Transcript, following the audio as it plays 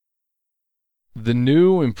The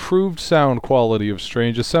new, improved sound quality of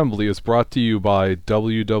Strange Assembly is brought to you by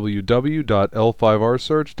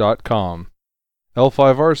www.l5rsearch.com.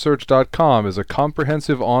 L5rsearch.com is a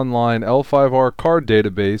comprehensive online L5R card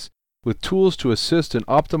database with tools to assist in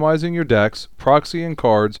optimizing your decks, proxying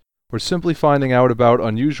cards, or simply finding out about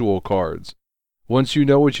unusual cards. Once you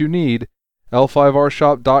know what you need,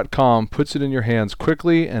 L5rshop.com puts it in your hands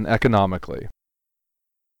quickly and economically.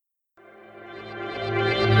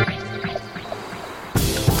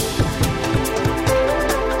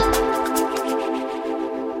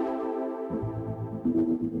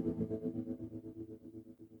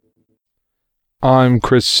 I'm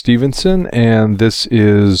Chris Stevenson, and this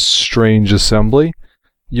is Strange Assembly.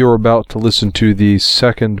 You're about to listen to the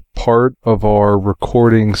second part of our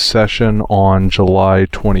recording session on July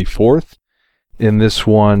 24th. In this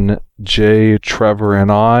one, Jay, Trevor,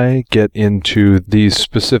 and I get into these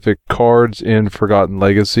specific cards in Forgotten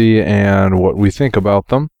Legacy and what we think about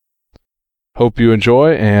them. Hope you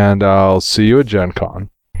enjoy, and I'll see you at Gen Con.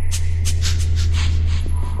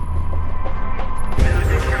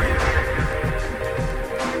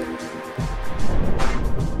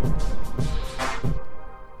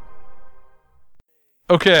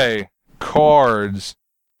 Okay, cards.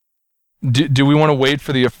 Do we want to wait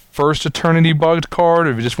for the first Eternity Bugged card,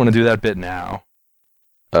 or do we just want to do that bit now?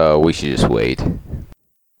 We should just wait.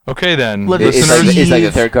 Okay then, it's like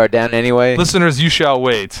the third card down anyway. Listeners, you shall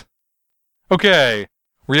wait. Okay,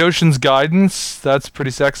 Ryoshin's Guidance, that's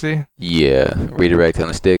pretty sexy. Yeah, redirect on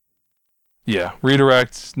a stick. Yeah,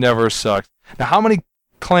 redirects never sucked. Now, how many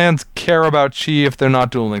clans care about Chi if they're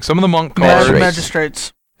not dueling? Some of the monk cards.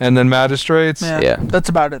 Magistrates. And then Magistrates? Yeah. That's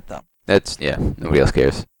about it, though. Nobody else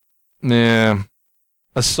cares. Yeah.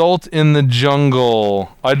 Assault in the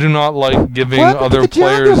Jungle. I do not like giving other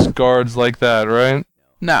players guards like that, right?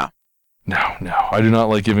 No. No, I do not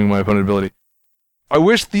like giving my opponent ability. I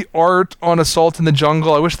wish the art on Assault in the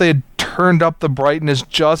Jungle, I wish they had turned up the brightness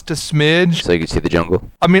just a smidge. So you can see the jungle?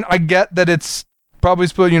 I mean, I get that it's probably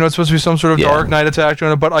supposed, it's supposed to be some sort of Dark Knight attack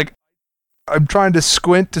on it, but I'm trying to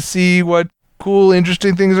squint to see what cool,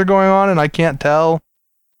 interesting things are going on, and I can't tell.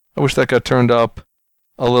 I wish that got turned up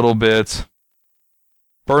a little bit.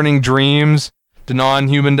 Burning Dreams. Do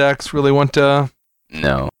non-human decks really want to...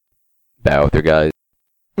 No. Bow with their guys.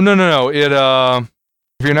 No. It,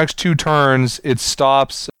 for your next 2 turns, it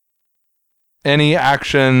stops any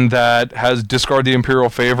action that has discard the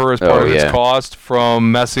Imperial Favor as part of its cost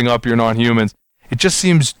from messing up your non-humans. It just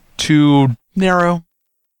seems too... narrow.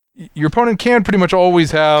 Your opponent can pretty much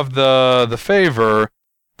always have the favor,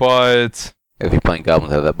 but... If you're playing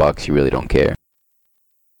goblins out of that box, you really don't care.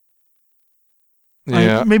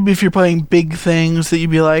 Yeah. Maybe if you're playing big things that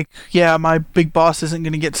you'd be like, yeah, my big boss isn't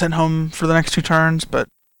going to get sent home for the next 2 turns, but...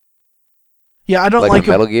 Yeah, I don't like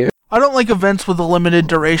Metal Gear? I don't like events with a limited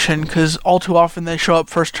duration, because all too often they show up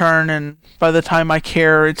first turn, and by the time I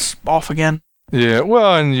care, it's off again. Yeah,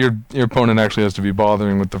 well, and your opponent actually has to be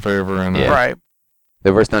bothering with the favor. And Right.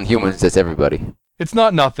 The versus non-humans, that's everybody. It's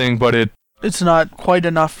not nothing, but it's not quite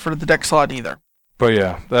enough for the deck slot either. But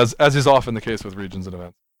yeah, as is often the case with regions and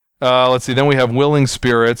events. Let's see, then we have Willing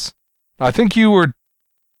Spirits. I think you were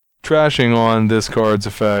trashing on this card's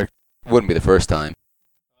effect. Wouldn't be the first time.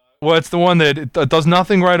 Well, it's the one that it does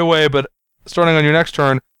nothing right away, but starting on your next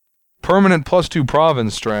turn, permanent +2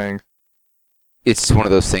 province strength. It's one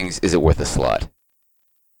of those things, is it worth a slot?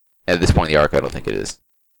 At this point in the arc, I don't think it is.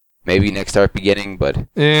 Maybe next arc beginning, but...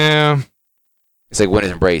 Yeah. It's like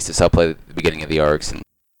Winter's Embrace, it's how I play at the beginning of the arcs. And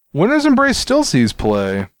Winter's Embrace still sees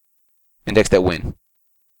play. in decks that win.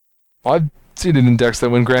 I've seen it in decks that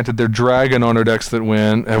win. Granted, they're Dragon Honor decks that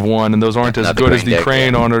have won, and those aren't as good as the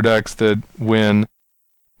Crane Honor decks that win.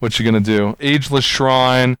 What you gonna do? Ageless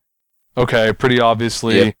Shrine. Okay, pretty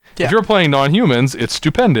obviously. Yep. Yeah. If you're playing non-humans, it's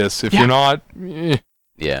stupendous. If you're not,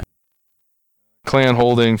 Yeah. clan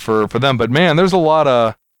holding for them. But man, there's a lot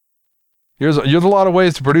of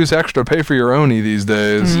ways to produce extra pay for your Oni these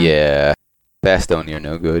days. Yeah. Fast Oni are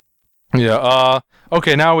no good. Yeah.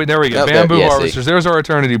 Okay. There we go. Bamboo Harvesters. There's our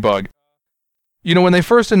Eternity Bug. When they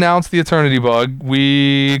first announced the Eternity Bug,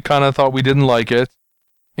 we kind of thought we didn't like it,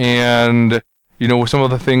 and some of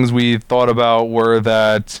the things we thought about were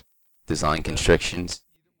that design constrictions.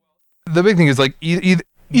 The big thing is either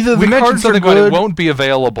the we mentioned cards something are about good. it won't be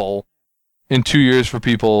available in 2 years for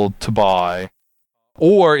people to buy,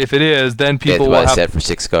 or if it is, then people will have set for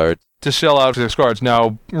 6 cards to shell out 6 cards.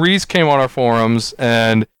 Now, Reese came on our forums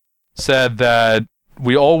and said that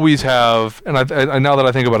we always have, and I now that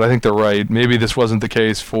I think about it, I think they're right. Maybe this wasn't the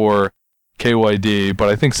case for KYD, but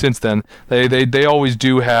I think since then they always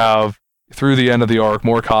do have, through the end of the arc,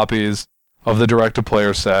 more copies of the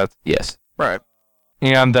direct-to-player set. Yes. Right.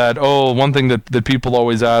 And that, one thing that people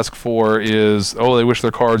always ask for is, they wish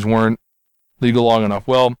their cards weren't legal long enough.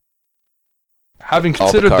 Well, having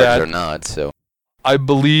considered all the cards that, are not, so I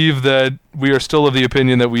believe that we are still of the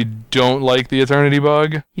opinion that we don't like the Eternity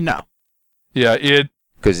Bug. No. Yeah,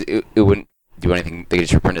 because it wouldn't do anything. They could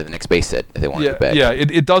just reprint it the next base set if they wanted it back. Yeah,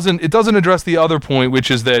 it doesn't address the other point, which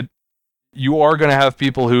is that you are going to have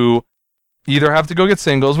people who either have to go get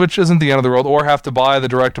singles, which isn't the end of the world, or have to buy the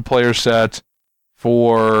direct-to-player set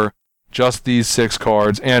for just these 6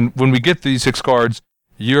 cards. And when we get these 6 cards,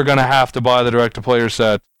 you're going to have to buy the direct-to-player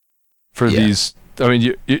set for these. I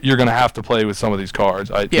mean, you're going to have to play with some of these cards.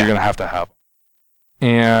 You're going to have them.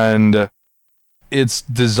 And it's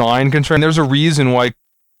design constraint. There's a reason why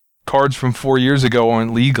cards from 4 years ago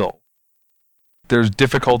aren't legal. There's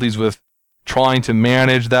difficulties with trying to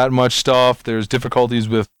manage that much stuff. There's difficulties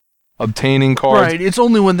with obtaining cards. Right. It's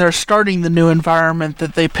only when they're starting the new environment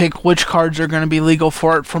that they pick which cards are going to be legal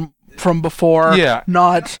for it from before. Yeah.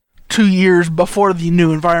 Not 2 years before the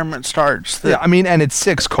new environment starts. Yeah, I mean, and it's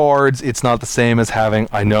 6 cards. It's not the same as having,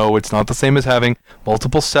 it's not the same as having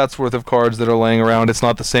multiple sets worth of cards that are laying around. It's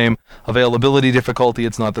not the same availability difficulty.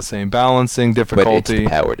 It's not the same balancing difficulty. But it's the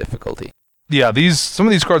power difficulty. Yeah, some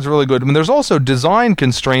of these cards are really good. I mean, there's also design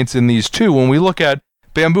constraints in these too. When we look at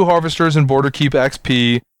Bamboo Harvesters and Border Keep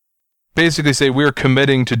XP, basically say we're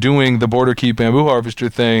committing to doing the Border Keep Bamboo Harvester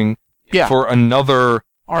thing for another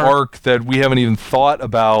arc that we haven't even thought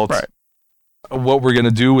about what we're going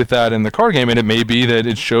to do with that in the card game. And it may be that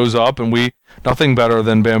it shows up and nothing better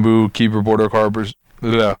than Bamboo Keeper Border Harvesters.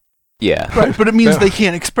 Yeah. Right, but it means they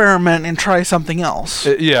can't experiment and try something else.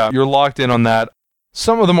 You're locked in on that.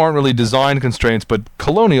 Some of them aren't really design constraints, but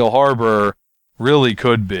Colonial Harbor really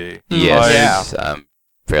could be. Yes,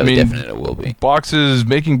 fairly definite it will be.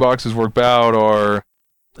 Making boxes work out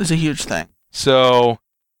is a huge thing. So,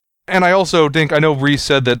 and I also think, I know Reese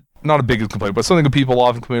said that, not a big complaint, but something that people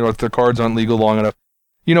often complain about, their cards aren't legal long enough.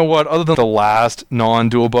 You know what, other than the last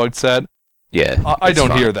non-dual bug set, I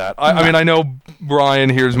don't hear that. I mean, I know Brian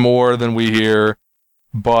hears more than we hear,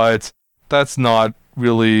 but that's not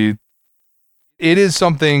really... It is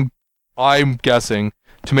something, I'm guessing,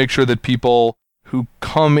 to make sure that people who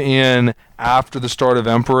come in after the start of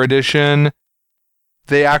Emperor Edition,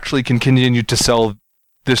 they actually can continue to sell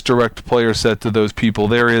this direct player set to those people.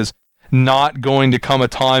 There is not going to come a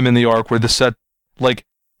time in the arc where the set, the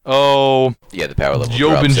power level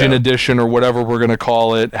Jobingen Edition or whatever we're going to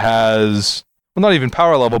call it has, well, not even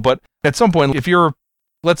power level, but at some point, if you're,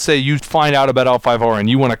 let's say you find out about L5R and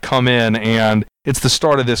you want to come in and it's the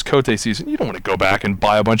start of this Kote season, you don't want to go back and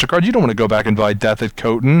buy a bunch of cards. You don't want to go back and buy Death at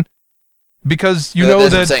Khotan. Because you know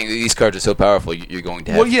that's that... what I'm saying. These cards are so powerful, you're going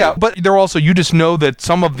to have to... but they're also... You just know that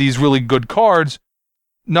some of these really good cards,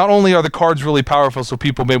 not only are the cards really powerful, so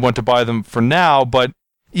people may want to buy them for now, but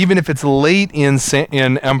even if it's late in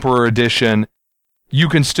Emperor Edition, you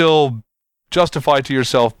can still justify to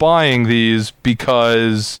yourself buying these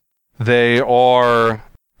because they are...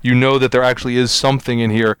 You know that there actually is something in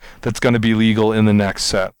here that's going to be legal in the next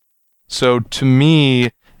set. So to me,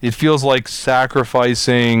 it feels like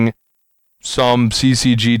sacrificing some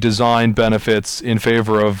CCG design benefits in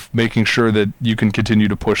favor of making sure that you can continue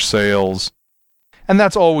to push sales. And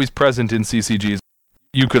that's always present in CCGs.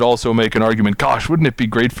 You could also make an argument, gosh, wouldn't it be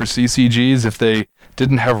great for CCGs if they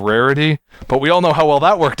didn't have rarity? But we all know how well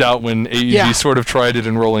that worked out when AEG sort of tried it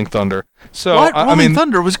in Rolling Thunder. So Rolling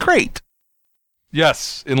Thunder was great.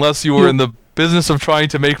 Yes, unless you were in the business of trying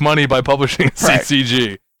to make money by publishing a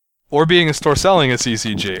CCG or being a store selling a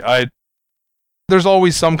CCG. There's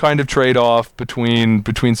always some kind of trade-off between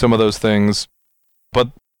some of those things. But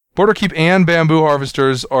Border Keep and Bamboo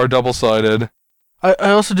Harvesters are double-sided. I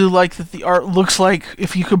also do like that the art looks like,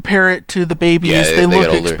 if you compare it to the babies, they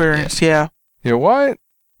look experienced, Yeah, what?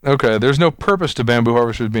 Okay, there's no purpose to Bamboo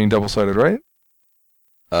Harvesters being double-sided, right?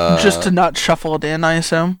 Just to not shuffle it in, I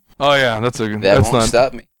assume. Oh yeah, that won't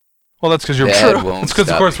stop me. Well, that's because you're true. It's because,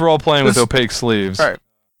 of course, we're all playing with opaque sleeves. Right.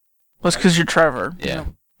 Well, it's because you're Trevor. Yeah.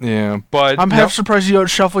 Yeah, but... I'm half surprised you don't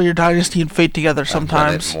shuffle your Dynasty and Fate together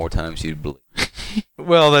sometimes. I've done it more times you'd believe.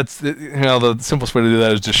 Well, that's... the simplest way to do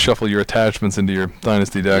that is just shuffle your attachments into your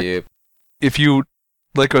Dynasty deck. Yep. If you,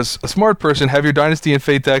 like a smart person, have your Dynasty and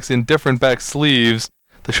Fate decks in different back sleeves,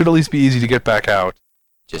 they should at least be easy to get back out.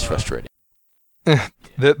 Just frustrating.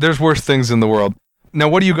 There's worse things in the world. Now,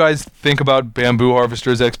 what do you guys think about Bamboo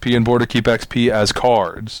Harvesters XP and Border Keep XP as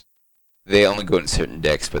cards? They only go in certain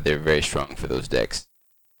decks, but they're very strong for those decks.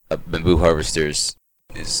 Bamboo Harvesters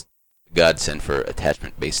is a godsend for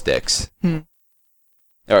attachment-based decks.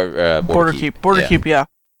 Border Keep, yeah.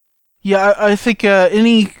 Yeah, I think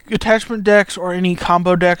any attachment decks or any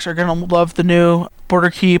combo decks are going to love the new Border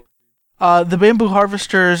Keep. The Bamboo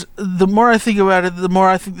Harvesters, the more I think about it, the more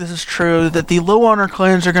I think this is true, that the low honor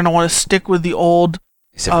clans are going to want to stick with the old...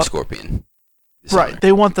 Except for Scorpion. Right,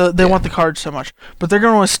 they want the card so much. But they're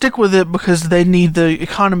going to want to stick with it because they need the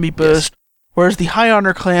economy boost, whereas the high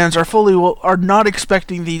honor clans are not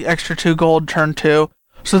expecting the extra 2 gold turn 2,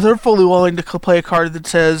 so they're fully willing to play a card that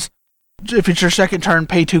says, if it's your second turn,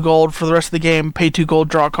 pay 2 gold, for the rest of the game, pay 2 gold,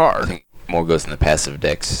 draw a card. I think more goes in the passive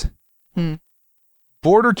decks.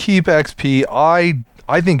 Border Keep XP,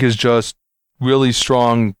 I think is just really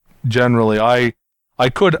strong generally. I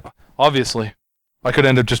could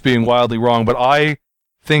end up just being wildly wrong, but I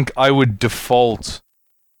think I would default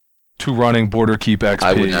to running Border Keep XP.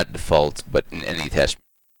 I would not default, but in any attachment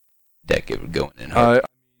deck it would go in.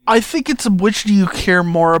 I think it's which do you care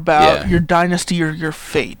more about, your Dynasty or your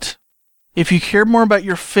Fate. If you care more about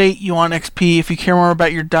your Fate, you want XP. If you care more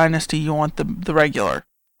about your Dynasty, you want the regular.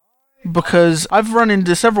 Because I've run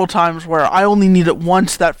into several times where I only need it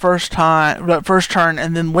once that first turn,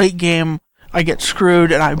 and then late game I get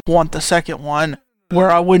screwed and I want the second one, where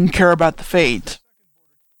I wouldn't care about the Fate.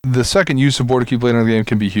 The second use of Border Keep later in the game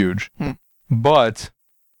can be huge. But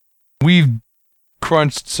we've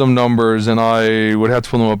crunched some numbers and I would have to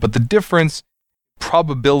pull them up, but the difference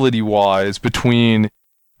probability-wise between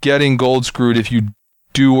getting gold screwed if you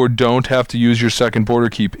do or don't have to use your second Border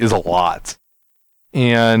Keep is a lot.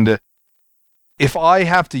 And if I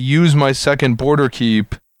have to use my second Border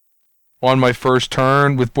Keep on my first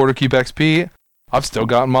turn with Border Keep XP, I've still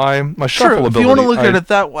got my shuffle ability. If you want to look at it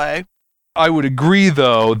that way. I would agree,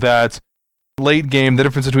 though, that late game, the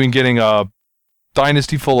difference between getting a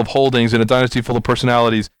Dynasty full of holdings and a Dynasty full of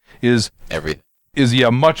personalities is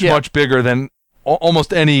much bigger than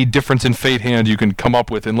almost any difference in Fate hand you can come up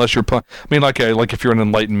with, unless you're playing... I mean, like if you're an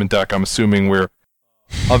Enlightenment deck, I'm assuming we're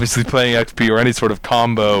obviously playing XP or any sort of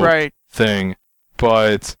combo thing.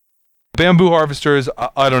 But Bamboo Harvesters,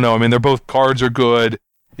 I don't know. I mean, they're both cards are good.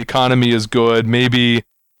 Economy is good. Maybe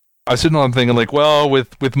I was sitting on thinking, like, well,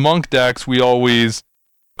 with Monk decks, we always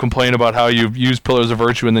complain about how you've used Pillars of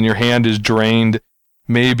Virtue and then your hand is drained.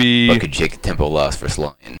 Maybe... But could take Tempo Loss for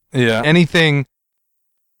Slion. Yeah. Anything...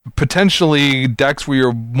 Potentially decks where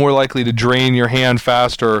you're more likely to drain your hand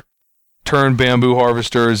faster, turn Bamboo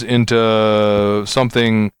Harvesters into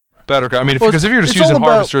something better. I mean, because if you're just using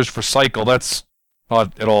Harvesters for cycle, that's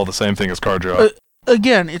not at all the same thing as card draw.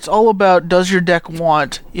 Again, it's all about, does your deck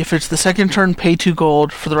want, if it's the second turn, pay 2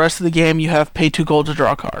 gold, for the rest of the game you have pay 2 gold to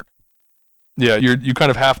draw a card. Yeah, you kind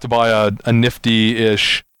of have to buy a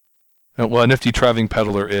nifty-ish, a nifty Traveling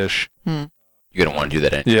Peddler-ish. You don't want to do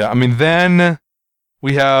that anymore. Yeah, I mean, then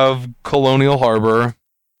we have Colonial Harbor.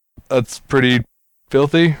 That's pretty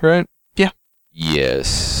filthy, right? Yeah.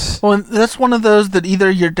 Yes. Well, that's one of those that either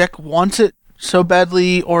your deck wants it so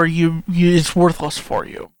badly or it's worthless for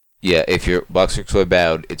you. Yeah, if your box looks so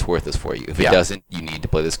bad, it's worthless for you. If it doesn't, you need to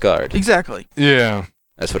play this card. Exactly. Yeah.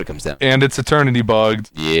 That's what it comes down to. And it's Eternity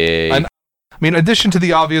bugged. Yeah. And, I mean, in addition to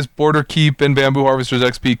the obvious Border Keep and Bamboo Harvesters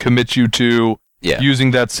XP commit you to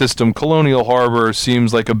using that system, Colonial Harbor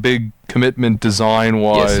seems like a big commitment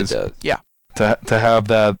design-wise. Yes, it does. Yeah. To have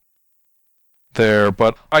that there.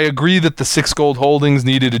 But I agree that the 6 gold holdings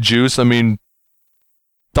needed a juice. I mean,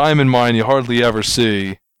 Diamond Mine you hardly ever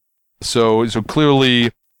see. So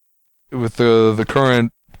clearly, with the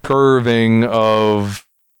current curving of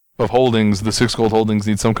holdings, the 6 gold holdings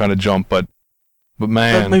need some kind of jump, but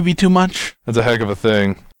man, that may be too much. That's a heck of a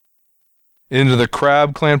thing. Into the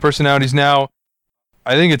Crab clan personalities now.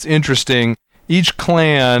 I think it's interesting. Each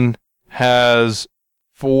clan has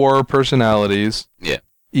 4 personalities. Yeah.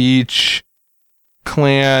 Each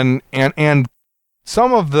clan and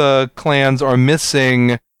some of the clans are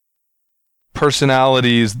missing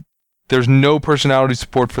personalities. There's no personality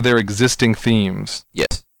support for their existing themes.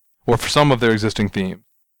 Yes. Or for some of their existing themes.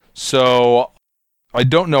 So I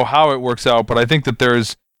don't know how it works out, but I think that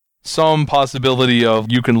there's some possibility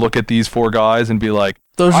of you can look at these 4 guys and be like,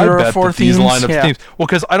 those I are bet 4 that these themes. line up themes. Well,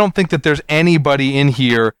 because I don't think that there's anybody in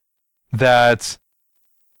here that...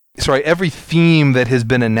 Sorry, every theme that has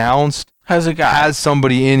been announced has a guy. Has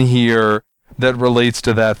somebody in here that relates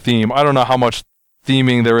to that theme. I don't know how much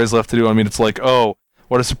theming there is left to do. I mean, it's like, oh,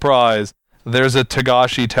 what a surprise. There's a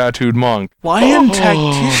Togashi tattooed monk. Lion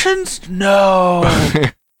Tacticians? No.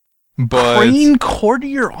 But Crane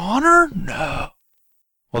Courtier Honor? No.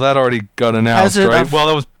 Well, that already got announced, right?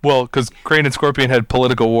 Because Crane and Scorpion had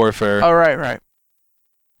political warfare. Oh, right.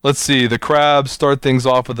 Let's see. The Crabs start things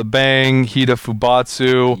off with a bang. Hida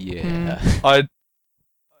Fubatsu. Yeah.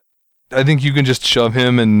 I think you can just shove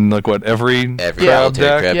him in, like, what, every Every crab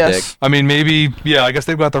deck? crab Yes. deck. I mean, maybe, yeah, I guess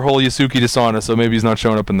they've got their whole Yasuki Desana, so maybe he's not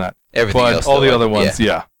showing up in that. Everything But else. all though, the other ones,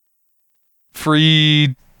 yeah.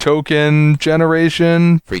 Free token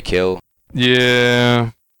generation. Free kill.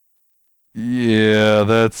 Yeah. Yeah,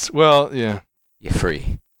 that's, well, yeah. Yeah,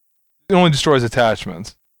 free. It only destroys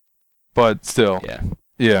attachments. But still, Yeah.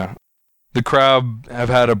 yeah. The crab have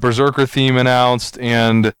had a Berserker theme announced,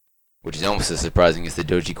 and Which is almost as surprising as the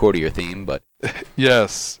Doji Courtier theme, but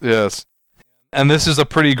yes. And this is a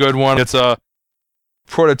pretty good one. It's a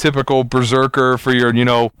prototypical Berserker for your,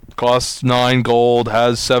 costs 9 gold,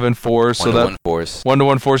 has 7 force, so that 1-to-1 force.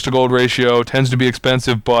 1-to-1 force to gold ratio tends to be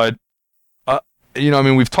expensive, but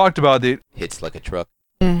we've talked about it. Hits like a truck.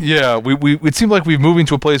 Yeah, we it seems like we're moving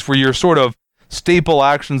to a place where your sort of staple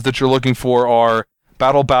actions that you're looking for are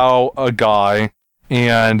battle bow a guy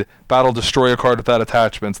and battle destroy a card without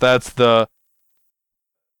attachments. That's the,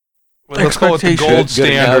 let's call it the Expectation. gold Good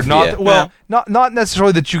standard. enough, Not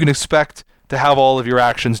necessarily that you can expect to have all of your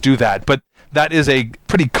actions do that, but that is a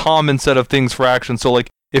pretty common set of things for actions. So, like,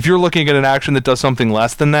 if you're looking at an action that does something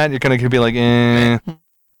less than that, you're kind of going to be like, eh.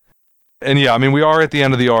 And yeah, I mean, we are at the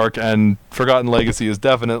end of the arc, and Forgotten Legacy is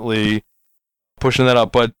definitely pushing that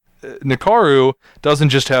up. But Nikaru doesn't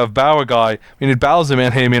just have bow a guy. I mean, it bows him,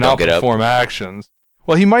 and he may not Don't get up. perform actions.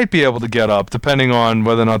 Well, he might be able to get up, depending on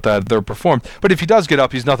whether or not that they're performed. But if he does get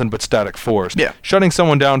up, he's nothing but static force. Yeah. Shutting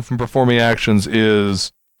someone down from performing actions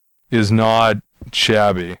is not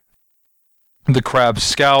shabby. The Crab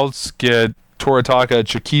Scouts get Toritaka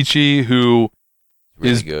Chikichi, who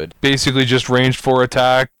Really is good. basically just ranged 4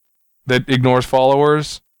 attack that ignores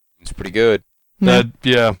followers. It's pretty good.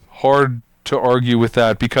 That hard to argue with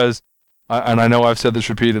that, because and I know I've said this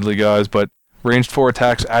repeatedly, guys, but ranged 4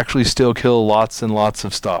 attacks actually still kill lots and lots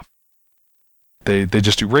of stuff. They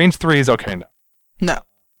just do. Range 3 is okay now. No.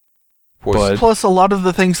 Force. But- Plus, a lot of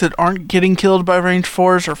the things that aren't getting killed by range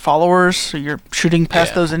 4s are followers, so you're shooting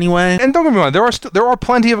past Yeah. those anyway. And don't get me wrong, there are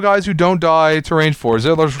plenty of guys who don't die to range 4s.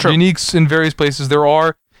 There's True. uniques in various places. There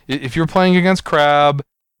are, if you're playing against Crab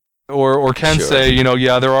or Kensei,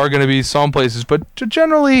 there are going to be some places, but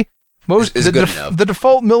generally, It's good enough. the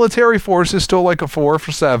default military force is still like a 4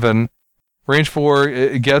 for 7. Range 4,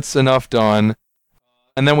 it gets enough done.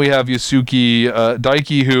 And then we have Yasuki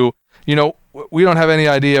Daiki, who, we don't have any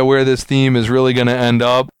idea where this theme is really going to end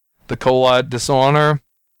up. The Kolat Dishonor.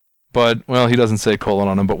 But, well, he doesn't say colon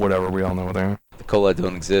on him, but whatever, we all know there. The Cola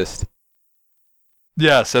don't exist.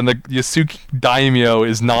 Yes, and the Yasuki Daimyo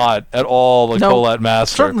is not at all the No, Kolat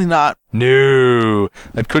Master. Certainly not. No,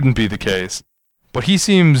 that couldn't be the case. But he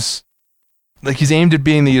seems like he's aimed at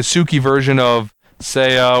being the Yasuki version of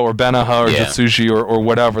Seiya or Benaha or Yeah. Jitsushi or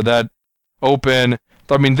whatever. That open.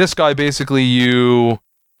 I mean, this guy basically you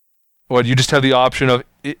just have the option of,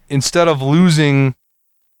 instead of losing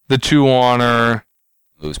the 2 honor,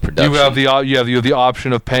 Lose production. you have the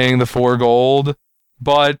option of paying the 4 gold.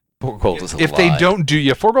 But 4 gold is a if lot. they don't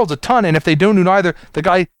do 4 gold's a ton, and if they don't do neither, the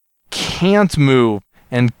guy can't move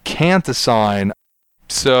and can't assign.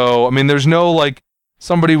 So, I mean, there's no, like,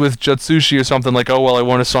 somebody with Jatsushi or something like, oh, well, I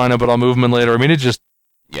won't assign him, but I'll move him in later. I mean, it just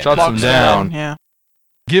Yeah, shuts him Locks down. Yeah.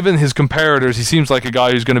 Given his comparators, he seems like a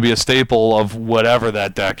guy who's going to be a staple of whatever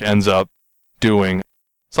that deck ends up doing.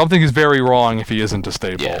 Something is very wrong if he isn't a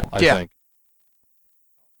staple, Yeah. I Yeah. think.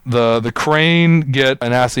 The Crane get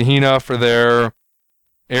an Asahina for their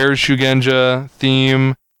Air Shugenja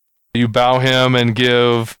theme. You bow him and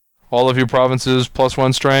give all of your provinces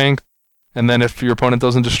 +1 strength, and then if your opponent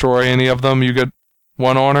doesn't destroy any of them, you get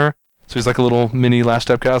 1 honor. So he's like a little mini Last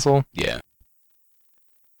Step Castle. Yeah.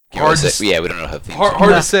 Hard to we don't know how things Hard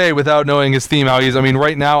Yeah. to say without knowing his theme how he's. I mean,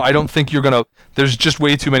 right now, I don't think you're gonna. There's just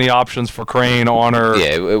way too many options for Crane honor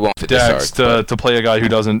Yeah, it won't fit decks this arc. to play a guy who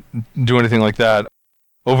doesn't do anything like that.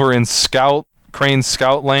 Over in Crane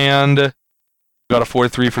Scoutland, we got a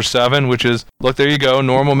 4/3 for 7, which is, look, there you go,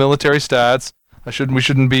 normal military stats. We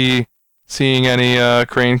shouldn't be seeing any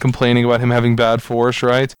Crane complaining about him having bad force,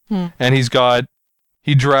 right? And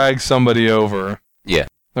he drags somebody over. Yeah.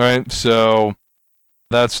 All right, so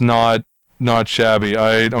that's not shabby.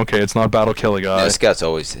 It's not battle kill a guy. The scouts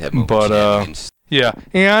always have movement But, shenanigans. Yeah,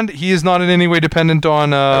 and he is not in any way dependent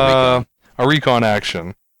on a recon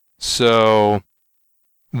action. So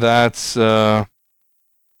that's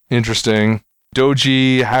interesting.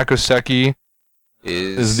 Doji Hakoseki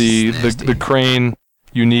is the nasty. Crane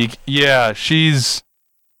unique. Yeah, she's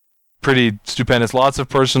pretty stupendous. Lots of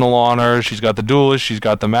personal honor. She's got the duelist. She's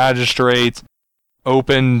got the magistrate.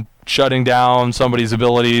 Open shutting down somebody's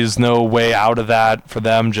abilities. No way out of that for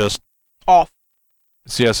them. Just Off.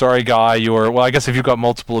 So yeah, sorry guy, I guess if you've got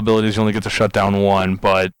multiple abilities, you only get to shut down 1,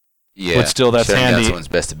 but Yeah. But still, that's shutting down handy. someone's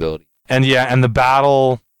best ability. And and the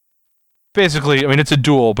battle, basically, I mean, it's a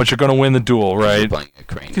duel, but you're going to win the duel, You're right? playing a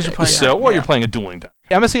crane 'Cause you're deck. playing- So, you're playing a dueling deck.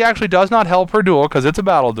 MSE actually does not help her duel because it's a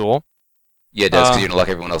battle duel. Yeah, it does, because you're going to lock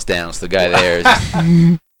everyone else down, so the guy there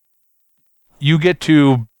is... You get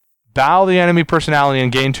to bow the enemy personality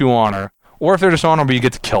and gain 2 honor, or if they're dishonorable, you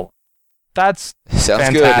get to kill them. That's Sounds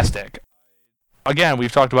fantastic. Again,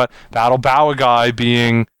 we've talked about battle bow a guy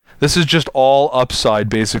being... This is just all upside,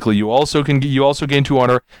 basically. You also gain 2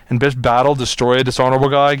 honor, and best battle, destroy a dishonorable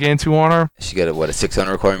guy, gain 2 honor. good. She got a 6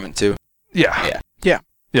 honor requirement, too? Yeah. Yeah.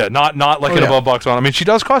 Yeah, not like Oh, an yeah. above box honor. I mean, she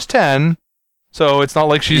does cost 10, so it's not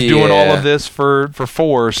like she's doing all Yeah. of this for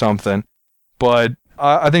 4 or something. But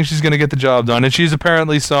I think she's going to get the job done. And she's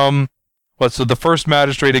apparently so the first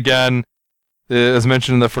magistrate, again, as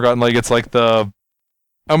mentioned in the Forgotten Legacy, it's like the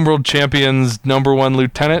Emerald Champion's #1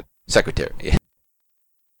 lieutenant. Secretary. Yeah.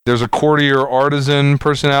 There's a courtier artisan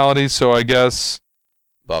personality, so I guess...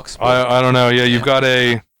 Box. I don't know. Yeah, you've Yeah. got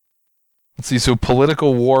a... Let's see, so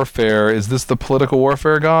political warfare. Is this the political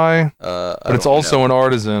warfare guy? But it's also an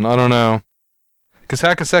artisan. I don't know. Because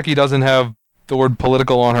Hakaseki doesn't have the word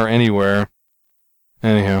political on her anywhere.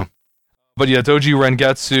 Anyhow. But yeah, Doji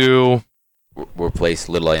Rengetsu. We'll replace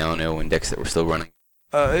Little Iono and decks that we're still running.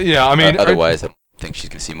 Yeah, I mean... Otherwise, I don't think she's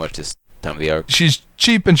going to see much this time of the arc. She's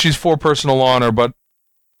cheap and she's 4 personal honor, but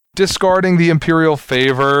discarding the Imperial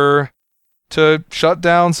Favor to shut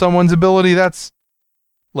down someone's ability, that's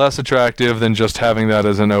less attractive than just having that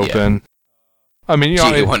as an open. I mean,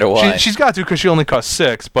 You wonder why. she's got to because she only costs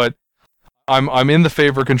 6, but I'm in the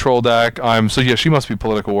favor control deck. So yeah, she must be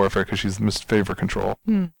political warfare because she's the favor control.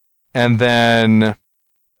 And then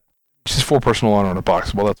she's 4 personal honor in a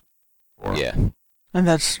box. Well, that's 4. Yeah. And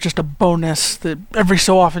that's just a bonus that every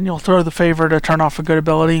so often you'll throw the favor to turn off a good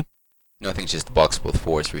ability. No, I think it's just the box with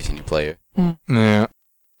 4s for each new player. Yeah.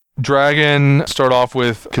 Dragon start off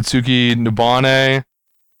with Katsuki Nubane,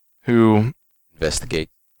 who Investigate.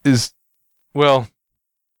 is, well,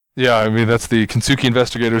 yeah, I mean, that's the Katsuki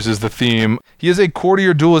Investigators is the theme. He is a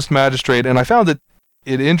courtier duelist magistrate, and I found it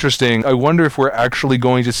interesting. I wonder if we're actually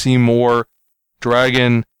going to see more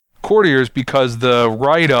Dragon courtiers because the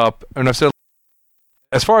write-up, and I've said,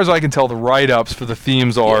 as far as I can tell, the write-ups for the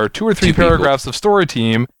themes are 2 or 3 2 people. paragraphs of story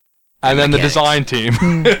team, and then the mechanics. design team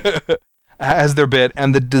has their bit.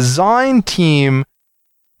 And the design team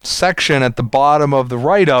section at the bottom of the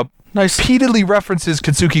write-up Nice. repeatedly references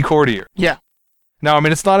Katsuki Courtier. Yeah. Now, I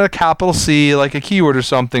mean, it's not a capital C like a keyword or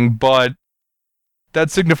something, but that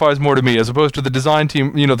signifies more to me as opposed to the design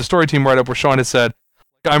team, the story team write-up where Sean has said,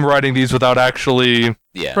 I'm writing these without actually...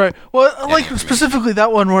 Yeah. Right. Well, like specifically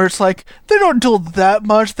that one where it's like they don't duel that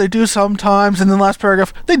much. They do sometimes, and then last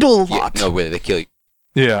paragraph they duel a Yeah, lot. no, really, they kill you.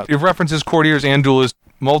 Yeah. It references courtiers and duelists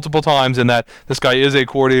multiple times in that this guy is a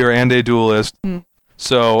courtier and a duelist.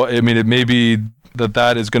 So, I mean, it may be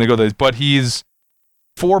that is going to go there. But he's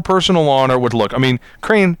 4 personal honor would look. I mean,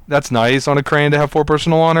 Crane, that's nice on a Crane to have 4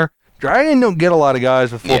 personal honor. Dragon don't get a lot of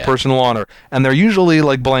guys with 4 Yeah. personal honor. And they're usually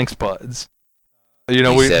like blank spuds.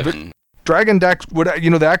 D7. Dragon decks would,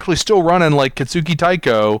 they actually still running like Katsuki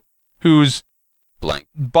Taiko, who's Blank.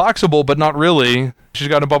 boxable, but not really. She's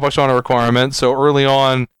got a buff honor requirement, so early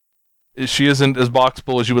on, she isn't as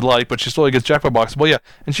boxable as you would like, but she still gets jackpot boxable, yeah.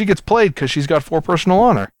 And she gets played because she's got 4 personal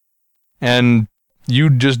honor. And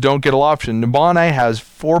you just don't get a lot option. Nabane has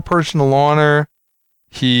 4 personal honor.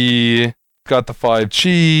 He got the 5 chi.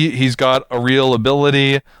 He's got a real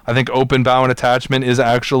ability. I think open bow and attachment is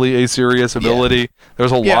actually a serious ability.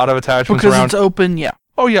 There's a lot of attachments because around. it's open. Yeah.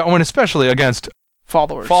 Oh yeah, and especially against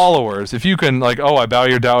Followers. If you can, I bow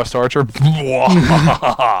your Taoist archer.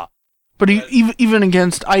 But even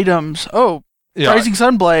against items, Yeah, Rising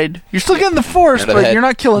Sunblade, you're still getting the force, Another but head. you're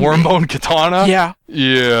not killing me. Wormbone Katana. Yeah.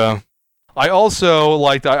 Yeah. I also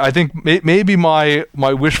liked. I think maybe my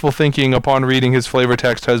wishful thinking upon reading his flavor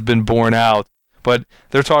text has been borne out. But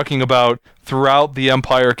they're talking about throughout the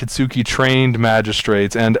Empire, Katsuki trained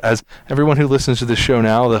magistrates, and as everyone who listens to this show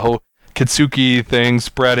now, the whole Katsuki thing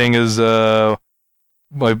spreading is one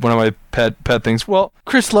of my pet things. Well,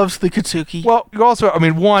 Chris loves the Katsuki. well, you also, I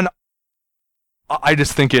mean, one, I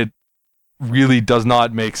just think it really does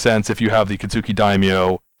not make sense if you have the Katsuki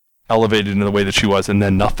Daimyo elevated in the way that she was, and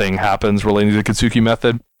then nothing happens relating to the Katsuki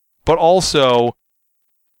method. But also,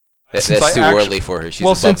 That's since too I early for her. She's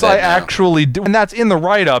well, above since that I now. actually do, and that's in the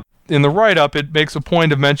write-up. In the write-up, it makes a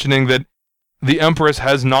point of mentioning that the Empress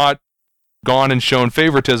has not gone and shown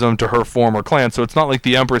favoritism to her former clan, so it's not like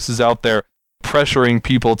the Empress is out there pressuring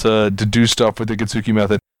people to do stuff with the Katsuki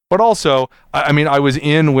method. But also, I mean, I was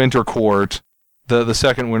in Winter Court, the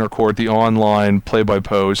second Winter Court, the online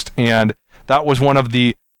play-by-post, and that was one of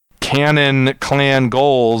the canon clan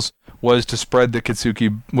goals was to spread the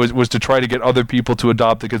Kitsuki, was to try to get other people to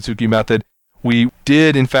adopt the Kitsuki method. We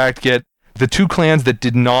did, in fact, get the two clans that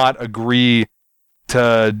did not agree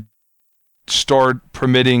to start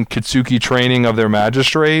permitting Kitsuki training of their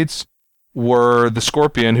magistrates were the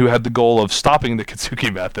Scorpion, who had the goal of stopping the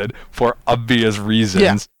Kitsuki method for obvious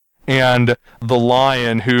reasons, and the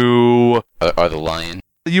Lion, who... Are the Lion?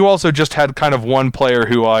 You also just had kind of one player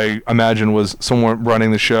who I imagine was someone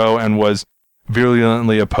running the show and was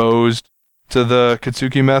virulently opposed to the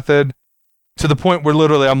Kitsuki method, to the point where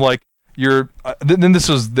literally I'm like, then this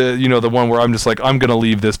was the one where I'm just like, I'm gonna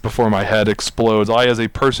leave this before my head explodes. I as a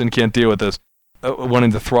person can't deal with this,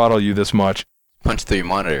 wanting to throttle you this much. Punch through your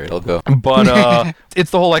monitor, it'll go. But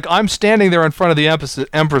it's the whole, like, I'm standing there in front of the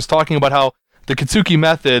Empress talking about how the Kitsuki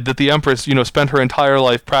method that the Empress, spent her entire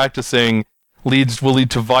life practicing will lead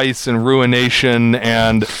to vice and ruination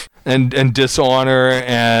and dishonor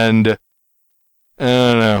and I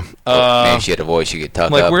don't know. Maybe she had a voice you could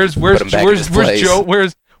talk like, up. Where's Joe?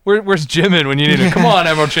 Where's Jimin when you need him? Come on,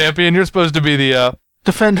 Emerald Champion, you're supposed to be the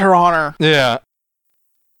defend her honor. Yeah.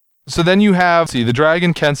 So then you have, the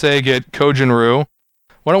Dragon Kensei get Kojinru.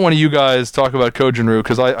 Why don't one of you guys talk about Kojinru,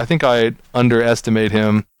 because I think I underestimate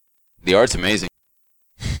him. The art's amazing.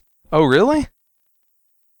 Oh, really?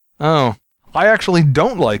 Oh. I actually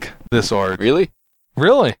don't like this art. Really?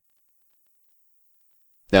 Really?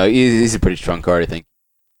 No, he's a pretty strong card, I think.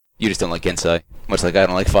 You just don't like Kensei. Much like I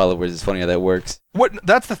don't like followers. It's funny how that works.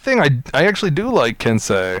 That's the thing. I actually do like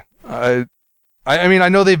Kensei. I mean, I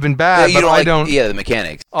know they've been bad, but I don't... Yeah, the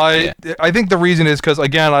mechanics. I think the reason is because,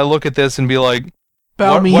 again, I look at this and be like...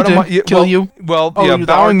 Bow me to kill you? Well,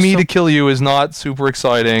 bowing me to kill you is not super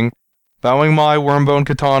exciting. Bowing my Wormbone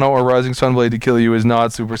Katana or Rising Sunblade to kill you is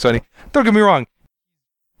not super exciting. Don't get me wrong.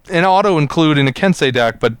 An auto-include in a Kensei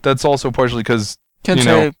deck, but that's also partially because,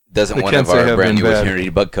 Doesn't one of our brand new Eternity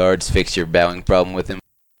Bug cards fix your bowing problem with him?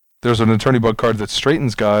 There's an Eternity Bug card that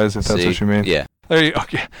straightens guys, if that's what you mean. Yeah.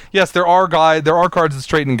 Okay. Yes, there are cards that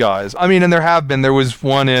straighten guys. I mean, and there have been. There was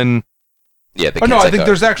one in... Yeah, the no, I think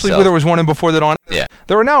there's actually... There was one in before that on... Yeah.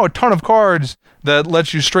 There are now a ton of cards that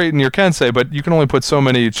let you straighten your Kensei, but you can only put so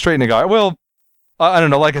many straighten a guy. Well, I don't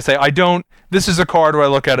know. Like I say, this is a card where I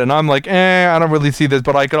look at it and I'm like, I don't really see this,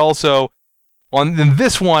 but I could also... in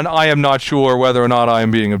this one, I am not sure whether or not I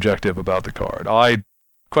am being objective about the card. I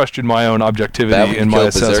question my own objectivity in my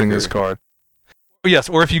assessing this card. Yes,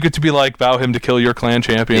 or if you get to be like, bow him to kill your clan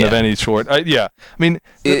champion of any sort. I mean,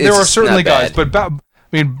 there are certainly guys, but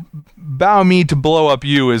bow me to blow up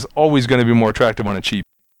you is always going to be more attractive on a cheap.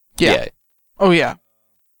 Yeah. Oh, yeah.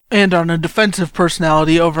 And on a defensive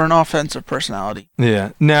personality over an offensive personality.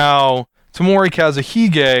 Yeah. Now, Tamori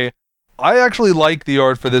Kazuhige, I actually like the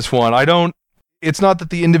art for this one. It's not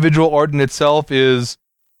that the individual art in itself is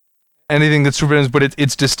anything that's super, but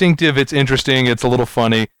it's distinctive, it's interesting, it's a little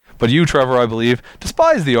funny. But you, Trevor, I believe,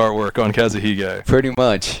 despise the artwork on Kazuhige. Pretty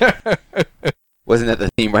much. Wasn't that the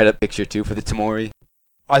theme write-up picture, too, for the Tamori?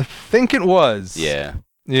 I think it was. Yeah.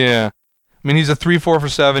 Yeah. I mean, he's a 3/4 for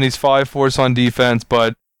 7, he's 5 force on defense,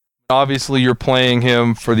 but obviously you're playing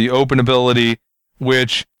him for the open ability,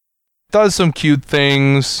 which does some cute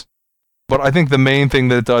things, but I think the main thing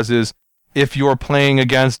that it does is, if you're playing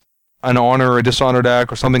against an honor or a dishonor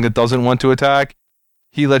deck or something that doesn't want to attack,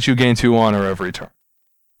 he lets you gain 2 honor every turn.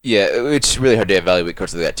 Yeah, it's really hard to evaluate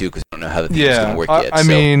cards like that, too, because we don't know how the theme's going to work yet. I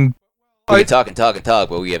mean... We can talk,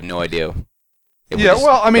 but we have no idea.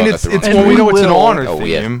 Well, I mean, it's when we know it's an honor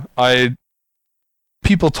theme.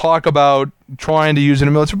 People talk about trying to use it in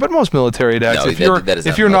a military, but most military decks, if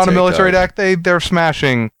you're not a military deck, they're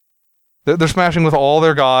smashing. They're smashing with all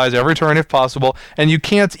their guys every turn if possible, and you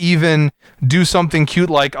can't even do something cute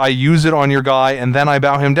like I use it on your guy and then I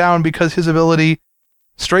bow him down because his ability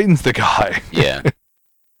straightens the guy. Yeah.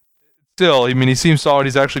 Still, I mean, he seems solid.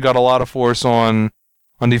 He's actually got a lot of force on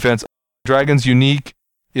defense. Dragon's unique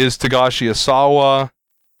is Tagashi Asawa,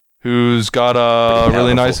 who's got a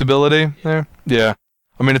really nice ability there. Yeah.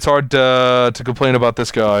 I mean, it's hard to complain about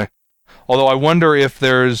this guy. Although I wonder if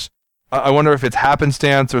it's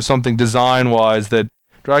happenstance or something design-wise that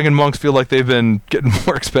Dragon Monks feel like they've been getting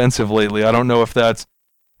more expensive lately. I don't know if that's...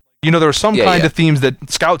 there are some kind of themes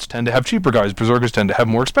that Scouts tend to have cheaper guys, Berserkers tend to have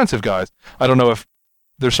more expensive guys. I don't know if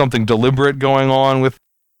there's something deliberate going on with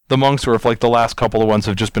the Monks, or if like the last couple of ones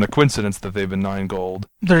have just been a coincidence that they've been 9 gold.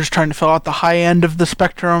 They're just trying to fill out the high end of the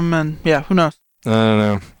spectrum, and who knows? I don't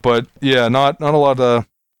know. But yeah, not a lot to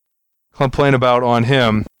complain about on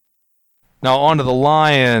him. Now on to the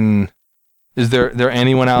Lion. Is there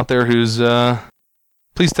anyone out there who's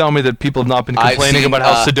please tell me that people have not been complaining about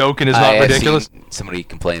how Sudoku is not ridiculous? I've seen somebody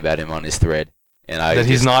complain about him on his thread, that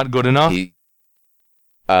he's not good enough?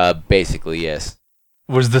 Basically, yes.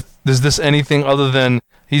 Is this anything other than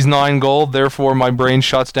he's 9 gold, therefore my brain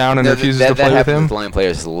shuts down and refuses to play with him? That happens with Lion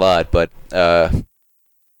players a lot, but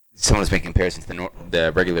someone was making comparisons to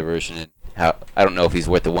the regular version, and how I don't know if he's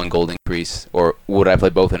worth the 1 gold increase, or would I play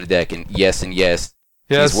both in a deck? And yes, he's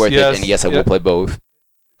worth it, and yes, I will play both.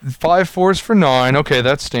 5 4s for 9. Okay,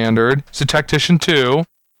 that's standard. So Tactician 2.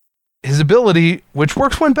 His ability, which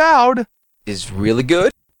works when bowed, is really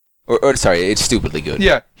good. Or sorry, it's stupidly good.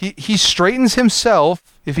 Yeah, he straightens himself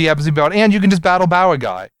if he happens to be bowed, and you can just battle bow a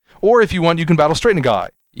guy. Or if you want, you can battle straighten a guy.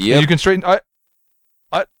 Yeah. You can straighten.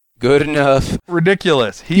 Good enough.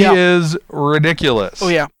 Ridiculous. He is ridiculous. Oh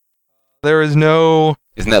yeah. There is no.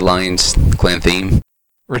 Isn't that Lion's clan theme?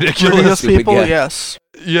 Ridiculous people. guy. Yes.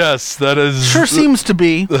 Yes, that is. Sure seems to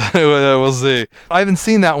be. We'll see. I haven't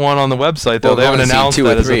seen that one on the website though. Well, they haven't announced 2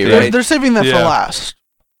 that or as 3, a thing. right? They're saving that for last.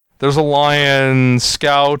 There's a Lion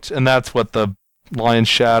Scout, and that's what the Lion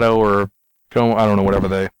Shadow or I don't know, whatever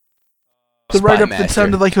they. The Spy write-up Master. that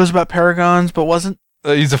sounded like it was about Paragons, but wasn't.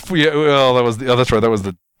 He's a well, that was the. Oh, that's right. That was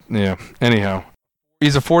the. Yeah. Anyhow,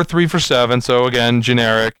 he's a 4/3 for 7. So again,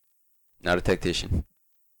 generic. Not a tactician.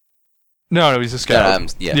 No, he's a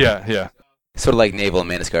scout. Yeah. Sort of like Naval and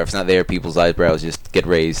Mana Scarf. It's not there. People's eyebrows just get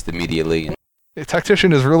raised immediately. A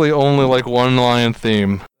tactician is really only like one Lion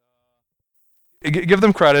theme. Give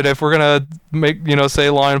them credit if we're gonna make say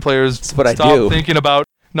Lion players stop thinking about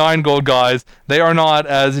 9 gold guys. They are not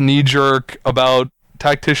as knee jerk about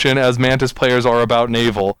tactician as Mantis players are about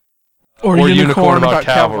naval or unicorn about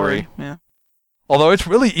cavalry. Yeah. Although it's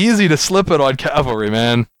really easy to slip it on cavalry,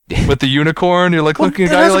 man. With the unicorn, you're like looking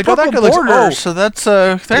at a guy, it has you're like, a oh, that guy looks. border, so that's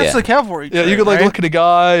the cavalry. Yeah, you could look at a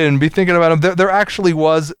guy and be thinking about him. There actually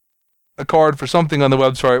was a card for something on the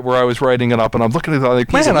website where I was writing it up, and I'm looking at it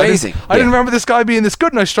like, man, I didn't remember this guy being this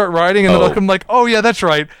good, and I start writing, and then I'm like, oh yeah, that's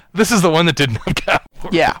right. This is the one that didn't have cavalry.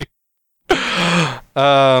 Yeah.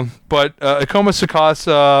 But Ikoma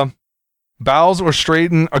Tsukasa bows or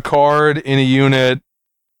straighten a card in a unit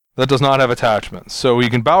that does not have attachments. So you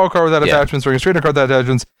can bow a card without attachments, or you can straighten a card without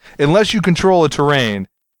attachments, unless you control a terrain.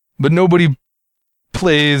 But nobody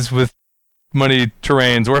plays with money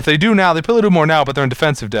terrains, or if they do now, they play a little more now, but they're in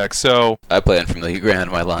defensive decks. So I play Unfamiliar Ground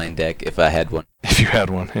in my Lion deck if I had one. If you had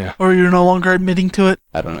one, yeah. Or you're no longer admitting to it.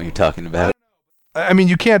 I don't know what you're talking about. I mean,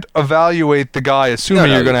 you can't evaluate the guy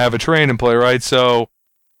assuming you're going to have a terrain in play, right? So,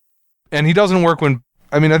 and he doesn't work when.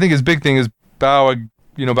 I mean, I think his big thing is bow a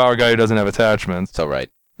guy who doesn't have attachments. It's all right.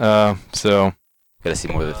 So gotta see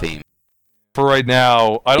more of the theme. For right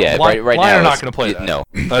now, right now are not going to play that. No,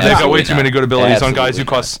 they've got way too many good abilities on guys who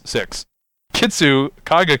cost 6. Kitsu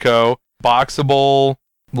Kagako, boxable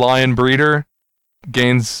Lion breeder,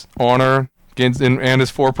 gains honor, and his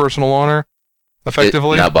 4 personal honor,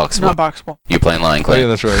 effectively. Not boxable. Not boxable. You're playing Lion Clan. Oh, yeah,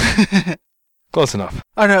 that's right. Close enough.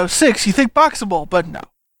 I know 6. You think boxable, but no.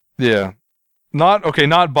 Yeah, not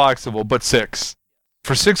boxable, but 6.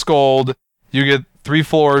 For 6 gold, you get 3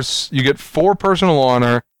 floors. You get 4 personal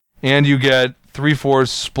honor, and you get 3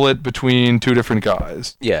 floors split between 2 different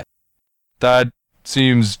guys. Yeah, that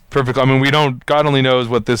seems perfect. I mean, God only knows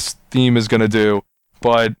what this theme is going to do,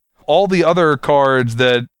 but all the other cards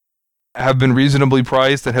that have been reasonably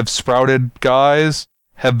priced that have sprouted guys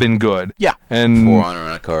have been good. Yeah. And 4 honor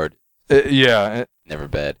on a card. Yeah. Never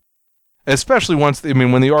bad. Especially when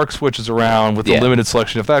the arc switches around with the limited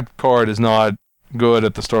selection. If that card is not good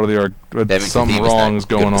at the start of the arc, something wrong is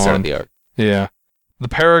going on. Yeah. The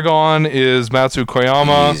Paragon is Matsu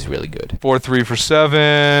Koyama. He's really good. 4/3 for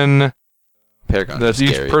 7. Paragon. That's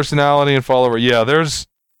scary. Each personality and follower. Yeah, there's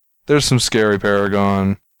some scary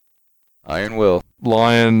Paragon. Iron Will.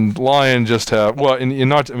 Lion just have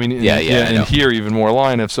in here even more.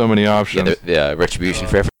 Lion have so many options. Yeah, Retribution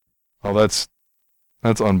for effort. Oh, that's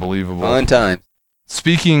unbelievable. Fun time.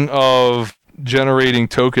 Speaking of generating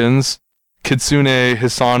tokens, Kitsune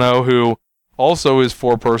Hisano, who also is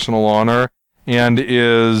 4 personal honor and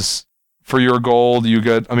is for your gold, you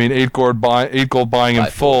get 8 gold buying in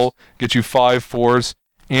full, get you 5 4s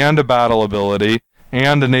and a battle ability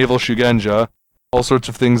and a naval Shugenja, all sorts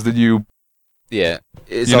of things that you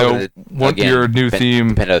want your new theme.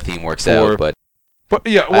 Depending how the theme works out, but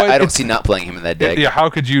yeah, I don't see not playing him in that deck. Yeah, how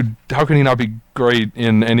can he not be great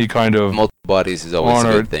in any kind of multiple bodies is always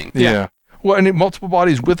a good thing. Yeah. Well, and multiple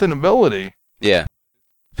bodies with an ability. Yeah.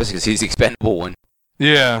 Especially because he's the expendable one.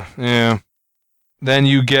 Yeah. Then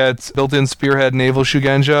you get built-in Spearhead Naval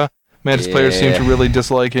Shugenja. Mantis players seem to really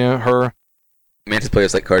dislike her. Mantis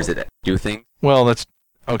players like cards that do things. Well, that's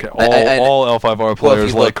okay. All L5R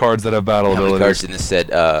players like cards that have battle abilities. How many cards in this set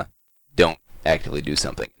don't actively do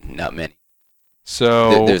something? Not many.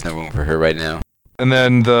 So there's no room for her right now. And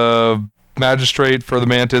then the Magistrate for the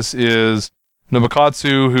Mantis is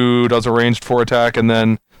Nobukatsu, who does a ranged 4 attack and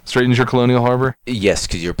then straightens your Colonial Harbor? Yes,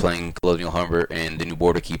 because you're playing Colonial Harbor and the new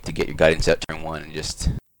Border Keep to get your guidance out turn 1 and just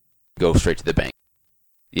go straight to the bank.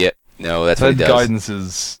 Yep. No, that's what he does. Guidance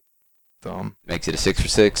is dumb. Makes it a 6 for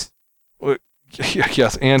 6.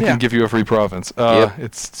 Yes, and can give you a free province. Yep.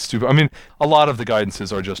 It's stupid. I mean, a lot of the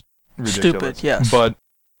guidances are just ridiculous. Stupid, yes. But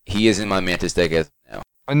he is in my Mantis deck as of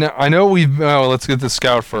I now. know we've... let's get the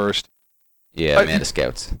Scout first. Yeah, Mantis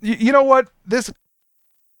Scouts. You know what? This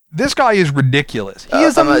guy is ridiculous. He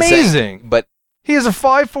is amazing. But he is a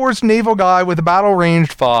 5-force naval guy with a battle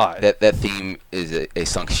ranged 5. That theme is a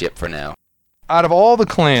sunk ship for now. Out of all the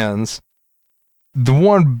clans,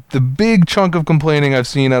 the big chunk of complaining I've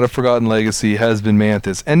seen out of Forgotten Legacy has been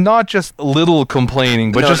Mantis, and not just little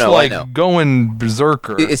complaining, but going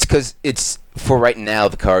berserker. It's because it's for right now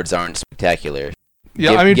the cards aren't spectacular.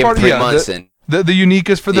 Yeah, give 3 months and the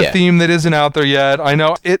uniquest for the theme that isn't out there yet. I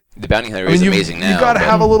know it. The Bounty Hunter is amazing now. You got to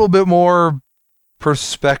have a little bit more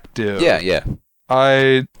perspective. Yeah.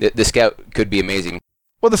 The Scout could be amazing.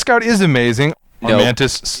 Well, the Scout is amazing. No.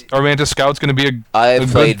 Our Mantis Scout's going to be a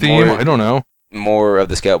good theme. I don't know. More of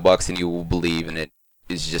the Scout box than you will believe, and it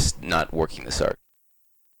is just not working this arc.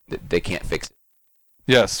 They can't fix it.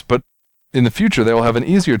 Yes, but in the future they will have an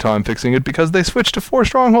easier time fixing it because they switched to 4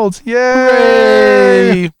 strongholds.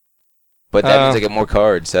 Yay! But that means I get more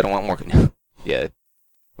cards. I don't want more. Yeah,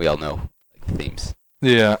 we all know the themes.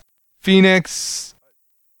 Yeah, Phoenix,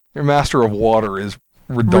 your Master of Water is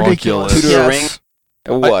ridiculous. Tutor a ring.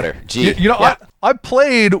 Water. Gee. I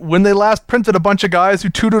played when they last printed a bunch of guys who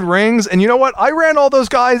tutored rings, and you know what? I ran all those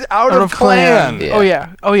guys out of clan.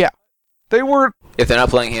 Yeah. Oh yeah. They were... If they're not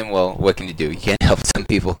playing him, well, what can you do? You can't help some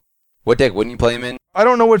people. What deck wouldn't you play him in? I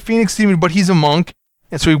don't know what Phoenix team, but he's a monk,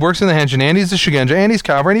 and so he works in the Henshin, and he's a Shugenja, and he's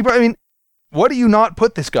Cavalry. I mean, what do you not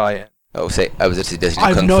put this guy in? Oh, I was just doesn't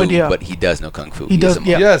know Kung Fu, idea. But he does know Kung Fu. He does.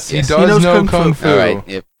 Yeah. Yes, he does know Kung Fu. All right.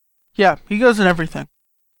 Yep. Yeah, he goes in everything.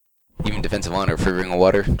 Even Defensive Honor, free ring of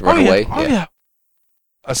water to run away. Oh yeah.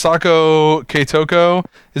 Asako Keitoko,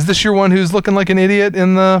 is this your one who's looking like an idiot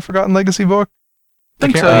in the Forgotten Legacy book? I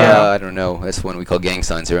think so. Yeah. I don't know. That's one we call gang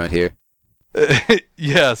signs around here.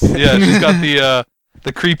 Yes. Yeah. She's got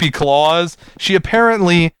the creepy claws. She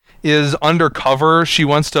apparently is undercover. She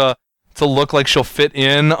wants to look like she'll fit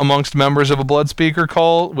in amongst members of a Bloodspeaker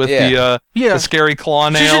cult with the scary claw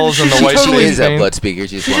nails and the white face. She is a Bloodspeaker.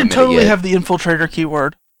 She should totally have the infiltrator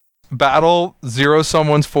keyword. Battle, 0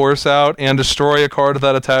 someone's force out, and destroy a card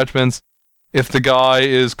without attachments if the guy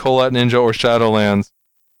is Colette Ninja or Shadowlands.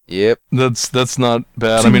 Yep. That's not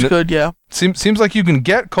bad. Seems good, yeah. Seems like you can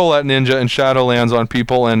get Colette Ninja and Shadowlands on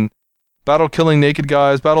people and battle killing naked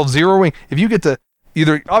guys, battle zeroing. If you get to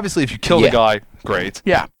either, obviously if you kill the guy, great.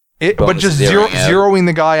 Yeah. But just zeroing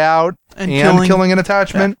the guy out and killing an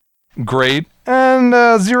attachment, great. And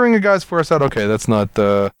zeroing a guy's force out, okay, that's not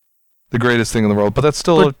the greatest thing in the world, but that's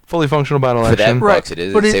still a fully functional battle action. That box it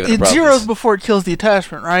is. But it zeroes before it kills the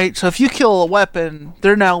attachment, right? So if you kill a weapon,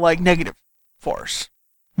 they're now like negative force.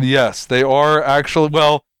 Yes, they are actually.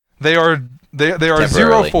 Well, they are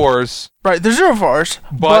 0 force. Right, they're 0 force.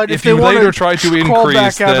 But if you later try to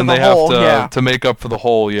increase, then they have to make up for the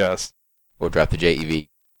hole. Yes. Or drop the JEV.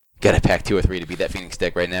 Got to pack 2 or 3 to beat that Phoenix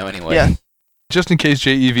deck right now, anyway. Yeah. Just in case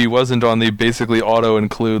JEV wasn't on the basically auto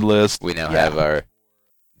include list, we now have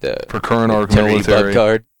for current arc military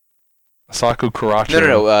card. Asako Karachi.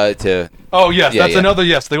 No. That's another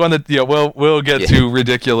yes. They want to. Yeah, we'll get to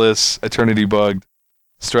ridiculous Eternity Bugged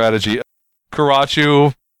strategy.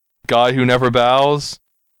 Karachu, guy who never bows.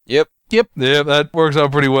 Yep. Yeah, that works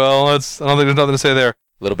out pretty well. I don't think there's nothing to say there. A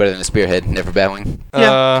little better than a Spearhead, never bowing.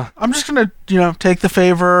 Yeah. I'm just gonna take the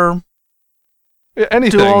favor.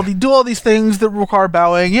 Anything. Do all these things that require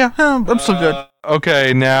bowing. Yeah, I'm still good.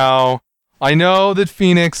 Okay, now I know that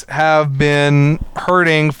Phoenix have been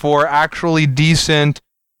hurting for actually decent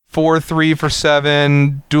 4-3 for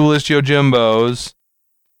 7 Duelist Yojimbos,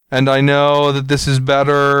 and I know that this is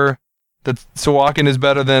better, that Sawakin is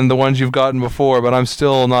better than the ones you've gotten before, but I'm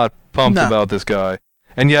still not pumped about this guy.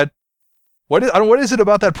 And yet, what is it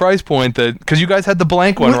about that price point that, because you guys had the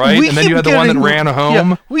blank one, right? And then you had the one that ran home?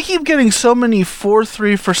 Yeah, we keep getting so many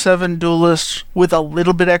 4-3 for 7 Duelists with a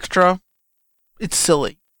little bit extra. It's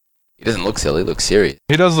silly. He doesn't look silly, he looks serious.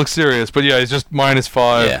 He does look serious, but yeah, he's just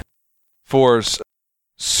 -5 force.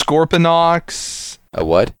 Scorpionox. A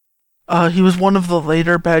what? He was one of the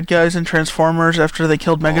later bad guys in Transformers after they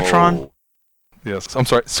killed Megatron. Oh. Yes, I'm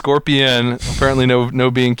sorry. Scorpion, apparently no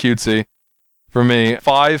being cutesy for me.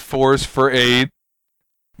 5 force for 8.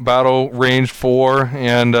 Battle range 4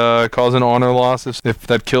 and cause an honor loss if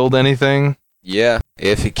that killed anything. Yeah,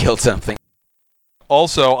 if he killed something.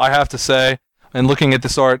 Also, I have to say, and looking at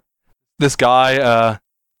this art, this guy,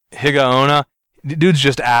 Higaonna, dude's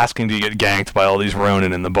just asking to get ganked by all these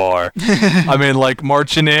Ronin in the bar. I mean, like,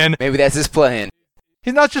 marching in. Maybe that's his plan.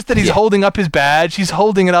 He's not just that he's holding up his badge, he's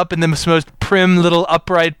holding it up in the most prim little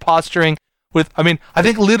upright posturing with, I mean, I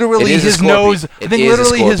think literally his nose,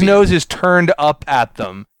 his nose is turned up at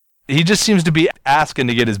them. He just seems to be asking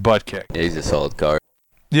to get his butt kicked. Yeah, he's a solid card.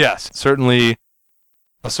 Yes, certainly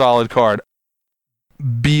a solid card.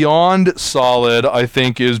 Beyond solid, I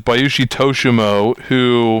think, is Bayushi Toshimo,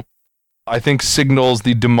 who I think signals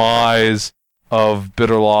the demise of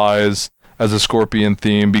Bitter Lies as a Scorpion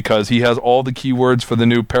theme, because he has all the keywords for the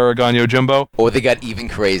new Paragon Yojimbo. Or they got even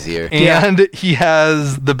crazier. And he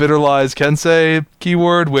has the Bitter Lies Kensei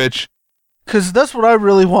keyword, which... Because that's what I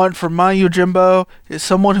really want from my Yojimbo, is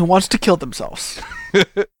someone who wants to kill themselves.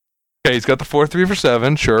 Okay, he's got the 4-3 for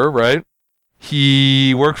 7, sure, right?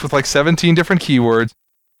 He works with like 17 different keywords.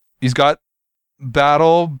 He's got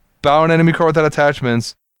bow an enemy card without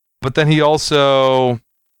attachments, but then he also...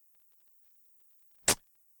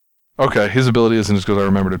 Okay, his ability isn't as good as I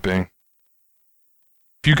remembered it being.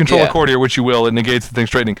 If you control a courtier, which you will, it negates the thing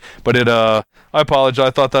straightening. But it, I apologize, I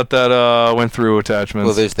thought that went through attachments.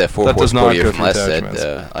 Well, there's that 4-horse courtier from last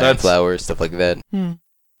set, Iron Flowers, stuff like that.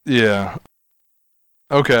 Yeah.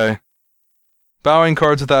 Okay. Bowing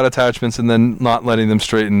cards without attachments and then not letting them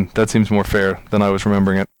straighten, that seems more fair than I was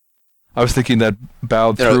remembering it. I was thinking that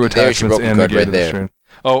bowed through attachments and negated the strain.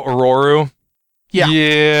 Oh, Ororu? Yeah.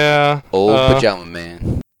 Yeah. Old Pajama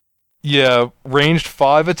Man. Yeah, ranged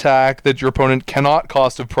 5 attack that your opponent cannot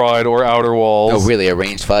cost of pride or outer walls. Oh, really? A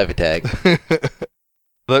ranged 5 attack?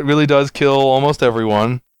 That really does kill almost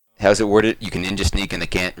everyone. How's it worded? You can ninja sneak and they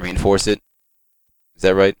can't reinforce it? Is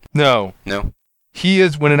that right? No. He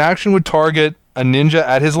is, when an action would target a ninja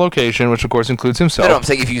at his location, which of course includes himself. No, I'm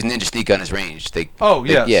saying if you use ninja sneak on his range.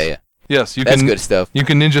 Yes. Yeah. Yes, That's good stuff. You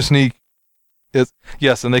can ninja sneak.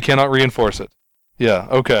 Yes, and they cannot reinforce it. Yeah,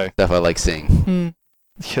 okay. Stuff I like seeing.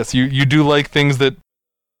 Yes, you do like things that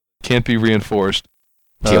can't be reinforced.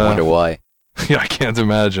 Do you wonder why? Yeah, I can't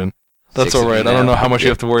imagine. That's alright. I don't know how much you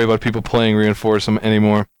have to worry about people playing reinforce them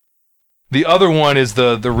anymore. The other one is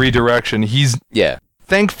the redirection.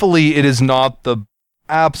 Thankfully, it is not the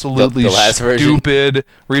absolutely stupid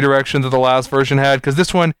redirection that the last version had, because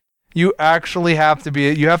this one, you actually have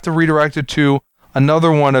to redirect it to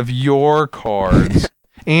another one of your cards.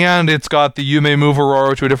 And it's got the you may move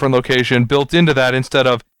Aurora to a different location built into that instead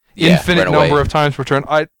of infinite number of times per turn.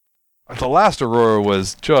 The last Aurora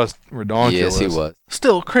was just ridiculous. Yes, he was.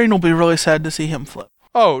 Still, Crane will be really sad to see him flip.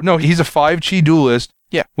 Oh, no, he's a 5-chi duelist.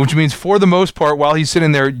 Yeah. Which means, for the most part, while he's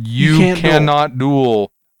sitting there, you cannot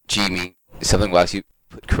duel. Gee, something like you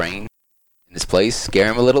put Crane in his place,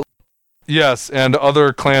 scare him a little? Yes, and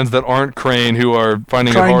other clans that aren't Crane who are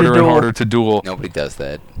finding it harder and harder to duel. Nobody does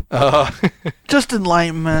that. Just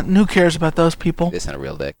enlightenment. Who cares about those people? It's not a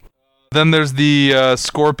real deck. Then there's the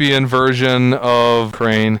Scorpion version of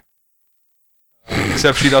Crane.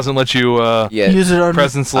 Except she doesn't let you use it on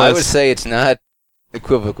presence list. I would say it's not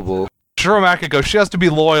equivocable. Shiro Makiko, she has to be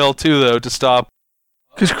loyal too, though, to stop.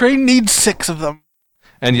 Because Crane needs 6 of them.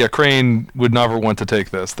 And yeah, Crane would never want to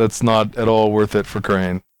take this. That's not at all worth it for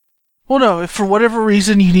Crane. Well, no, if for whatever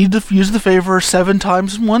reason you need to use the favor 7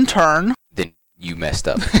 times in one turn, then you messed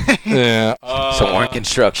up. Yeah. So on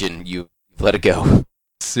construction, you let it go. Let's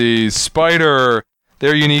see, Spider.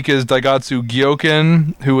 Their unique is Daigatsu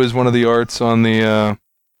Gyoken, who is one of the arts on the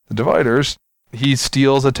dividers. He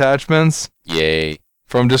steals attachments. Yay.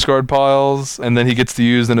 From discard piles, and then he gets to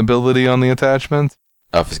use an ability on the attachment.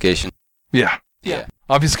 Obfuscation. Yeah. Yeah.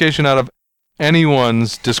 Obfuscation out of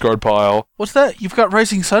anyone's discard pile. What's that? You've got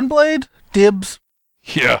Rising Sunblade? Dibs.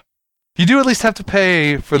 Yeah. You do at least have to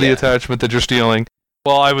pay for the attachment that you're stealing.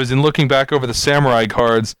 While I was looking back over the samurai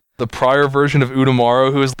cards, the prior version of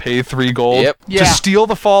Udamaru, who is pay 3 gold to steal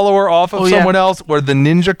the follower off of someone else, or the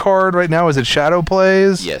ninja card right now, is it Shadow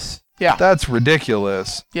Plays? Yes. Yeah. That's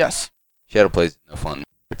ridiculous. Yes. Shadow Plays no fun.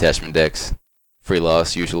 Attachment decks. Free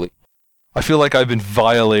loss, usually. I feel like I've been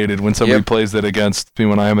violated when somebody plays that against me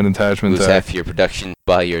when I am an attachment deck. Lose deck. half your production,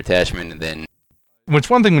 buy your attachment, and then... It's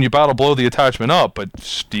one thing when you battle blow the attachment up, but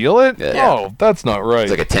steal it? Yeah. Oh, that's not right.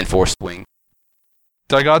 It's like a 10-4 swing.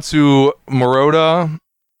 Daigatsu Moroda,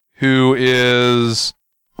 who is...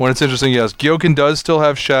 When it's interesting, yes, Gyoken does still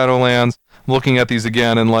have Shadowlands. I'm looking at these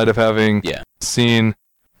again in light of having seen...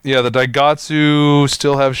 Yeah, the Daigatsu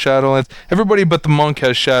still have Shadowlands. Everybody but the monk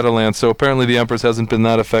has Shadowlands, so apparently the Empress hasn't been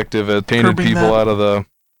that effective at painting people out of the...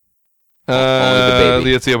 Only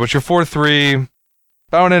the baby. But you're 4-3...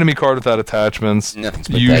 Bow an enemy card without attachments. Nothing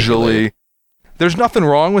spectacular. Usually. there's nothing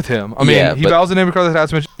wrong with him. I mean, he bows an enemy card that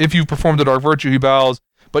has match. If you perform the Dark Virtue, he bows.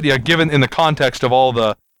 But yeah, given in the context of all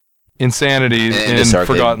the insanity in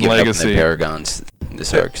Forgotten Legacy, the Paragons in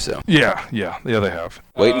this arc. So yeah, they have.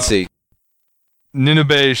 Wait and see.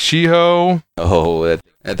 Ninube Shiho. Oh,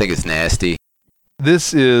 I think it's nasty.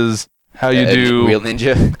 This is how you do real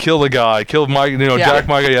ninja. Kill the guy, kill Mike. Jack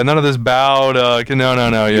Micah. Yeah, none of this bowed.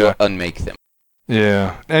 No. You unmake them.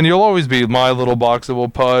 Yeah, and you'll always be my little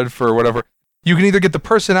boxable pud for whatever. You can either get the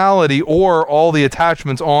personality or all the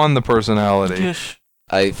attachments on the personality.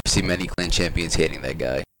 I see many clan champions hating that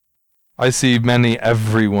guy. I see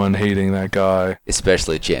everyone hating that guy.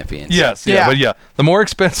 Especially champions. Yes, but the more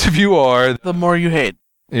expensive you are, the more you hate.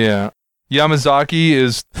 Yeah. Yamazaki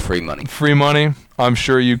is free money. Free money. I'm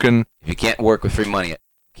sure you can. If you can't work with free money, it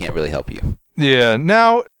can't really help you. Yeah.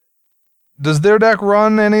 Now, does their deck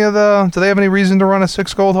run any of the... Do they have any reason to run a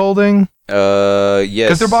 6 gold holding? Yes.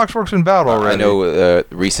 Because their box works in battle already. I know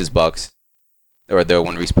Reese's box, or the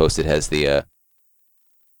one Reese posted, has the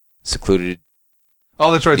secluded...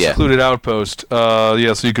 Oh, that's right, Secluded Outpost. So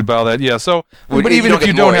you could bow that. Yeah, so... Well, but even if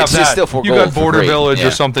you don't have that, you got Border Village or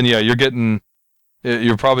something,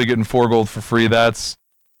 you're probably getting 4 gold for free. That's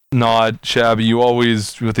not shabby. You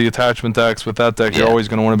always, with the attachment decks, with that deck, you're always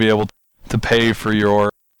going to want to be able to pay for your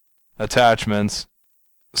attachments.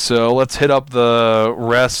 So let's hit up the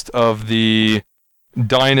rest of the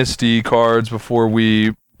Dynasty cards before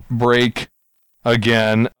we break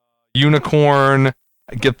again. Unicorn,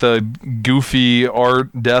 get the goofy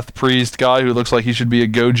art Death Priest guy who looks like he should be a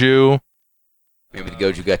Goju. Maybe the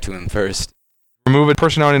Goju got to him first. Remove a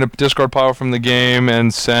personality in a discard pile from the game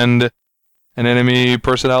and send an enemy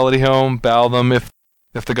personality home. Bow them if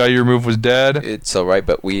the guy you remove was dead. It's alright,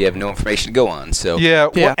 but we have no information to go on, so... Yeah.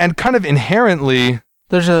 Well, and kind of inherently...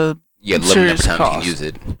 There's a serious cost. You can use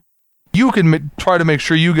it. You can try to make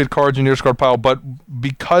sure you get cards in your discard pile, but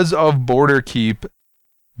because of Border Keep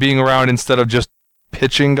being around instead of just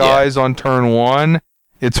pitching guys on turn 1,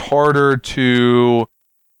 it's harder to...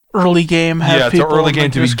 Early game have people... Yeah, it's early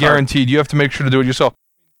game to be guaranteed. You have to make sure to do it yourself.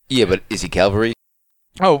 Yeah, but is he cavalry?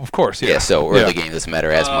 Oh, of course, yeah. Yeah, so early game doesn't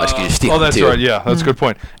matter as much. You just steal that's too. Right, yeah, that's a good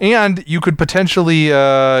point. And you could potentially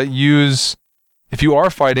use... If you are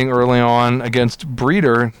fighting early on against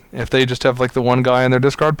Breeder, if they just have like the one guy in their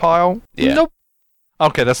discard pile, nope.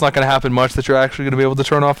 Okay, that's not going to happen much that you're actually going to be able to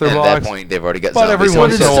turn off their box. At that point, they've already got but zombies. Every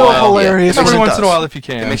once in a while, hilarious. Every once in a while, if you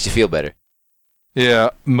can. It makes you feel better. Yeah,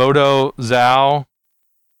 Moto Zhao,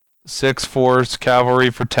 6 force cavalry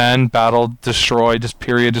for 10, battle, destroy, just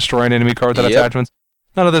period, destroy an enemy card that attachments.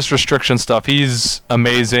 None of this restriction stuff. He's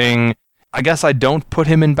amazing. I guess I don't put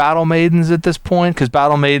him in Battle Maidens at this point, because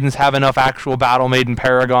Battle Maidens have enough actual Battle Maiden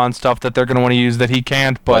Paragon stuff that they're going to want to use that he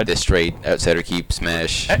can't, but... the straight Outsider Keep,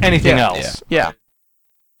 Smash... Anything else. Yeah.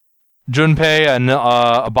 Junpei,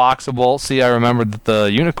 a boxable. See, I remembered that the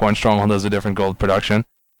Unicorn Stronghold has a different gold production.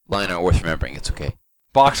 Line aren't worth remembering, it's okay.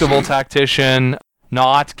 Boxable Tactician,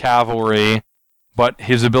 not Cavalry, but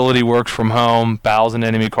his ability works from home, bows an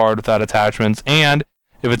enemy card without attachments, and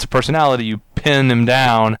if it's a personality, you pin him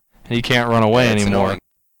down, and he can't run away anymore. Annoying.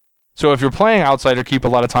 So if you're playing Outsider Keep, a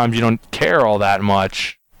lot of times you don't care all that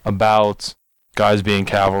much about guys being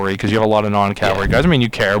cavalry, because you have a lot of non-cavalry guys. I mean, you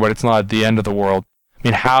care, but it's not the end of the world. I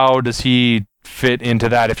mean, how does he fit into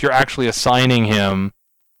that? If you're actually assigning him,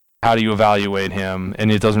 how do you evaluate him?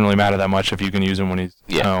 And it doesn't really matter that much if you can use him when he's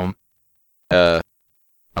home. I'm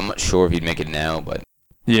not sure if he'd make it now, but...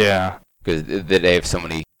 Yeah. Because they have so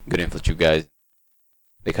many good infantry guys,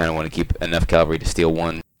 they kind of want to keep enough cavalry to steal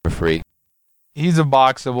one for free. He's a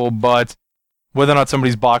boxable, but whether or not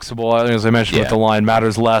somebody's boxable, as I mentioned with the line,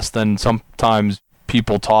 matters less than sometimes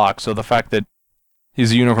people talk. So the fact that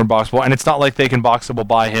he's a Unicorn boxable, and it's not like they can boxable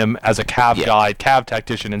buy him as a Cav guide, Cav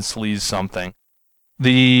tactician, and sleaze something.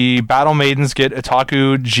 The Battle Maidens get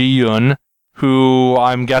Itaku Jiyun, who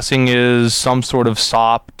I'm guessing is some sort of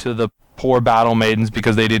sop to the poor Battle Maidens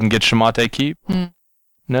because they didn't get Shimate Keep.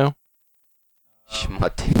 No?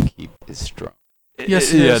 Shimate Keep is strong.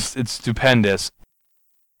 Yes, it is. It's stupendous.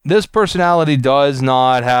 This personality does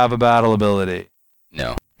not have a battle ability.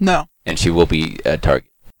 No. And she will be a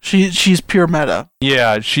target. She's pure meta.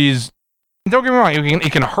 Yeah, she's... Don't get me wrong,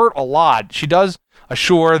 it can hurt a lot. She does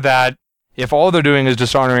assure that if all they're doing is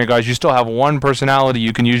dishonoring guys, you still have one personality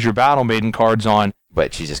you can use your Battle Maiden cards on.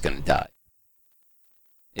 But she's just going to die.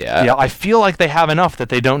 Yeah, I feel like they have enough that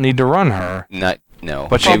they don't need to run her. No.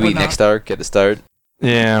 But maybe next arc at the start.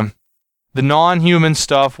 Yeah. The non-human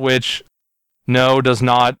stuff, which does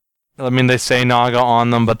not... I mean, they say Naga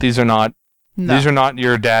on them, but these are not... No. These are not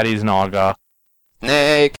your daddy's Naga.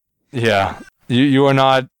 Nick! Yeah. You are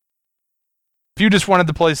not... If If you just wanted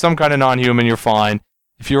to play some kind of non-human, you're fine.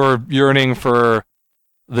 If you're yearning for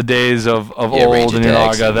the days of old in your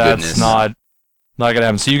Naga, that's not going to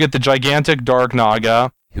happen. So you get the gigantic Dark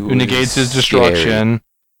Naga, who negates his destruction.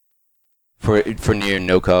 For near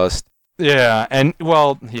no cost. Yeah, and,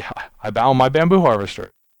 I bow my Bamboo Harvester.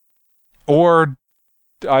 Or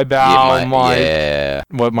I bow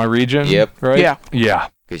my region? Yep. Right? Yeah. Yeah.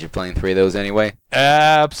 Because you're playing 3 of those anyway?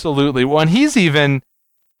 Absolutely. Well, and he's even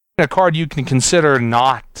a card you can consider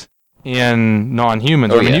not in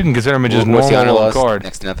non-humans. I mean, you can consider him just normal card.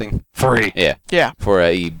 Next to nothing? 3. Yeah. For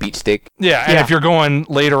a beach stick? Yeah, and if you're going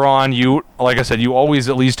later on, like I said, you always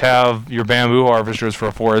at least have your Bamboo Harvesters for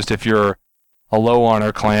a forest if you're a low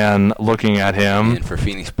honor clan looking at him. And for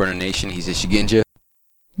Phoenix Burner Nation, he's a Shigenja.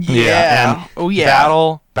 Yeah.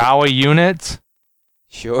 Bow a unit.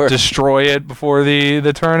 Sure. Destroy it before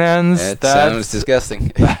the turn ends. That sounds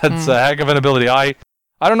disgusting. That's a heck of an ability.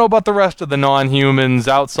 I don't know about the rest of the non-humans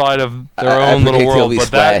outside of their own little world,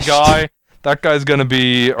 but that guy's going to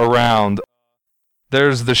be around.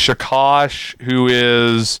 There's the Shakash, who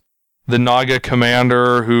is the Naga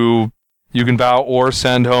commander who you can bow or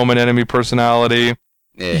send home an enemy personality.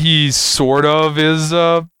 Yeah. He sort of is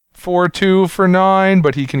 4/2 for 9,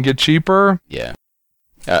 but he can get cheaper. Yeah.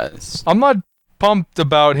 I'm not pumped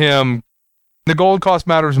about him. The gold cost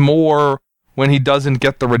matters more when he doesn't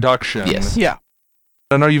get the reduction. Yes. Yeah.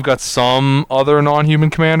 I know you've got some other non-human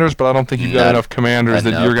commanders, but I don't think you've got enough commanders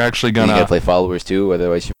that you're actually gonna... You gotta play followers too,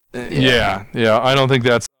 otherwise you... Yeah, I don't think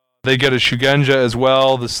that's... They get a Shugenja as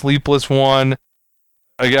well, the Sleepless one.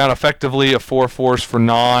 Again, effectively a 4 force for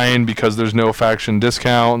 9 because there's no faction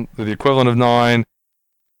discount, the equivalent of 9.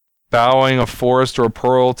 Bowing a Forest or a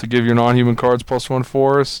Pearl to give your non-human cards +1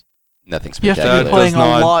 force. Nothing spectacular. You have to be playing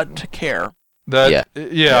a lot to care. I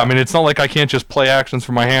mean, it's not like I can't just play actions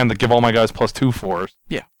from my hand that give all my guys +2 force.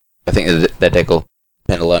 Yeah. I think that deck will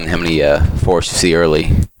depend a lot on how many force you see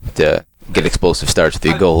early to get explosive starts with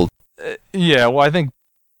your gold. Yeah, well,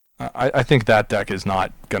 I think that deck is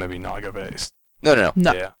not going to be Naga-based. No.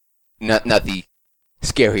 Yeah. Not the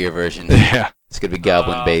scarier version. Yeah. It's going to be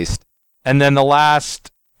Goblin-based. And then the last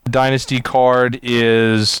Dynasty card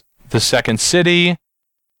is the Second City.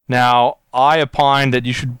 Now, I opine that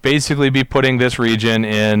you should basically be putting this region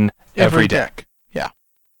in every deck. Yeah.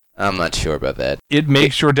 I'm not sure about that. It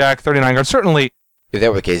makes your deck 39 cards. Certainly. If that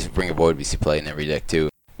were the case, Ring of Void would see play in every deck too.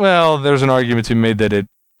 Well, there's an argument to be made that it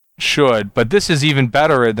should, but this is even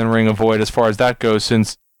better than Ring of Void as far as that goes,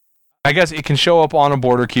 since I guess it can show up on a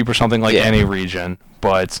Border Keep or something like any region,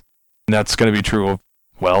 but that's going to be true of,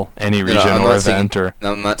 any region or event.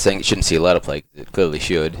 I'm not saying it shouldn't see a lot of play. It clearly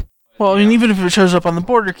should. Well, I mean, even if it shows up on the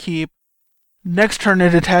Border Keep, next turn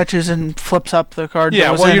it attaches and flips up the card.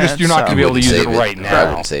 Yeah, well, you're not going to be able to use it right now. I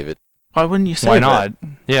wouldn't save it. Why wouldn't you save it? Why not?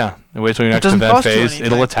 Yeah, wait till your next event phase.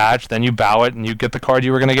 It'll attach, then you bow it, and you get the card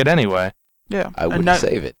you were going to get anyway. Yeah, I wouldn't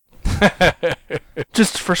save it.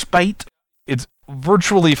 Just for spite. It's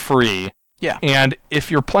virtually free. Yeah. And if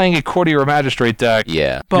you're playing a Courtier or Magistrate deck,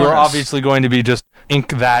 you're obviously going to be just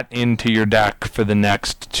ink that into your deck for the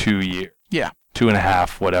next 2 years. Yeah.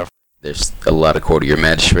 2.5, whatever. There's a lot of Courtier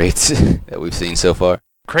Magistrates that we've seen so far.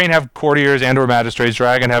 Crane have Courtiers and or Magistrates.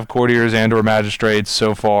 Dragon have Courtiers and or Magistrates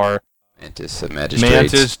so far. Mantis have Magistrates.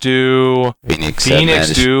 Mantis do.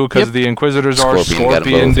 Phoenix do, because the Inquisitors are.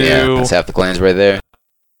 Scorpion do. Yeah, that's half the clans right there.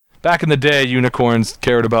 Back in the day, Unicorns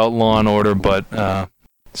cared about law and order, but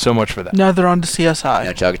so much for that. Now they're on to CSI.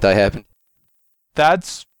 Now Chagatai happened?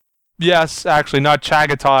 That's, yes, actually, not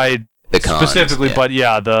Chagatai specifically, but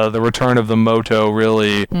the return of the Moto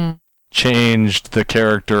really changed the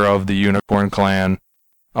character of the Unicorn clan.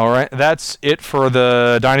 All right, that's it for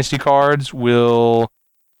the Dynasty cards. We'll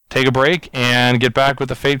take a break and get back with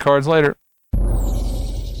the Fate cards later.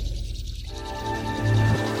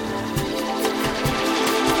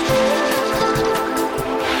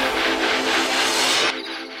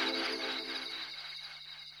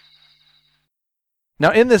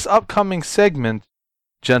 Now, in this upcoming segment,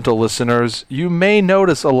 gentle listeners, you may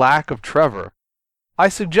notice a lack of Trevor. I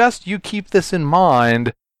suggest you keep this in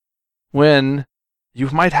mind when you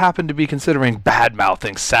might happen to be considering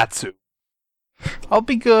bad-mouthing Satsu. I'll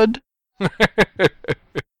be good.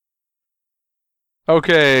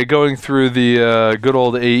 Okay, going through the good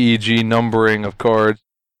old AEG numbering of cards.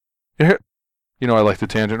 You know I like the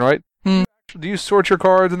tangent, right? Do you sort your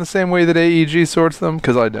cards in the same way that AEG sorts them?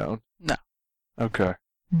 Because I don't. No. Okay.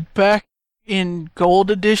 Back in Gold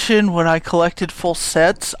Edition, when I collected full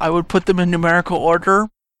sets, I would put them in numerical order,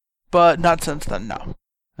 but not since then, no.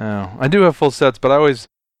 Oh, I do have full sets, but I always,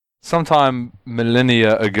 sometime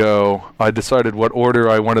millennia ago, I decided what order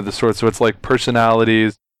I wanted to sort. So it's like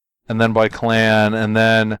personalities, and then by clan, and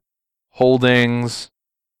then holdings,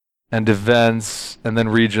 and events, and then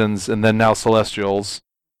regions, and then now Celestials.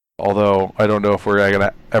 Although, I don't know if we're going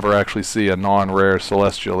to ever actually see a non-rare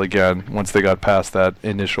Celestial again once they got past that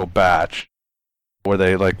initial batch. Where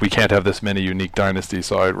they, we can't have this many unique Dynasty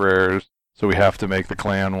side rares, so we have to make the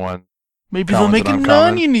clan one. Maybe they'll make a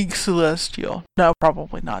non-unique Celestial. No,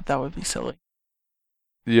 probably not. That would be silly.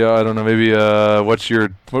 Yeah, I don't know. Maybe,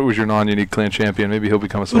 what was your non-unique clan champion? Maybe he'll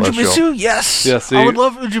become a Celestial. Ujibitsu, yes! Yeah, see? I would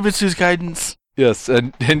love Ujibitsu's guidance. Yes,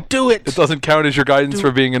 and do it! It doesn't count as your guidance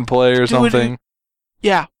for being in play or something.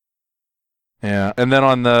 Yeah. Yeah, and then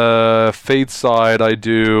on the Fate side, I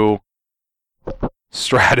do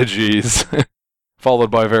strategies,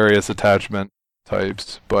 followed by various attachment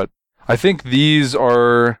types. But I think these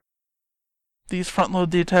are... These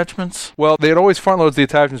front-load the attachments? Well, they had always front-loads the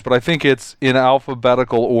attachments, but I think it's in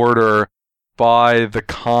alphabetical order by the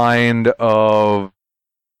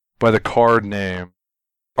by the card name.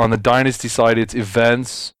 On the Dynasty side, it's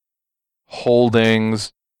events,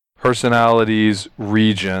 holdings, personalities,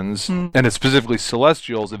 regions, and it's specifically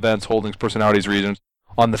Celestials, events, holdings, personalities, regions.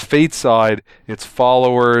 On the Fate side, it's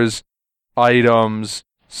followers, items,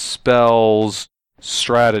 spells,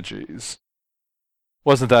 strategies.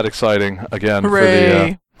 Wasn't that exciting, again, Hooray. For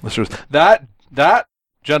the listeners? That,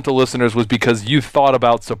 gentle listeners, was because you thought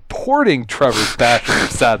about supporting Trevor's Bastion of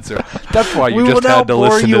Satsu. That's why you just had to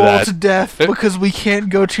listen to that. We will now bore you all to death because we can't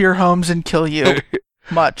go to your homes and kill you.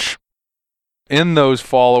 Much. In those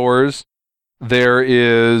followers, there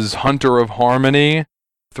is Hunter of Harmony,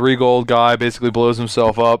 3 gold guy, basically blows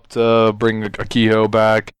himself up to bring a Kehoe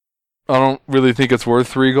back. I don't really think it's worth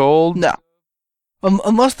 3 gold. No.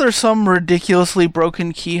 Unless there's some ridiculously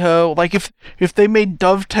broken Kehoe, like if they made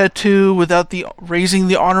Dove Tattoo without raising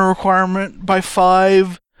the honor requirement by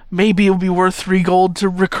 5, maybe it would be worth 3 gold to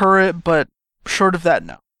recur it, but short of that,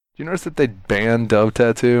 no. Do you notice that they banned Dove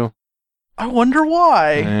Tattoo? I wonder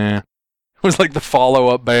why. It was like the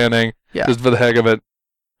follow-up banning, just for the heck of it.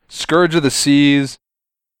 Scourge of the Seas,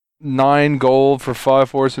 9 gold for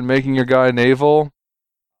 5 force and making your guy naval.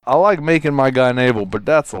 I like making my guy naval, but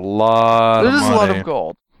that's a lot of money. It is a lot of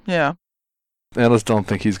gold, yeah. I just don't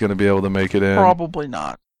think he's going to be able to make it in. Probably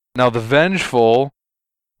not. Now, the Vengeful,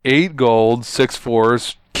 8 gold, 6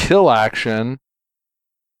 force, kill action,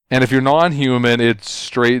 and if you're non-human, it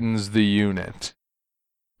straightens the unit.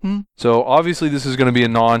 So, obviously, this is going to be a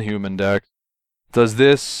non-human deck. Does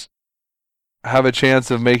this have a chance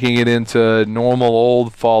of making it into normal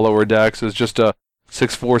old follower decks as just a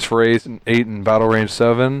 6 force for 8 and battle range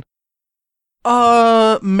 7?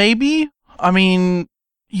 Maybe. I mean,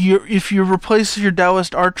 if you replace your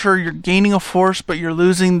Taoist Archer, you're gaining a force, but you're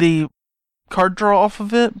losing the card draw off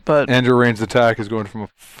of it. And your ranged attack is going from a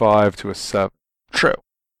 5 to a 7. True.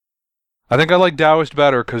 I think I like Taoist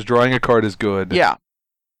better because drawing a card is good. Yeah.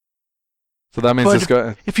 So that means this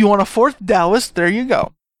guy... If you want a 4th Taoist, there you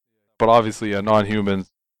go. But obviously,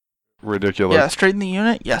 non-humans, ridiculous. Yeah, straighten the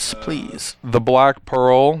unit? Yes, please. The Black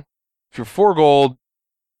Pearl. If you're 4 gold,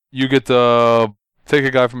 you get to take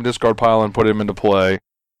a guy from a discard pile and put him into play.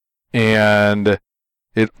 And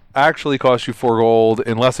it actually costs you 4 gold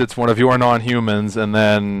unless it's one of your non-humans, and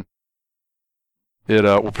then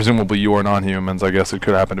it, presumably your non-humans. I guess it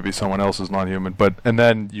could happen to be someone else's non-human. And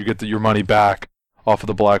then you get your money back off of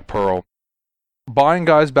the Black Pearl. Buying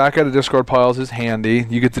guys back out of discard piles is handy.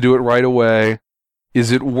 You get to do it right away.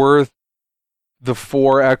 Is it worth the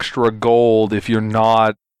 4 extra gold if you're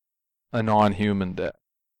not a non-human deck?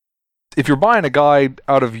 If you're buying a guy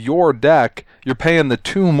out of your deck, you're paying the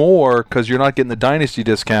 2 more because you're not getting the Dynasty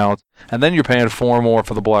discounts, and then you're paying 4 more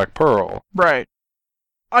for the Black Pearl. Right.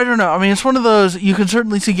 I don't know. I mean, it's one of those, you can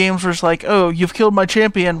certainly see games where it's like, oh, you've killed my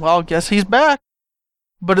champion, well, guess he's back.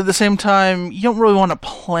 But at the same time, you don't really want to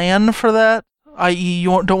plan for that, i.e.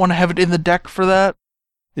 you don't want to have it in the deck for that.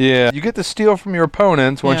 Yeah, you get to steal from your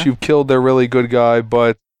opponents once you've killed their really good guy,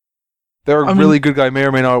 but their really good guy may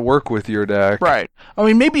or may not work with your deck. Right. I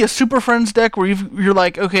mean, maybe a Super Friends deck where you're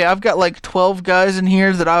like, okay, I've got like 12 guys in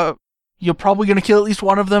here that you're probably going to kill at least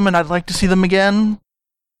one of them, and I'd like to see them again.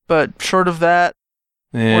 But short of that,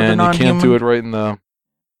 and you can't do it right in the...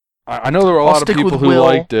 I know there were a lot of people who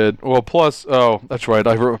liked it. Well, plus, that's right,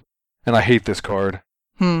 and I hate this card.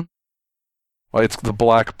 Well, it's the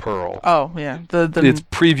Black Pearl. Oh, yeah. Its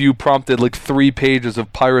preview prompted like 3 pages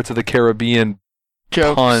of Pirates of the Caribbean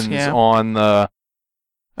jokes, puns on the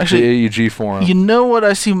AEG forum. You know what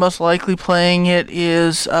I see most likely playing it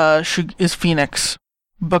is Phoenix,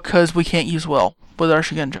 because we can't use Will with our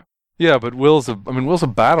Shugenja. Yeah, but Will's a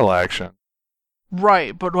battle action.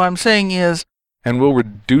 Right, but what I'm saying is, And Will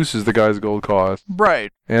reduces the guy's gold cost.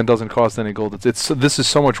 Right. And doesn't cost any gold. This is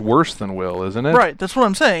so much worse than Will, isn't it? Right, that's what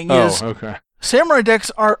I'm saying. Okay. Samurai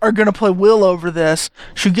decks are going to play Will over this.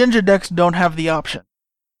 Shugenja decks don't have the option.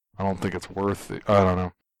 I don't think it's worth it. I don't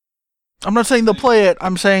know. I'm not saying they'll play it.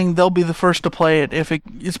 I'm saying they'll be the first to play it if it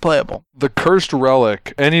is playable. The Cursed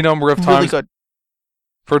Relic, any number of times really good.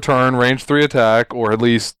 per turn, range 3 attack, or at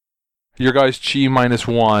least your guy's chi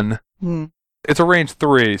 -1. It's a range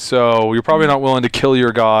 3, so you're probably not willing to kill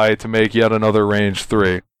your guy to make yet another range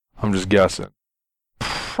 3. I'm just guessing.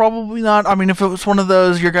 Probably not. I mean, if it was one of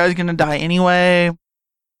those, your guy's going to die anyway.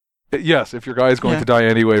 Yes, if your guy is going to die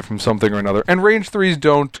anyway from something or another. And range 3s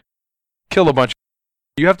don't kill a bunch.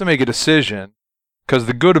 You have to make a decision, because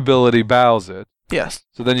the good ability bows it. Yes.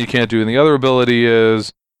 So then you can't do it. And the other ability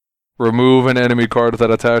is remove an enemy card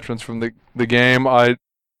without attachments from the game.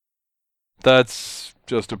 That's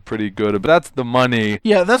just a pretty good, but that's the money.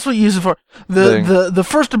 Yeah, that's what you use it for. The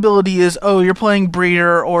first ability is, you're playing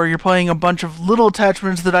Breeder, or you're playing a bunch of little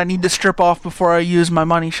attachments that I need to strip off before I use my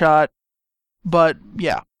money shot. But,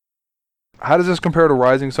 yeah. How does this compare to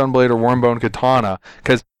Rising Sunblade or Wormbone Katana?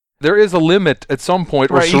 Because there is a limit at some point.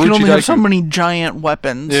 Right, you can only have so many giant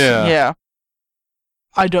weapons. Yeah.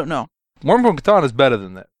 I don't know. Wormbone Katana is better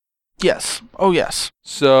than that. Yes. Oh, yes.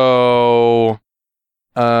 So,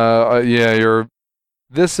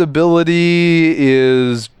 this ability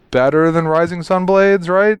is better than Rising Sunblade's,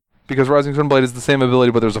 right? Because Rising Sunblade is the same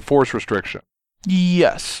ability, but there's a force restriction.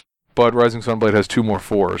 Yes. But Rising Sunblade has 2 more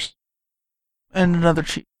force. And another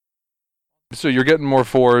cheat. So you're getting more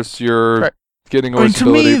force, you're getting more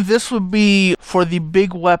stability. To me, this would be for the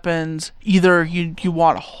big weapons. Either you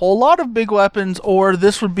want a whole lot of big weapons, or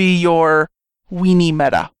this would be your weenie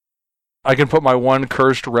meta. I can put my 1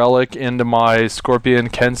 Cursed Relic into my Scorpion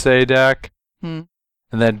Kensei deck. And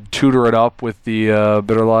then tutor it up with the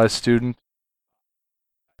Bitterlies Student.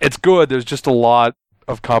 It's good. There's just a lot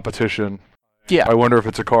of competition. Yeah. I wonder if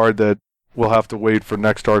it's a card that we'll have to wait for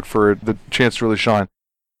next arc for the chance to really shine.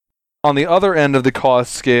 On the other end of the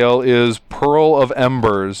cost scale is Pearl of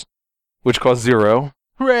Embers, which costs 0.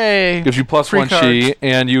 Hooray! Gives you +1 chi,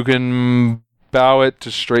 and you can bow it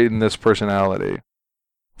to straighten this personality.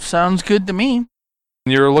 Sounds good to me.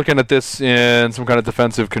 You're looking at this in some kind of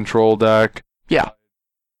defensive control deck. Yeah.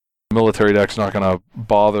 Military deck's not going to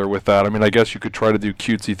bother with that. I mean, I guess you could try to do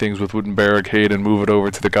cutesy things with Wooden Barricade and move it over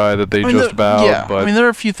to the guy that they just bowed. Yeah, but I mean, there are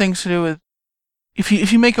a few things to do with...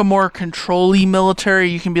 If you make a more control-y military,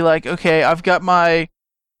 you can be like, okay, I've got my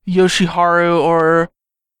Yoshiharu or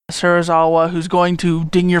Sarazawa who's going to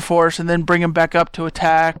ding your force and then bring him back up to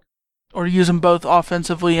attack, or use them both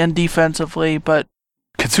offensively and defensively, but...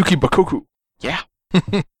 Kitsuki Bakoku. Yeah.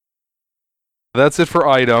 That's it for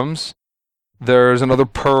items. There's another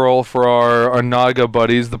pearl for our Naga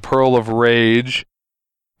buddies, the Pearl of Rage.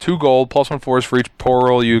 2 gold, +1 force for each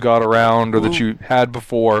pearl you got around or that you had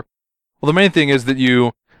before. Well, the main thing is that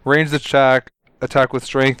you range attack with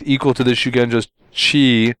strength equal to the Shugenja's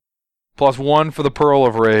chi, +1 for the Pearl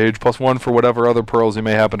of Rage, +1 for whatever other pearls you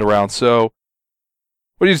may happen to round. So,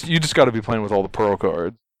 you just got to be playing with all the pearl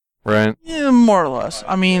cards, right? Yeah, more or less.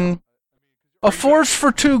 I mean, a force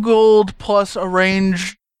for 2 gold plus a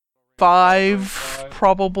range 5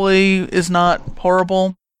 probably is not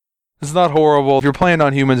horrible. It's not horrible. If you're playing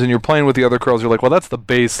on humans and you're playing with the other curls, you're like, well, that's the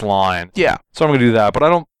baseline. Yeah. So I'm going to do that. But I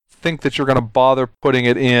don't think that you're going to bother putting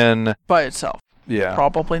it in by itself. Yeah.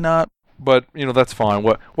 Probably not. But, that's fine.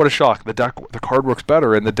 What a shock. The card works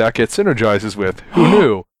better and the deck it synergizes with. Who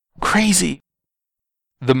knew? Crazy.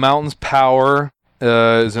 The Mountain's Power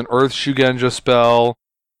is an Earth Shugenja spell.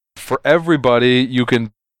 For everybody, you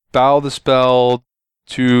can bow the spell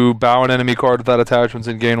to bow an enemy card without attachments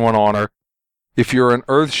and gain 1 honor. If you're an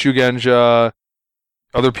Earth Shugenja,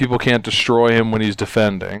 other people can't destroy him when he's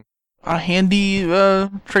defending. A handy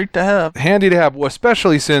trait to have. Handy to have,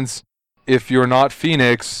 especially since if you're not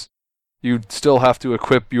Phoenix, you still have to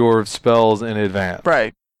equip your spells in advance.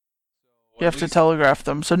 Right. You have to telegraph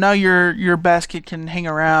them. So now your basket can hang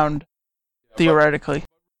around, theoretically.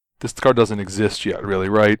 This card doesn't exist yet, really,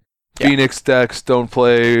 right? Yeah. Phoenix decks don't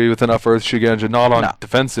play with enough Earth Shugenja, not on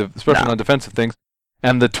defensive, especially on defensive things.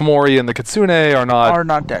 And the Tamori and the Kitsune are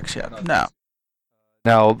not decks yet. No.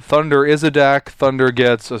 Now, Thunder is a deck. Thunder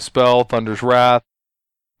gets a spell, Thunder's Wrath.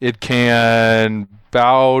 It can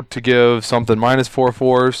bow to give something -4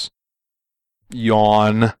 force,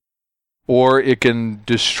 yawn, or it can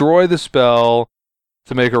destroy the spell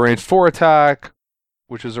to make a range 4 attack,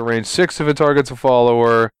 which is a range 6 if it targets a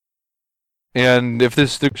follower. And if the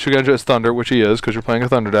Shugenja is Thunder, which he is, because you're playing a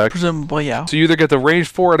Thunder deck. Presumably, yeah. So you either get the range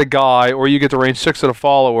 4 at a guy, or you get the range 6 at a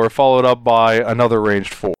follower, followed up by another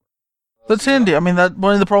ranged 4. That's handy. I mean, that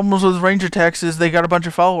one of the problems with range attacks is they got a bunch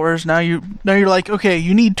of followers. Now you're like, okay,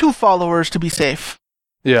 you need 2 followers to be safe.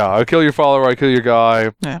 Yeah, I kill your follower, I kill your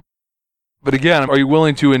guy. Yeah. But again, are you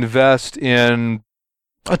willing to invest in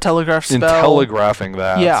a telegraph spell? In telegraphing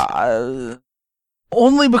that? Yeah.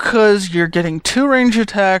 Only because you're getting 2 range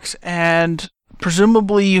attacks and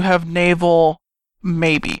presumably you have naval,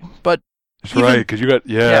 maybe. But that's right, because you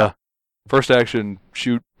got first action,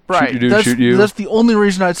 shoot. Right. Shoot you. That's the only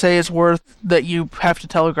reason I'd say it's worth that you have to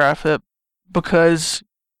telegraph it, because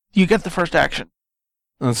you get the first action.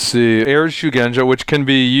 Let's see. Air Shugenja, which can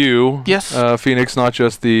be you. Yes. Phoenix, not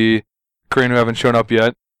just the Korean who haven't shown up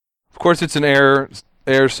yet. Of course, it's an air,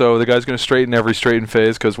 so the guy's going to straighten every straighten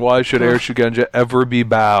phase, because why should Air Shugenja ever be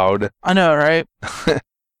bowed? I know, right?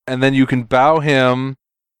 And then you can bow him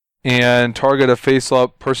and target a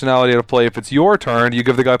face-up personality at a play. If it's your turn, you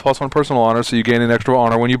give the guy +1 personal honor, so you gain an extra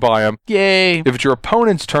honor when you buy him. Yay! If it's your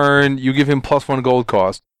opponent's turn, you give him +1 gold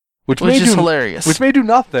cost. Which is hilarious. Which may do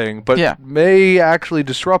nothing, but may actually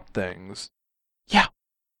disrupt things. Yeah.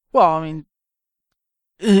 Well, I mean,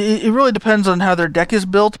 it really depends on how their deck is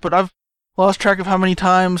built, but I've lost track of how many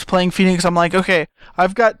times playing Phoenix I'm like, okay,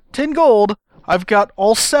 I've got 10 gold, I've got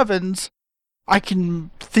all 7s, I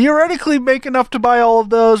can theoretically make enough to buy all of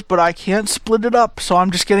those, but I can't split it up, so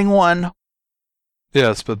I'm just getting 1.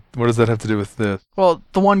 Yes, but what does that have to do with this? Well,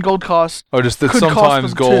 the 1 gold cost. Oh, just that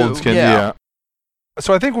sometimes golds can, yeah.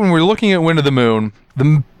 So I think when we're looking at Wind of the Moon,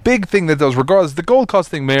 the big thing that does, regardless, the gold cost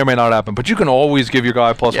thing may or may not happen, but you can always give your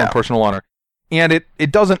guy +1 personal honor. And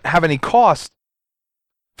it doesn't have any cost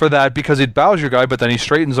for that, because it bows your guy, but then he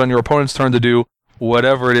straightens on your opponent's turn to do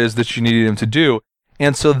whatever it is that you needed him to do.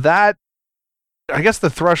 And so that, I guess the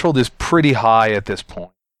threshold is pretty high at this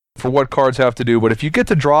point for what cards have to do, but if you get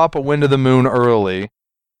to drop a Wind of the Moon early,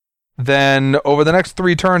 then over the next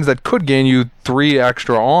 3 turns that could gain you 3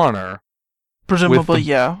 extra honor. Presumably,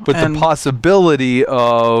 with the possibility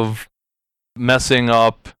of messing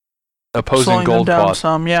up opposing gold cost.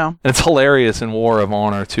 Some, yeah. And it's hilarious in War of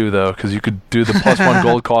Honor too, though, because you could do the +1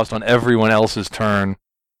 gold cost on everyone else's turn.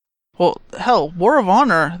 Well, hell, War of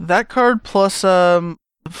Honor, that card plus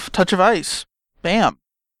Touch of Ice. Bam.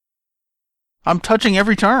 I'm touching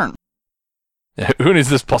every turn. Who needs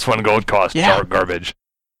this +1 gold cost? Yeah. Garbage.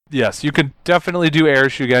 Yes, you could definitely do Air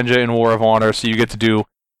Shugenja in War of Honor, so you get to do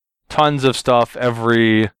tons of stuff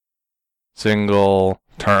every single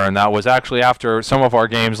turn. That was actually after some of our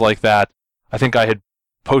games like that. I think I had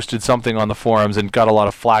posted something on the forums and got a lot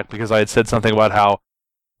of flack because I had said something about how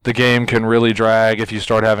the game can really drag if you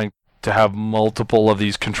start having to have multiple of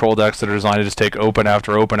these control decks that are designed to just take open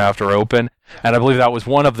after open after open. And I believe that was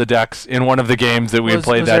one of the decks in one of the games that we had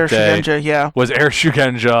played that Air day. Shugenja, yeah. Was Air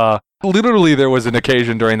Shugenja. Literally, there was an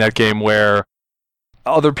occasion during that game where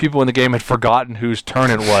other people in the game had forgotten whose turn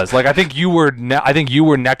it was. Like, I think you were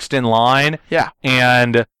next in line. Yeah.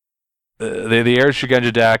 And the Air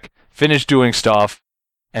Shugenja deck finished doing stuff,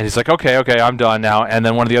 and he's like, okay, I'm done now. And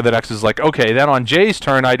then one of the other decks is like, okay, then on Jay's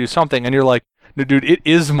turn I do something, and you're like, no, dude, it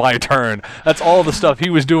is my turn. That's all the stuff he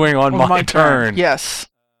was doing on my turn. Yes.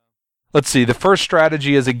 Let's see. The first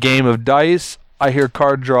strategy is a game of dice. I hear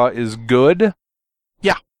card draw is good.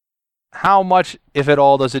 Yeah. How much, if at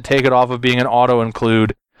all, does it take it off of being an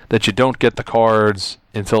auto-include that you don't get the cards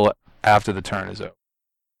until after the turn is over?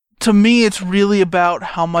 To me, it's really about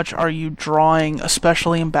how much are you drawing,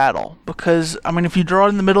 especially in battle. Because, I mean, if you draw it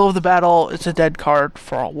in the middle of the battle, it's a dead card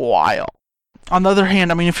for a while. On the other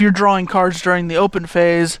hand, I mean, if you're drawing cards during the open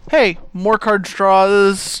phase, hey, more cards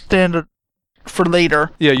draws stand for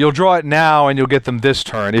later. Yeah, you'll draw it now and you'll get them this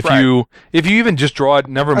turn. If you even just draw it,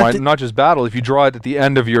 never mind, not just battle, if you draw it at the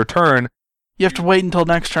end of your turn, you have to wait until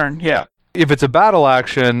next turn. Yeah. If it's a battle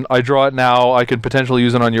action, I draw it now, I can potentially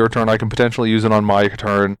use it on your turn, I can potentially use it on my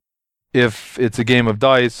turn. If it's a game of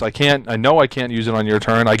dice, I know I can't use it on your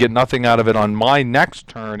turn. I get nothing out of it on my next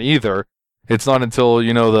turn either. It's not until,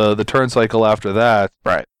 the turn cycle after that.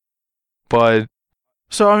 Right. But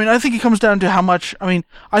so, I mean, I think it comes down to how much... I mean,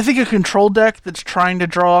 I think a control deck that's trying to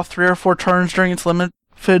draw off 3 or 4 turns during its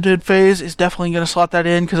limited phase is definitely going to slot that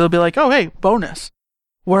in, because it'll be like, oh, hey, bonus.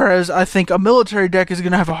 Whereas I think a military deck is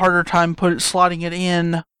going to have a harder time slotting it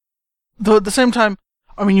in. Though at the same time,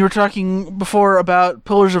 I mean, you were talking before about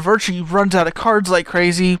Pillars of Virtue runs out of cards like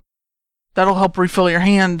crazy. That'll help refill your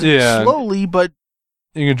hand slowly, but...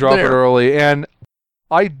 You can drop it early, and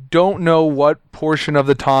I don't know what portion of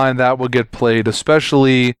the time that will get played,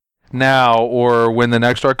 especially now or when the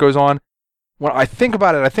next arc goes on. When I think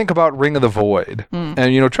about it, I think about Ring of the Void.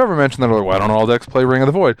 And, Trevor mentioned that, why don't all decks play Ring of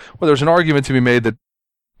the Void? Well, there's an argument to be made that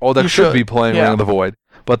all decks should be playing Ring of the Void,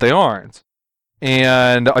 but they aren't.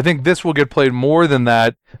 And I think this will get played more than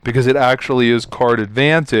that because it actually is card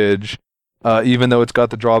advantage, even though it's got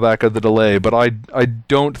the drawback of the delay. But I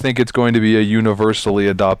don't think it's going to be a universally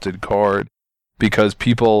adopted card because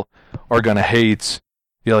people are going to hate.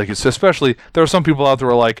 Yeah, like it's especially there are some people out there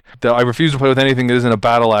who are like, I refuse to play with anything that isn't a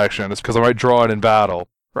battle action. It's because I might draw it in battle.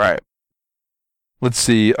 Right. Let's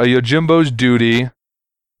see. A Yojimbo's Duty.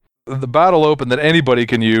 The battle open that anybody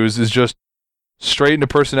can use is just straight into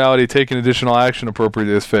personality, take an additional action appropriate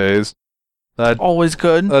to this phase. That always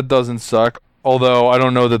good. That doesn't suck. Although I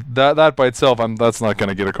don't know that by itself, that's not going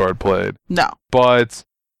to get a card played. No. But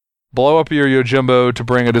blow up your Yojimbo to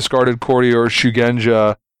bring a discarded Courtier or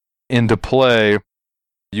Shugenja into play.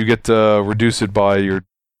 You get to reduce it by your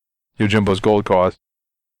Yojimbo's gold cost.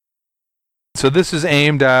 So this is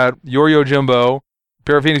aimed at your Yojimbo,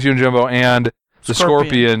 Paraphoenix Yojimbo, and the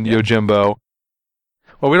Scorpion Yojimbo.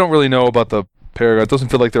 Well, we don't really know about the Paragon. It doesn't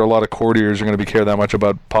feel like there are a lot of courtiers are going to care that much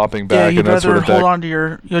about popping back and that sort of deck. Hold on to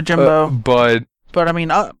your Yojimbo. But I mean,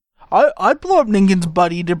 I'd blow up Ningen's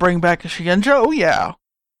buddy to bring back a Shugenja. Oh yeah.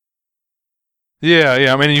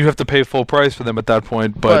 Yeah. I mean, you have to pay full price for them at that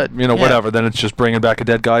point. But whatever. Then it's just bringing back a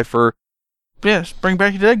dead guy for. Yes, bring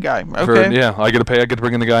back a dead guy. Okay. I get to pay. I get to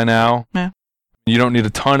bring in the guy now. Yeah. You don't need a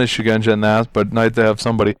ton of Shugenja in that, but nice to have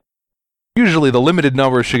somebody. Usually, the limited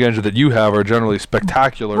number of Shugenja that you have are generally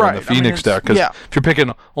spectacular in the Phoenix deck. Because if you're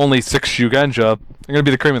picking only 6 Shugenja, they're going to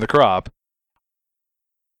be the cream of the crop.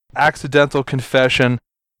 Accidental Confession.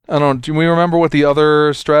 Do we remember what the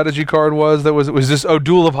other strategy card was? Was this? Oh,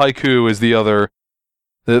 Duel of Haiku is the other.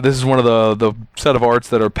 This is one of the set of arts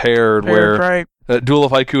that are paired where Duel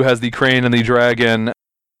of Haiku has the crane and the dragon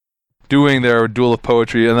doing their duel of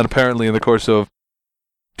poetry, and then apparently in the course of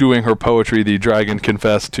doing her poetry, the dragon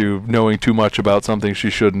confessed to knowing too much about something she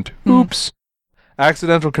shouldn't. Oops.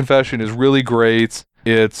 Accidental Confession is really great.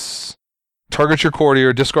 It's target your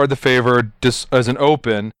courtier, discard the favor as an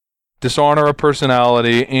open, dishonor a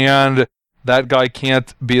personality, and that guy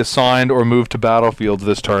can't be assigned or moved to battlefields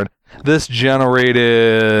this turn. This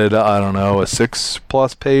generated, I don't know, a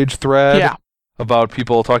 6+ page thread about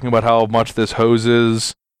people talking about how much this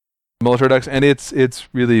hoses military decks, and it's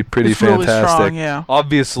really pretty fantastic. Really strong, yeah.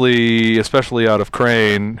 Obviously, especially out of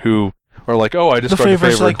Crane, who are like, oh, I discard the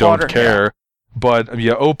favor, like don't care. Yeah. But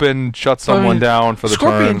open, shut someone down for the turn.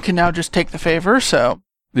 Scorpion can now just take the favor, so.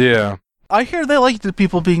 Yeah. I hear they like the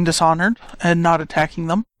people being dishonored and not attacking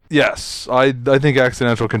them. Yes, I think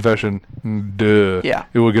Accidental Confession, yeah,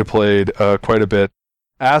 it will get played quite a bit.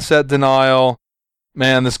 Asset Denial,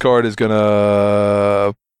 man, this card is going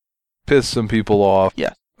to piss some people off.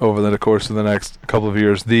 Yes. Over the course of the next couple of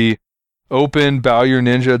years. The open bow your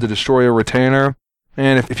ninja to destroy a retainer.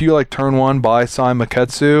 And if you turn 1 buy Sai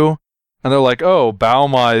Maketsu, and they're like, oh, bow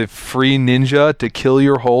my free ninja to kill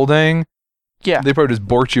your holding. Yeah. They probably just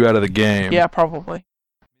borked you out of the game. Yeah, probably.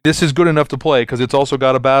 This is good enough to play because it's also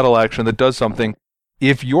got a battle action that does something.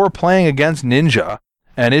 If you're playing against ninja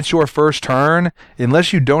and it's your first turn,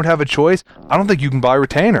 unless you don't have a choice, I don't think you can buy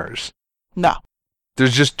retainers. No.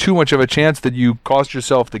 There's just too much of a chance that you cost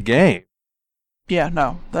yourself the game. Yeah,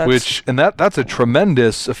 no. That's a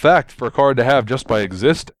tremendous effect for a card to have just by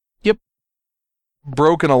existing. Yep.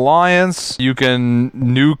 Broken Alliance, you can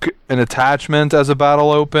nuke an attachment as a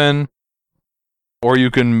battle open, or you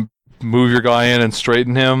can move your guy in and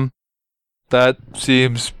straighten him. That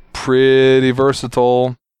seems pretty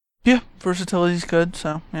versatile. Yeah, versatility's good,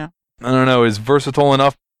 so yeah. I don't know, is versatile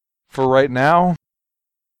enough for right now?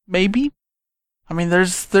 Maybe. I mean,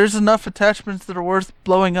 there's enough attachments that are worth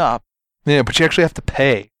blowing up. Yeah, but you actually have to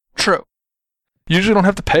pay. True. You usually don't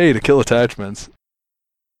have to pay to kill attachments.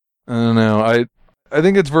 I don't know. I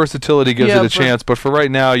think its versatility gives it a chance, but for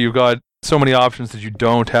right now, you've got so many options that you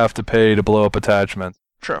don't have to pay to blow up attachments.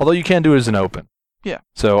 True. Although you can do it as an open. Yeah.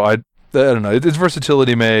 So I don't know. Its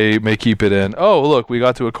versatility may keep it in. Oh, look, we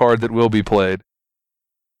got to a card that will be played.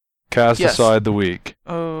 Cast Aside the Weak.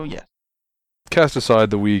 Oh, yes. Cast Aside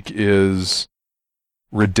the Weak is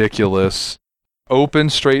ridiculous. Open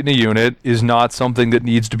straight in a unit is not something that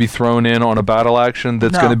needs to be thrown in on a battle action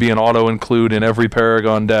that's going to be an auto include in every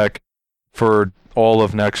Paragon deck for all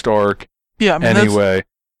of next arc. Yeah, I mean, anyway.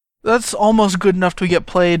 That's almost good enough to get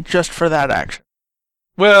played just for that action.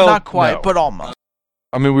 Well, not quite, but almost.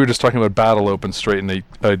 I mean, we were just talking about battle open straight in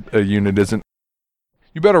a unit isn't.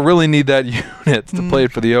 You better really need that unit to play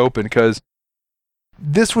it for the open, because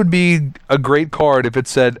this would be a great card if it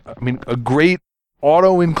said, a great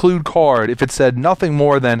auto-include card if it said nothing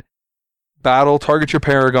more than battle, target your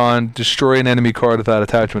Paragon, destroy an enemy card without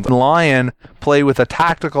attachment. Lion, play with a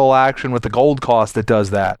tactical action with the gold cost that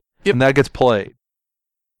does that. Yep. And that gets played.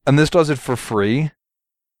 And this does it for free.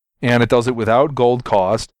 and it does it without gold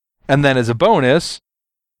cost. And then as a bonus,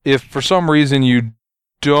 if for some reason you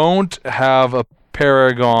don't have a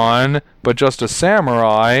Paragon, but just a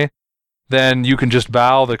Samurai, then you can just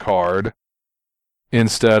bow the card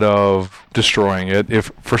instead of destroying it.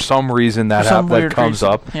 If for some reason that comes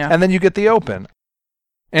up, and then you get the open.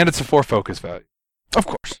 And it's a 4 focus value. Of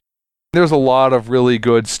course. There's a lot of really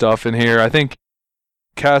good stuff in here. I think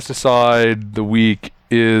Cast Aside the Weak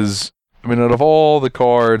is, out of all the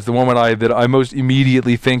cards, the one that I most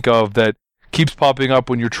immediately think of that keeps popping up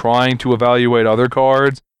when you're trying to evaluate other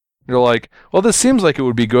cards. You're like, well, this seems like it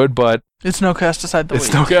would be good, but it's no Cast Aside the Weak.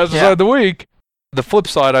 It's no Cast Aside the Weak. The flip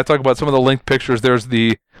side, I talk about some of the linked pictures.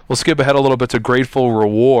 We'll skip ahead a little bit to Grateful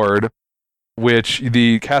Reward, which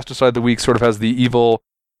the Cast Aside the Weak sort of has the evil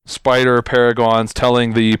spider paragons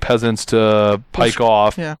telling the peasants to pike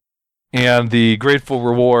off. Yeah. And the Grateful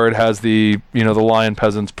Reward has the lion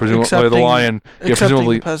peasants, presumably the lion,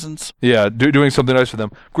 presumably the peasants. Yeah, doing something nice for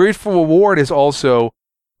them. Grateful Reward is also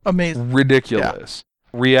amazing, ridiculous.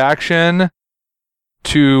 Yeah. Reaction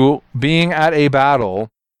to being at a battle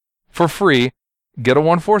for free. Get a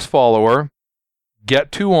 1 force follower,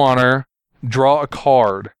 get 2 honor, draw a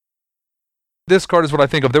card. This card is what I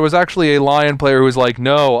think of. There was actually a lion player who was like,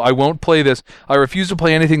 no, I won't play this. I refuse to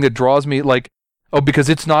play anything that draws me, because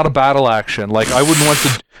it's not a battle action. I wouldn't want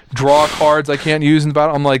to draw cards I can't use in the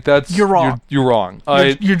battle. I'm like, you're wrong. You're wrong.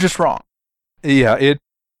 You're just wrong. Yeah,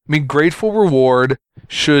 Grateful Reward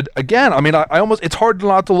should, again, it's hard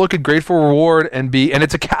not to look at Grateful Reward and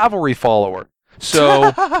it's a cavalry follower.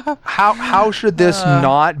 So how should this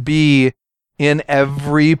not be in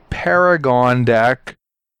every Paragon deck?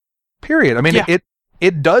 Period.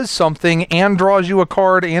 It does something and draws you a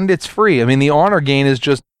card and it's free. The honor gain is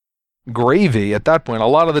just gravy at that point. A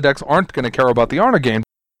lot of the decks aren't going to care about the honor gain.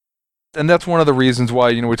 And that's one of the reasons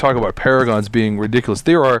why, we talk about Paragons being ridiculous.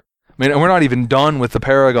 There are, and we're not even done with the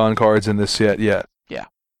Paragon cards in this set yet. Yeah.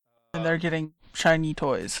 And they're getting shiny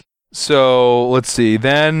toys. So let's see.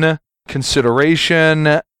 Then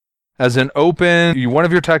consideration as an open, one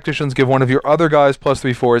of your tacticians give one of your other guys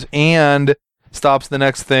 +3/4s and stops the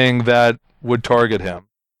next thing that would target him.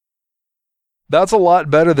 That's a lot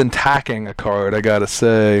better than tacking a card, I gotta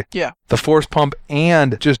say. Yeah. The force pump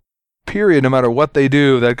and just period, no matter what they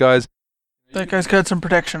do, that guy's got some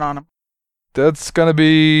protection on him. That's gonna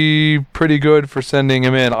be pretty good for sending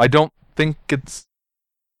him in. I don't think it's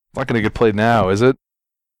not gonna get played now, is it?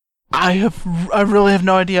 I really have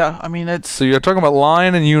no idea. It's... So you're talking about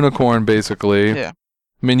Lion and Unicorn, basically. Yeah.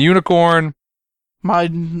 Unicorn... You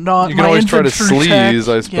can always try to sleaze,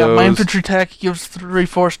 I suppose. Yeah, my infantry tech gives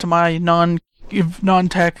 3/4 to my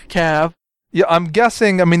non-tech cav. Yeah, I'm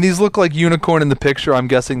guessing, these look like Unicorn in the picture. I'm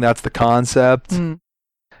guessing that's the concept. Mm.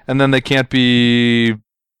 And then they can't be,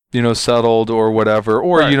 settled or whatever.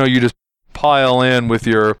 Or, right. You just pile in with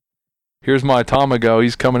your... Here's my Tamago,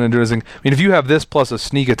 he's coming and doing his thing. If you have this plus a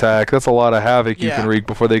sneak attack, that's a lot of havoc you can wreak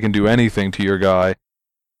before they can do anything to your guy.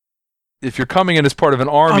 If you're coming in as part of an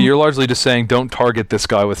army, you're largely just saying, don't target this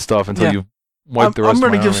guy with stuff until you've wiped the rest of my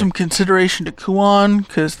army. I'm going to give some consideration to Kuan,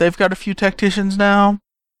 because they've got a few tacticians now.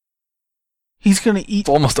 He's going to eat... It's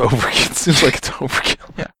almost overkill. It seems like it's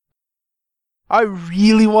overkill. Yeah. I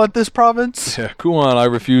really want this province. Yeah, Kuan, I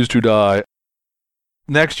refuse to die.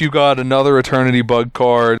 Next, you got another Eternity Bug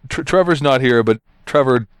card. Trevor's not here, but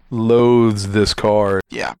Trevor loathes this card.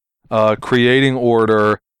 Yeah. Creating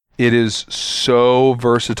Order. It is so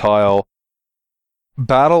versatile.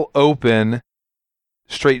 Battle open,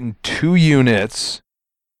 straighten 2 units,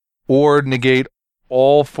 or negate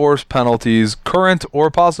all force penalties, current or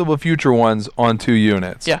possible future ones, on 2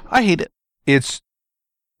 units. Yeah, I hate it. It's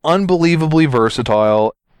unbelievably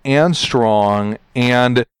versatile and strong,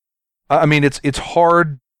 and it's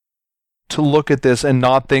hard to look at this and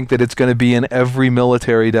not think that it's going to be in every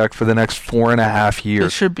military deck for the next 4.5 years.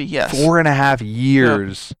 It should be, yes. 4.5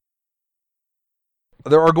 years.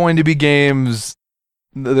 Yep. There are going to be games,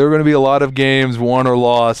 there are going to be a lot of games won or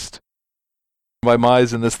lost by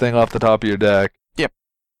mising this thing off the top of your deck. Yep.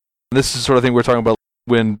 And this is the sort of thing we're talking about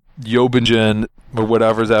when Yobingen or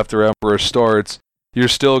whatever's after Emperor starts. You're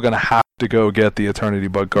still going to have to go get the Eternity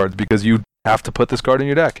Bug cards because you have to put this card in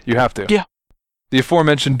your deck. You have to. Yeah. The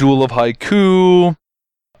aforementioned Duel of Haiku,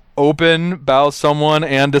 open, bows someone,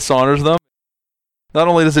 and dishonors them. Not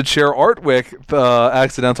only does it share Artwick,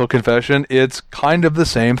 Accidental Confession, it's kind of the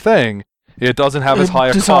same thing. It doesn't have as high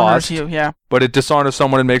a cost, but it dishonors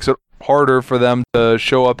someone and makes it harder for them to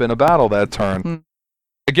show up in a battle that turn. Mm.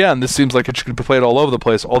 Again, this seems like it should be played all over the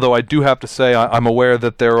place, although I do have to say I'm aware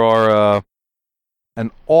that there are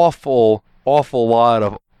an awful lot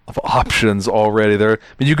of options already. I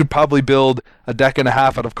mean, you could probably build a deck and a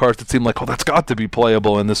half out of cards that seem like, oh, that's got to be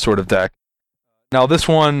playable in this sort of deck. Now, this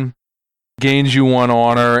one gains you 1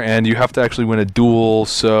 honor, and you have to actually win a duel,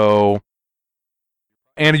 so...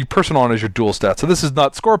 And your personal honor is your duel stat. So this is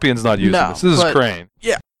not... Scorpion's not using this. This is Crane.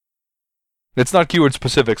 Yeah. It's not keyword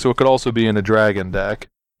specific, so it could also be in a dragon deck.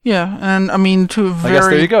 Yeah, and I mean, to a very... I guess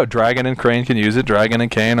there you go. Dragon and Crane can use it. Dragon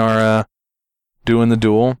and Kane are doing the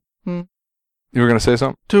duel. You were going to say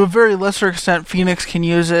something? To a very lesser extent, Phoenix can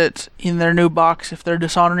use it in their new box if they're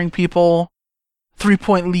dishonoring people.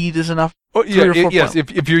 3-point lead is enough. Oh, yeah, yes,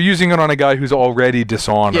 if you're using it on a guy who's already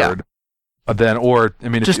dishonored, then, or, I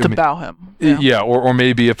mean... Just to bow him. Yeah, or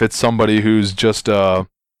maybe if it's somebody who's just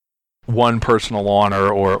 1 personal honor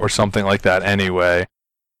or something like that anyway.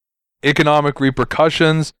 Economic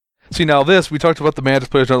repercussions. See, now this, we talked about the Mantis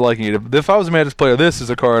players not liking it. If I was a Mantis player, this is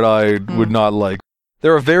a card I would not like.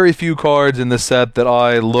 There are very few cards in this set that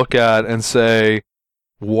I look at and say,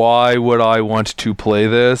 why would I want to play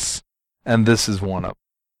this? And this is one of them.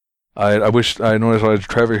 I wish I had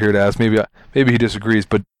Trevor here to ask. Maybe he disagrees,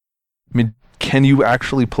 but I mean, can you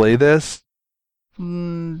actually play this?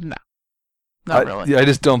 No, not really. I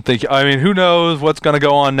just don't think. I mean, who knows what's going to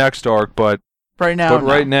go on next arc? But right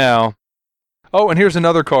now. Oh, and here's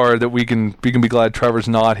another card that we can be glad Trevor's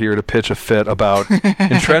not here to pitch a fit about.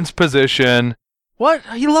 Entrenched Position. What?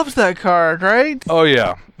 He loves that card, right? Oh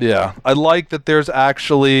yeah. I like that there's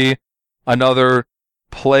actually another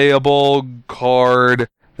playable card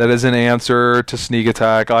that is an answer to Sneak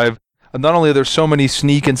Attack. Not only are there so many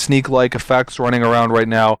sneak and sneak-like effects running around right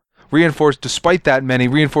now, despite that many,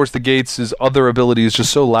 Reinforce the Gates' other ability is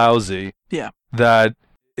just so lousy that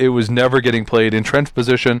it was never getting played. Entrenched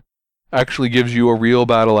Position actually gives you a real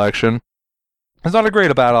battle action. It's not a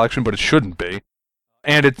great battle action, but it shouldn't be.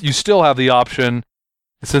 And you still have the option,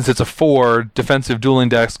 since it's a 4, defensive dueling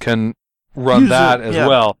decks can run that as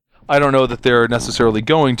well. I don't know that they're necessarily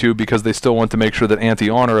going to, because they still want to make sure that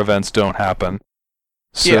anti-honor events don't happen.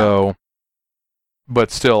 So,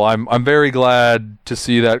 but still, I'm very glad to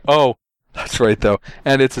see that. Oh, that's right, though.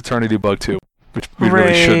 And it's Eternity Bug, too, which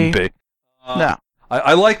really shouldn't be. No.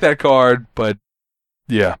 I like that card, but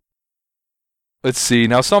yeah. Let's see.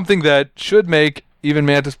 Now, something that should make even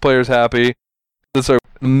Mantis players happy, this is an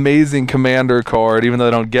amazing commander card, even though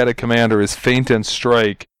I don't get a commander, is Feint and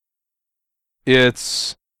Strike.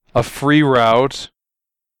 It's a free route.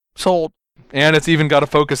 Sold. And it's even got a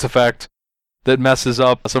focus effect that messes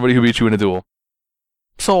up somebody who beats you in a duel.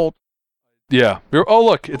 Sold. Yeah. Oh,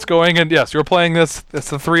 look, it's going in. Yes, you're playing this. It's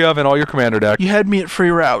the 3 of in all your commander deck. You had me at free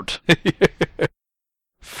route.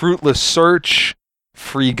 Fruitless Search.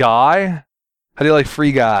 Free Guy. How do you like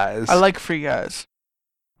free guys? I like free guys.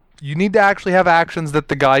 You need to actually have actions that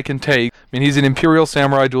the guy can take. I mean, he's an Imperial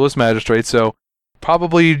Samurai Duelist Magistrate, so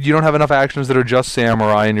probably you don't have enough actions that are just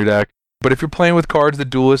Samurai in your deck. But if you're playing with cards that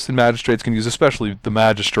Duelists and Magistrates can use, especially the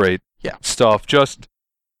Magistrate stuff,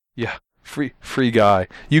 free guy.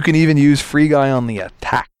 You can even use free guy on the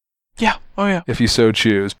attack. Yeah. Oh, yeah. If you so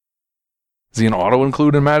choose. Is he an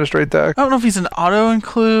auto-include in Magistrate deck? I don't know if he's an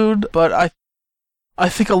auto-include, but I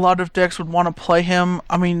think a lot of decks would want to play him.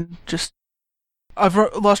 I mean, I've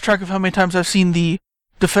lost track of how many times I've seen the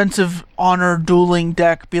defensive honor dueling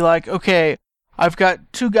deck be like, okay, I've got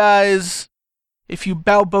 2 guys. If you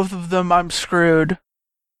bow both of them, I'm screwed.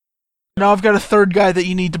 Now I've got a 3rd guy that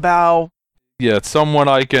you need to bow. Yeah, it's someone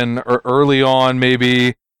I can, early on,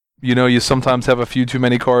 maybe, you sometimes have a few too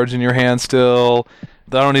many cards in your hand still.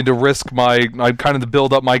 I don't need to risk I kind of to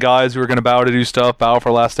build up my guys who are going to bow to do stuff, bow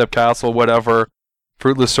for Last Step Castle, whatever.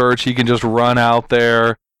 Fruitless Search, he can just run out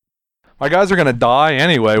there. My guys are going to die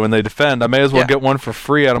anyway when they defend. I may as well get one for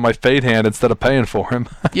free out of my Fate hand instead of paying for him.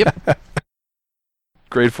 Yep.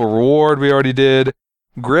 Grateful Reward, we already did.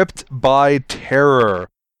 Gripped by Terror.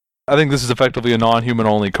 I think this is effectively a non-human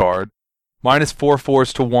only card. -4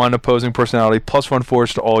 force to 1 opposing personality, +1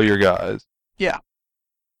 force to all your guys. Yeah.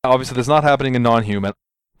 Obviously, that's not happening in non-human.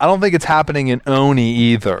 I don't think it's happening in Oni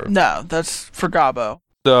either. No, that's for Gabo.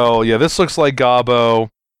 So, yeah, this looks like Gabo.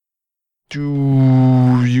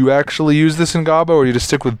 Do you actually use this in Gabo, or do you just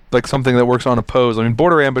stick with like something that works on opposed? I mean,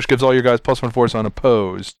 Border Ambush gives all your guys +1 force on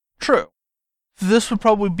opposed. True. This would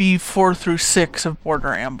probably be 4 through 6 of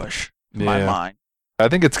Border Ambush, in my mind. I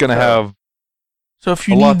think it's going to have... So if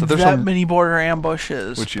you need that many Border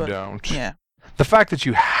Ambushes... Which you don't. Yeah. The fact that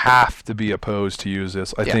you have to be opposed to use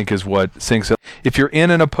this, I think, is what sinks it. If you're in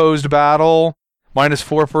an opposed battle,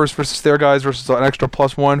 -4 first versus their guys versus an extra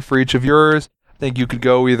 +1 for each of yours, I think you could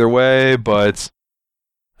go either way, but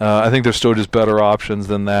I think there's still just better options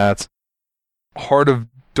than that. Heart of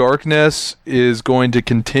Darkness is going to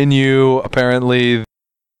continue, apparently,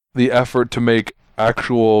 the effort to make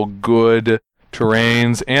actual good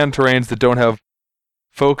terrains and terrains that don't have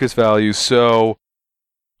focus values. So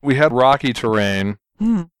we had rocky terrain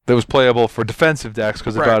that was playable for defensive decks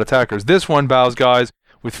because of bad attackers. This one bows guys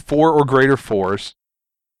with 4 or greater force.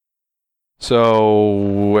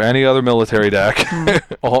 So any other military deck,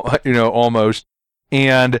 almost.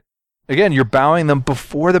 And again, you're bowing them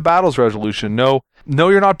before the battle's resolution. No,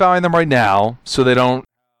 you're not bowing them right now, so they don't.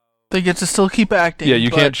 They get to still keep acting. Yeah, you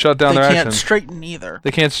can't shut down their action. They can't straighten either.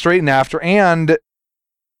 They can't straighten after, and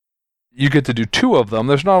you get to do 2 of them.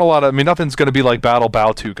 There's not a lot of. I mean, nothing's going to be like battle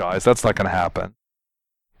bow 2 guys. That's not going to happen.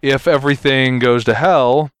 If everything goes to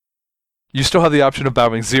hell, you still have the option of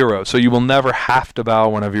bowing 0, so you will never have to bow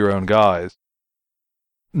one of your own guys.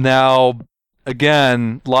 Now,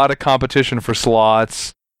 again, a lot of competition for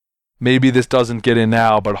slots. Maybe this doesn't get in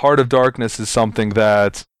now, but Heart of Darkness is something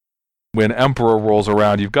that when Emperor rolls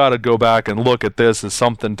around, you've got to go back and look at this as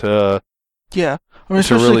something to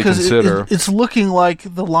especially really consider. It's looking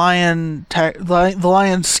like the Lion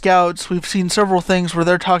Scouts. We've seen several things where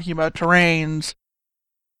they're talking about terrains.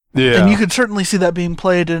 Yeah. And you could certainly see that being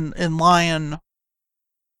played in Lion.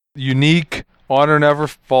 Unique, Honor Never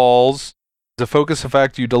Falls. As a focus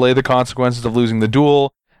effect, you delay the consequences of losing the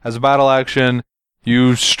duel. As a battle action,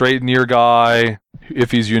 you straighten your guy.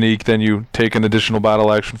 If he's unique, then you take an additional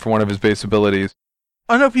battle action for one of his base abilities.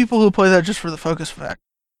 I know people who play that just for the focus effect.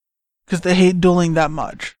 Because they hate dueling that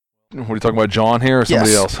much. What are you talking about, John here or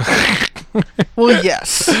somebody else? Well,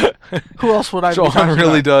 yes. Who else would I be talking John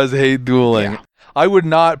really about? does hate dueling. Yeah. I would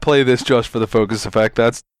not play this just for the focus effect.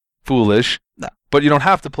 That's foolish. No. But you don't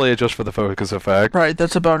have to play it just for the focus effect. Right,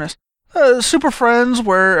 that's a bonus. Super Friends,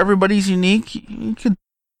 where everybody's unique, you could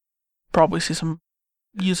probably see some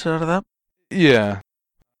use out of that. Yeah.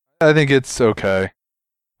 I think it's okay.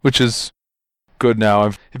 Which is good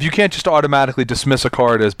now. If you can't just automatically dismiss a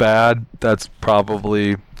card as bad, that's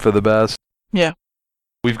probably for the best. Yeah.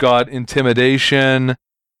 We've got Intimidation.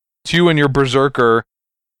 It's you and your Berserker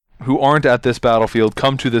who aren't at this battlefield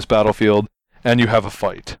come to this battlefield, and you have a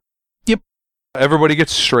fight. Yep. Everybody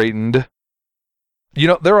gets straightened.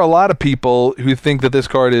 There are a lot of people who think that this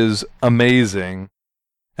card is amazing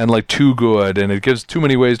and like too good, and it gives too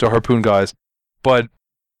many ways to harpoon guys. But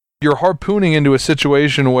you're harpooning into a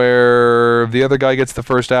situation where the other guy gets the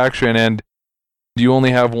first action, and you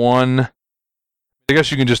only have one. I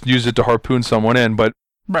guess you can just use it to harpoon someone in, but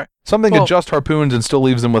something that just harpoons and still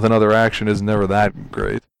leaves them with another action is never that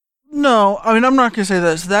great. No, I mean, I'm not going to say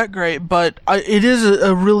that it's that great, but it is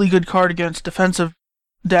a really good card against defensive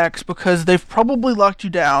decks because they've probably locked you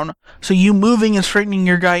down, so you moving and straightening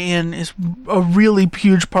your guy in is a really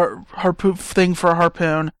huge thing for a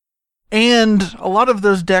harpoon. And a lot of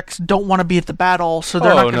those decks don't want to be at the battle, so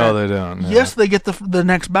they're not going to... Oh, no, they don't. Yes, they get the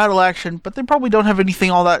next battle action, but they probably don't have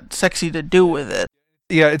anything all that sexy to do with it.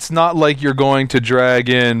 Yeah, it's not like you're going to drag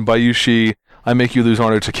in Bayushi, I make you lose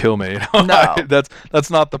honor to kill me. No. That's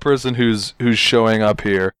not the person who's showing up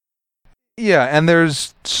here. Yeah, and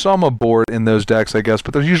there's some abort in those decks, I guess,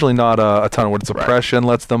 but there's usually not a ton of what suppression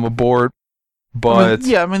lets them abort. But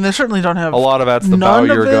I mean, they certainly don't have a lot of that's the bow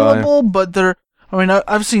your guy. None available, but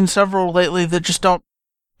I've seen several lately that just don't.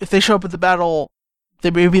 If they show up at the battle,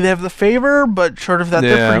 maybe they have the favor, but short of that,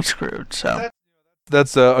 they're pretty screwed. So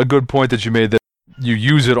that's a good point that you made. That you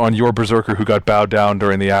use it on your Berserker who got bowed down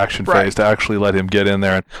during the action phase to actually let him get in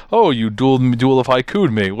there. And you duel of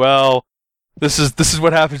Haiku'd me. Well, this is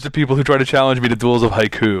what happens to people who try to challenge me to duels of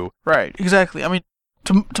Haiku. Right, exactly. I mean,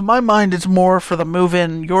 to my mind, it's more for the move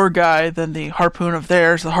in your guy than the harpoon of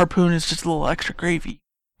theirs. The harpoon is just a little extra gravy.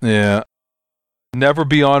 Yeah. Never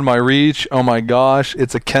Beyond My Reach. Oh my gosh,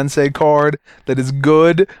 it's a Kensei card that is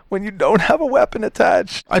good when you don't have a weapon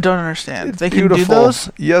attached. I don't understand. They beautiful. Can do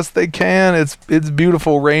those? Yes, they can. It's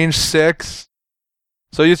beautiful. Range 6.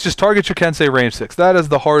 So you just target your Kensei range 6. That is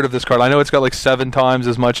the heart of this card. I know it's got like 7 times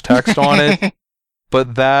as much text on it,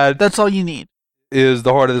 but that's all you need. Is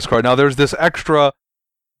the heart of this card. Now there's this extra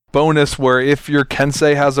bonus where if your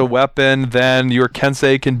Kensei has a weapon, then your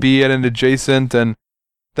Kensei can be at an adjacent, and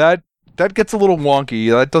that gets a little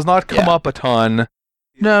wonky. That does not come up a ton.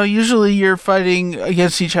 No, usually you're fighting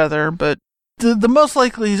against each other, but the most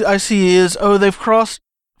likely I see is, they've crossed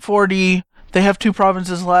 40, they have 2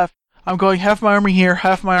 provinces left, I'm going half my army here,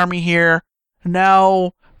 half my army here.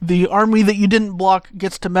 Now, the army that you didn't block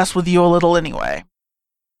gets to mess with you a little anyway.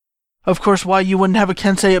 Of course, why you wouldn't have a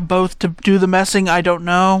Kensei at both to do the messing, I don't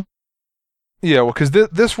know. Yeah, well, because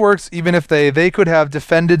this works even if they could have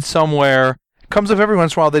defended somewhere. Comes up every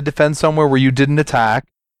once in a while, they defend somewhere where you didn't attack.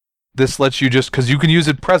 This lets you because you can use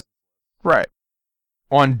it present. Right.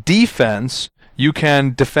 On defense, you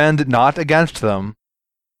can defend not against them.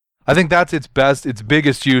 I think that's its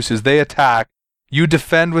biggest use is they attack. You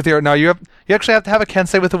defend with your... Now, you actually have to have a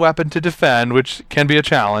Kensei with a weapon to defend, which can be a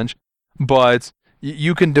challenge, but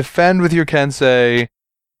you can defend with your Kensei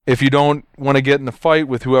if you don't want to get in the fight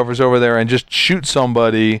with whoever's over there and just shoot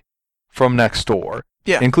somebody from next door,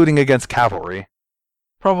 including against cavalry.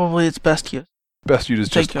 Probably its best use. Best use is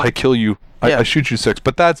just, I kill you, I shoot you 6,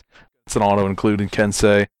 but that's an auto-including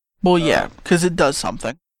Kensei. Well, yeah, because it does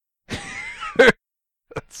something.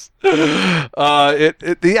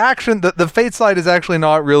 The action, the Fate side is actually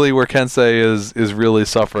not really where Kensei is really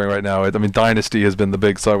suffering right now. I mean, Dynasty has been the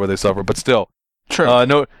big side where they suffer, but still, true.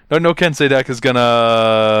 No Kensei deck is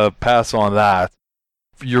gonna pass on that.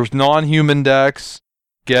 Your non-human decks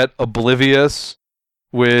get Oblivious,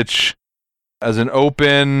 which as an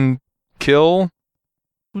open kill.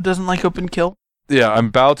 Who doesn't like open kill? Yeah, I'm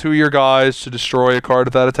bow 2 your guys to destroy a card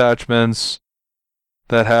without attachments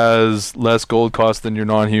that has less gold cost than your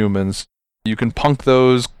non-humans. You can punk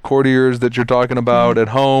those courtiers that you're talking about at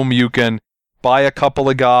home. You can buy a couple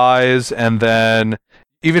of guys, and then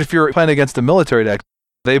even if you're playing against a military deck,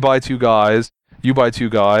 they buy 2 guys, you buy 2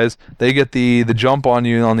 guys, they get the jump on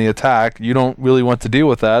you on the attack. You don't really want to deal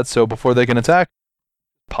with that, so before they can attack,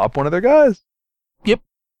 pop one of their guys. Yep.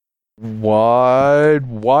 Why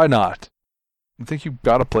not? I think you've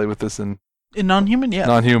got to play with this in non-human, yeah.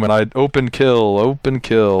 Non-human. I'd open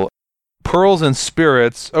kill. Pearls and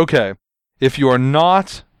Spirits. Okay. If you are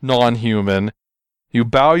not non-human, you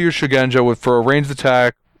bow your Shugenja for a ranged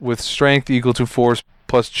attack with strength equal to force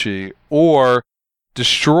plus chi. Or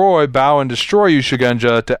bow and destroy your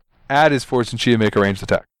Shugenja to add his force and chi and make a ranged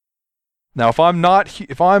attack. Now, if I'm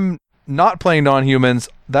not playing non-humans,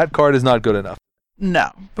 that card is not good enough.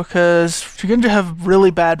 No, because Shugenja have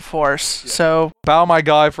really bad force, so... Bow my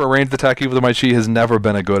guy for a ranged attack equal to my chi has never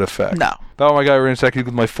been a good effect. No. Bow my guy for a ranged attack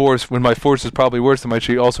equal to my force, when my force is probably worse than my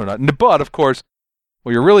chi, also not. But, of course,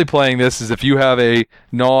 what you're really playing this is if you have a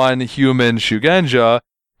non-human Shugenja,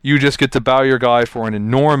 you just get to bow your guy for an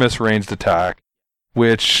enormous ranged attack,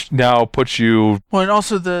 which now puts you... Well, and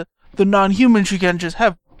also the non-human Shugenjas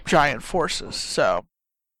have giant forces, so...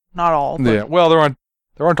 Not all, but... Yeah, well, there aren't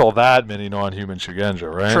all that many non-human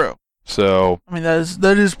Shugenja, right? True. So I mean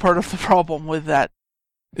that is part of the problem with that.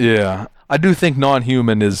 Yeah, I do think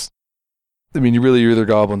non-human is. I mean, you're either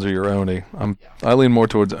goblins or you're Oni. I lean more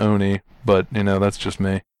towards Oni, but that's just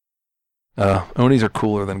me. Onis are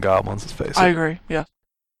cooler than goblins, let's face it. I agree. Yeah.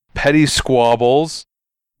 Petty Squabbles,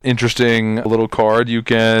 interesting little card. You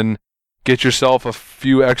can get yourself a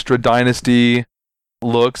few extra Dynasty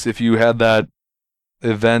looks if you had that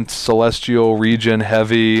event Celestial Region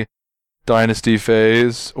heavy Dynasty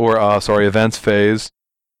phase, or events phase,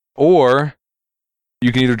 or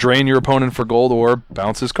you can either drain your opponent for gold or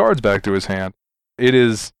bounce his cards back to his hand. It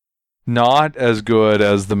is not as good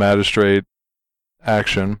as the Magistrate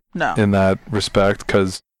action in that respect,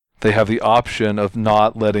 because they have the option of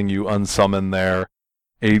not letting you unsummon their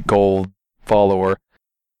 8 gold follower.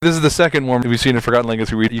 This is the second one we've seen in Forgotten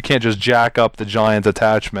Legacy where you can't just jack up the giant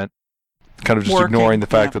attachment, kind of just ignoring the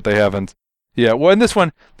fact that they haven't. Yeah, well, in this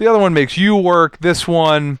one, the other one makes you work. This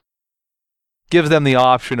one gives them the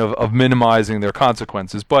option of minimizing their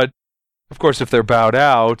consequences. But, of course, if they're bowed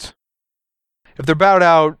out,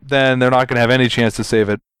 then they're not going to have any chance to save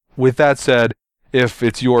it. With that said, if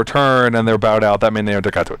it's your turn and they're bowed out, that means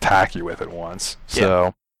they got to attack you with it once.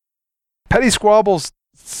 So, Petty Squabbles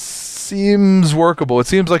seems workable. It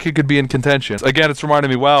seems like it could be in contention. Again, it's reminding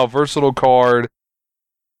me, wow, versatile card,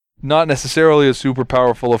 not necessarily a super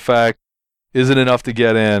powerful effect, isn't enough to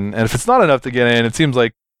get in. And if it's not enough to get in, it seems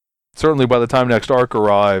like certainly by the time next arc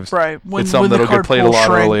arrives, it's something that'll get played a lot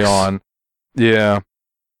early on. Yeah.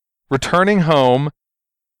 Returning Home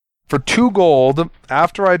for 2 gold.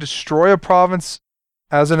 After I destroy a province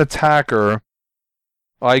as an attacker,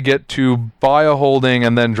 I get to buy a holding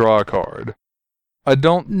and then draw a card. I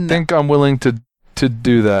don't think I'm willing to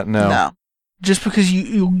do that now. No. Just because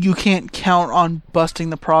you can't count on busting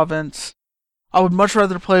the province. I would much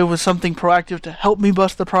rather play with something proactive to help me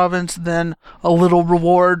bust the province than a little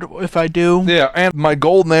reward if I do. Yeah, and my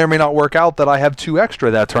gold may or may not work out that I have 2 extra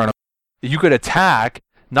that turn. You could attack,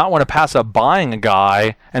 not want to pass up buying a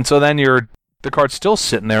guy, and so then the card's still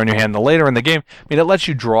sitting there in your hand. Later in the game, I mean, it lets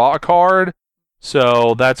you draw a card,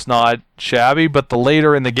 so that's not shabby, but the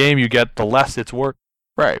later in the game you get, the less it's worth.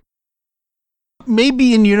 Right.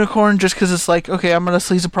 Maybe in Unicorn, just because it's like, okay, I'm going to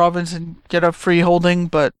sleaze a province and get a free holding,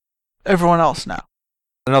 but everyone else now.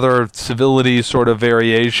 Another civility sort of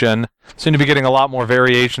variation. Seem to be getting a lot more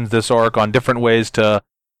variations this arc on different ways to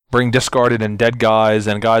bring discarded and dead guys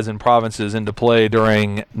and guys in provinces into play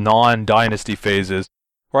during non-dynasty phases.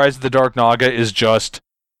 Rise of the Dark Naga is just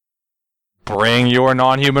bring your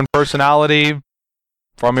non-human personality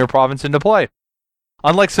from your province into play.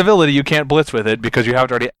 Unlike civility, you can't blitz with it because you have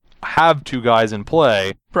to already have 2 guys in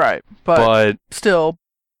play. Right, but still,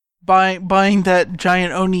 buying that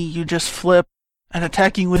giant Oni you just flip and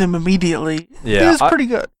attacking with him immediately is pretty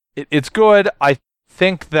good. It's good. I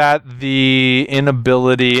think that the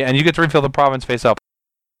inability, and you get to refill the province face up,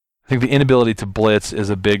 I think the inability to blitz is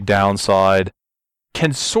a big downside.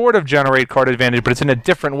 Can sort of generate card advantage, but it's in a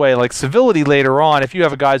different way. Like civility later on, if you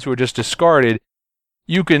have guys who are just discarded,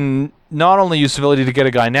 you can not only use civility to get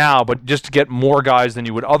a guy now, but just to get more guys than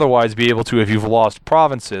you would otherwise be able to if you've lost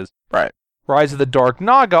provinces. Right. Rise of the Dark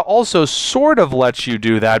Naga also sort of lets you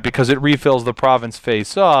do that because it refills the province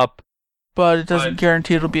face up. But it doesn't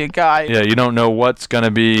guarantee it'll be a guy. Yeah, you don't know what's going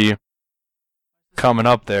to be coming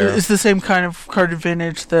up there. It's the same kind of card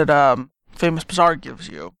advantage that Famous Bazaar gives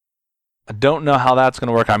you. I don't know how that's going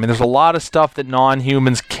to work. I mean, there's a lot of stuff that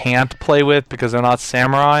non-humans can't play with because they're not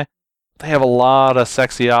samurai. They have a lot of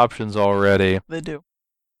sexy options already. They do.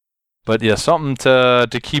 But yeah, something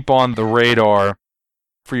to keep on the radar.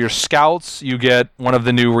 For your scouts, you get one of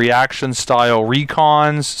the new reaction-style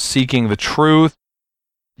recons, Seeking the Truth.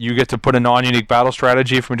 You get to put a non-unique battle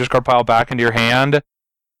strategy from your discard pile back into your hand,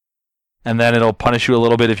 and then it'll punish you a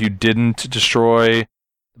little bit if you didn't destroy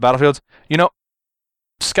the battlefields. You know,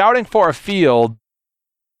 scouting for a field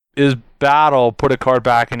is battle, put a card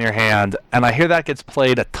back in your hand, and I hear that gets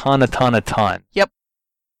played a ton. Yep.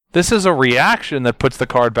 This is a reaction that puts the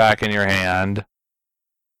card back in your hand,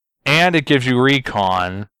 and it gives you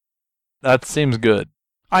recon. That seems good.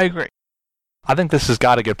 I agree. I think this has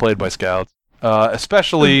got to get played by scouts,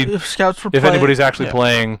 especially if scouts were if anybody's actually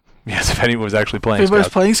playing. Yes, if anyone's actually playing. If anybody's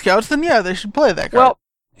scouts. playing scouts, then yeah, they should play that card.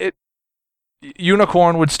 Well,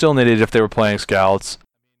 Unicorn would still need it if they were playing scouts.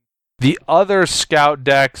 The other scout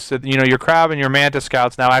decks, your Crab and your Manta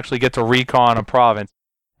scouts now actually get to recon a province.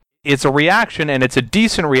 It's a reaction, and it's a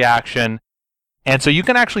decent reaction, and so you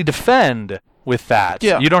can actually defend with that.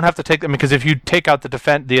 Yeah. You don't have to take them, because if you take out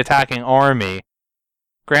the attacking army,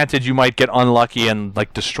 granted you might get unlucky and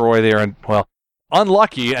destroy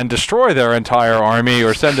unlucky and destroy their entire army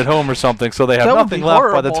or send it home or something, so they have nothing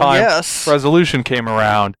left by the time resolution came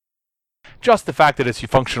around. Just the fact that it's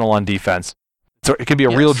functional on defense. So it can be a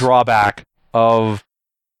real drawback of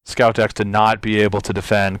scout decks to not be able to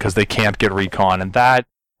defend because they can't get recon, and that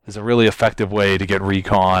is a really effective way to get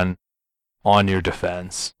recon on your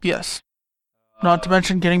defense. Yes. Not to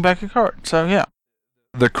mention getting back a card, so yeah.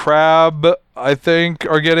 The Crab, I think,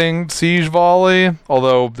 are getting Siege Volley,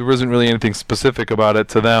 although there isn't really anything specific about it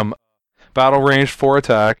to them. Battle range 4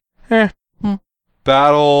 attack.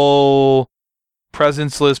 Battle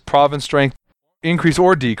presenceless province strength increase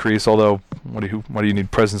or decrease, although what do you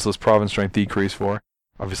need presenceless province strength decrease for?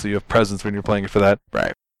 Obviously you have presence when you're playing it for that.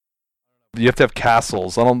 Right. You have to have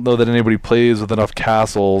castles. I don't know that anybody plays with enough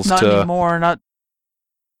castles not anymore, not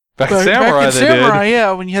Back in Samurai, they did.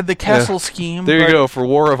 Yeah, when you had the castle scheme. There you go. For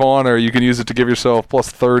War of Honor, you can use it to give yourself plus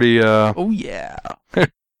 30. Oh, yeah.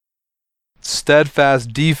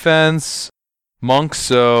 Steadfast defense. Monk,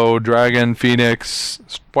 so Dragon, Phoenix,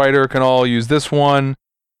 Spider can all use this one.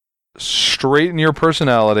 Straighten your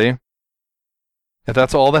personality. If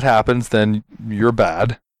that's all that happens, then you're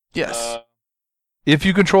bad. Yes. If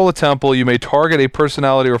you control a temple, you may target a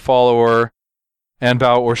personality or follower and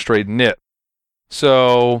bow or straighten it.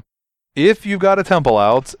 So, if you've got a temple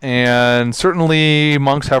out, and certainly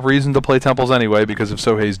monks have reason to play temples anyway because of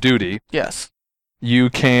Sohei's duty. Yes. You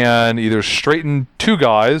can either straighten 2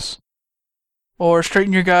 guys. Or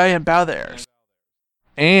straighten your guy and bow theirs.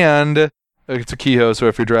 And it's a Kiho, so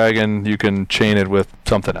if you're dragon, you can chain it with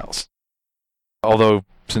something else. Although,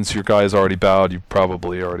 since your guy is already bowed, you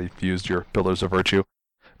probably already used your Pillars of Virtue.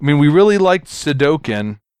 I mean, we really liked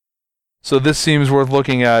Sudoken, so this seems worth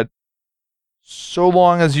looking at. So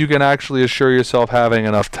long as you can actually assure yourself having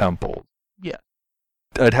enough temples. Yeah.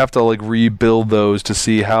 I'd have to rebuild those to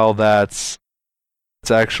see how that's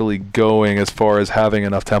actually going as far as having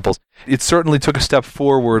enough temples. It certainly took a step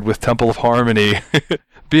forward with Temple of Harmony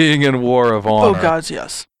being in War of Honor. Oh gods,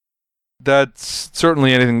 yes. That's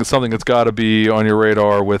certainly something that's got to be on your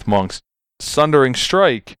radar with monks. Sundering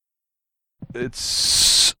Strike.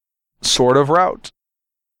 It's sort of route.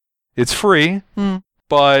 It's free.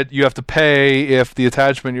 But you have to pay if the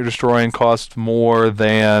attachment you're destroying costs more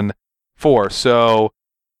than 4. So,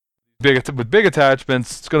 with big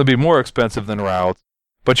attachments, it's going to be more expensive than Route.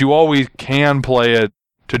 But you always can play it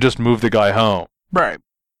to just move the guy home. Right.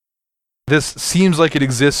 This seems like it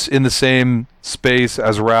exists in the same space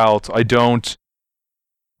as Route. I don't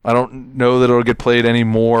know that it'll get played any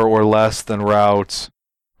more or less than Route.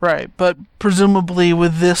 Right, but presumably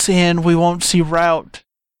with this in, we won't see Route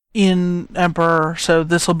in Emperor, so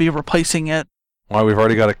this will be replacing it. Well, we've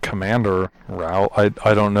already got a commander route.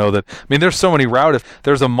 I don't know that. I mean, there's so many route. If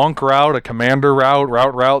there's a monk route, a commander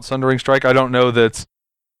route, Sundering Strike. I don't know that's.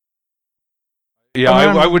 Yeah,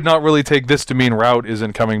 I would not really take this to mean route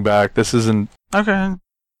isn't coming back. This isn't. Okay.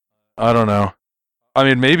 I don't know. I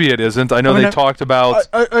mean, maybe it isn't. I know they talked about.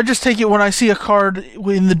 I just take it when I see a card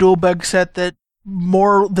in the dual bag set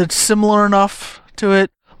that's similar enough to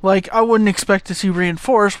it. Like, I wouldn't expect to see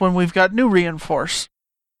Reinforce when we've got new Reinforce.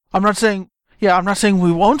 I'm not saying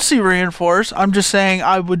we won't see Reinforce. I'm just saying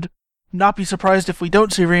I would not be surprised if we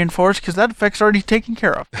don't see Reinforce because that effect's already taken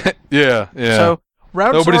care of. Yeah. So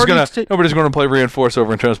nobody's gonna play Reinforce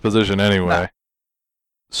over in transposition anyway. No.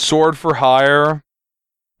 Sword for Hire,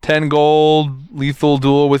 10 gold, lethal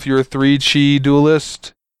duel with your 3-chi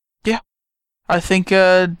duelist. Yeah, I think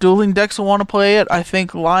dueling decks will want to play it. I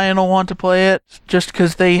think Lion will want to play it just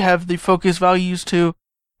because they have the focus values to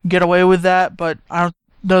get away with that. But I don't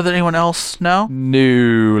know that anyone else. No,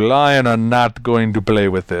 Lion are not going to play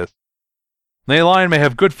with this. Lion may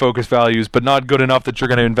have good focus values, but not good enough that you're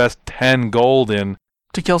going to invest 10 gold in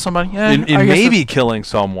to kill somebody. In maybe killing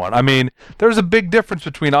someone. I mean, there's a big difference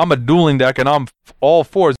between I'm a dueling deck and I'm all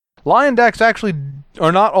 4s. Lion decks actually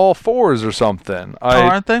are not all 4s or something.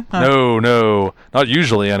 Aren't they? No, not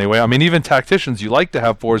usually anyway. I mean, even Tacticians, you like to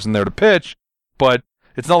have 4s in there to pitch, but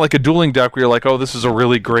it's not like a dueling deck where you're like, oh, this is a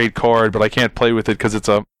really great card, but I can't play with it because it's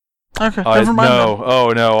a. Okay, never mind.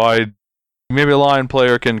 No, maybe a Lion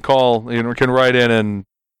player can write in and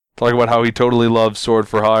talk about how he totally loves Sword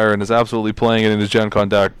for Hire and is absolutely playing it in his Gen Con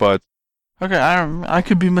deck, but. Okay, I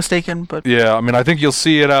could be mistaken, but. Yeah, I mean, I think you'll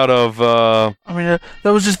see it out of. That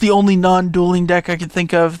was just the only non-dueling deck I could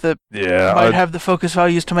think of that might have the focus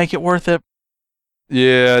values to make it worth it.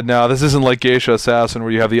 Yeah, no, this isn't like Geisha Assassin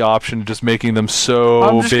where you have the option of just making them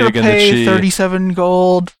so big in the chi. 37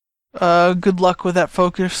 gold. Good luck with that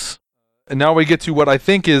focus. And now we get to what I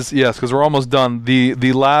think is, yes, because we're almost done,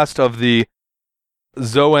 the last of the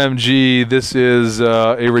ZOMG. This is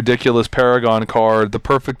a ridiculous Paragon card, the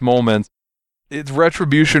perfect moment. It's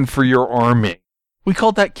retribution for your army. We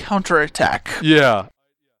called that counterattack. Yeah.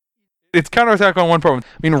 It's counterattack on one problem.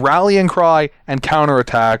 I mean, Rallying Cry and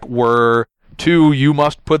counterattack were 2, you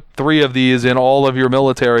must put 3 of these in all of your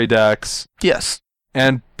military decks. Yes.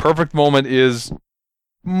 And perfect moment is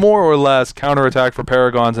more or less counterattack for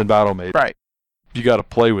Paragons and Battlemate. Right. You got to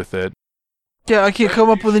play with it. Yeah, I can't come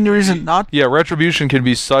up with any reason not. Yeah, Retribution can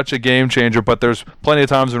be such a game changer, but there's plenty of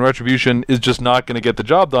times when Retribution is just not going to get the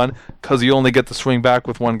job done because you only get to swing back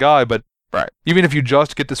with one guy. But even if you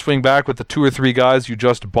just get to swing back with the 2 or 3 guys you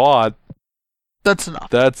just bought, that's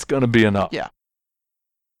enough. That's going to be enough. Yeah.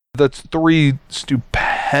 That's 3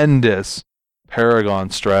 stupendous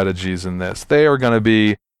Paragon strategies in this. They are going to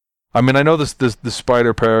be. I mean, I know the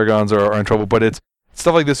Spider Paragons are in trouble, but it's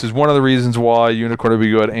stuff like this is one of the reasons why Unicorn would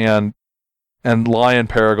be good and Lion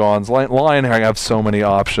Paragons. Lion have so many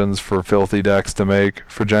options for filthy decks to make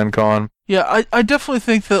for Gen Con. Yeah, I definitely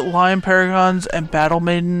think that Lion Paragons and Battle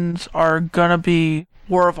Maidens are gonna be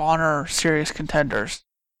War of Honor serious contenders.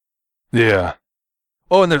 Yeah.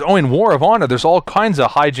 Oh, and in War of Honor, there's all kinds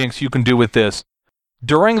of hijinks you can do with this.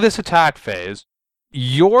 During this attack phase,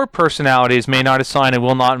 your personalities may not assign and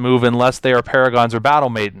will not move unless they are Paragons or Battle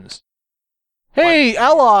Maidens. Hey,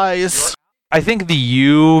 allies! I think the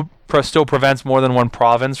U still prevents more than one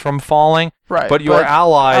province from falling. Right. But your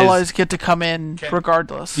allies get to come in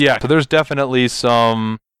regardless. Yeah, so there's definitely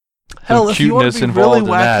some cuteness if you want to be really wacky,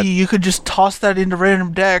 that. You could just toss that into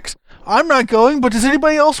random decks. I'm not going, but does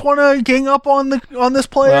anybody else want to gang up on this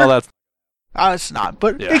player? Well, that's it's not,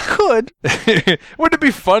 but it could. Wouldn't it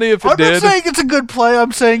be funny if it did? I'm not saying it's a good play.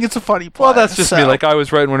 I'm saying it's a funny play. Well, that's just me. Like I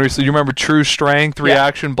was writing when we said, you remember True Strength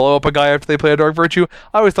reaction, blow up a guy after they play a Dark Virtue?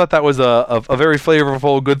 I always thought that was a very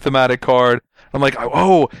flavorful, good thematic card. I'm like,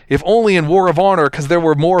 oh, if only in War of Honor, because there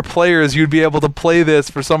were more players, you'd be able to play this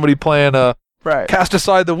for somebody playing a Cast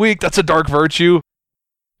Aside the Weak. That's a Dark Virtue.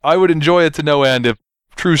 I would enjoy it to no end if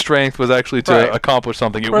True Strength was actually to accomplish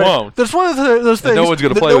something. It won't. There's one of those things. No one's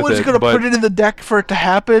going to play with it. No one's going to put it in the deck for it to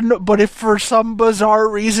happen, but if for some bizarre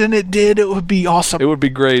reason it did, it would be awesome. It would be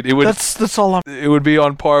great. It would. That's all. It would be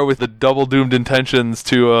on par with the Double Doomed Intentions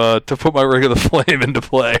to put my Ring of the Flame into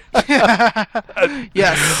play.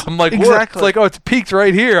 Yes. I'm like, exactly. It's like, it's peaked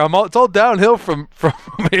right here. It's all downhill from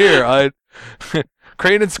here.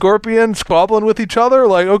 Crane and Scorpion squabbling with each other.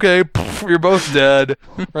 Like, okay, you're both dead.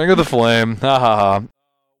 Ring of the Flame. Ha ha ha.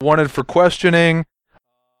 Wanted for questioning.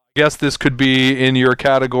 I guess this could be in your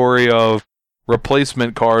category of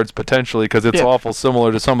replacement cards potentially because it's awful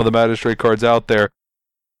similar to some of the Magistrate cards out there.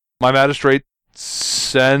 my Magistrate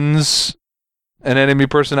sends an enemy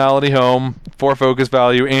personality home for focus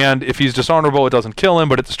value, and if he's dishonorable, it doesn't kill him,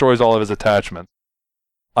 but it destroys all of his attachments.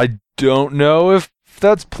 I don't know if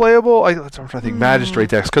that's playable. I'm trying to think Magistrate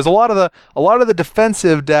decks, because a lot of the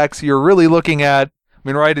defensive decks you're really looking at. I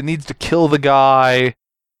mean, right? It needs to kill the guy,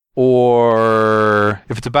 or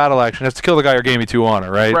if it's a battle action, it has to kill the guy or gain me 2 honor,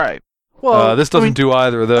 right? Right. Well, this doesn't do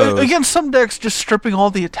either of those. Again, some decks just stripping all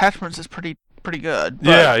the attachments is pretty good.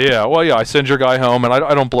 Yeah. Well, yeah, I send your guy home, and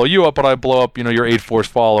I don't blow you up, but I blow up, your 8 Force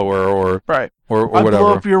follower, or right, or I whatever.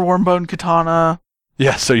 blow up your Wormbone Katana.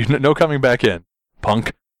 Yeah, so no coming back in,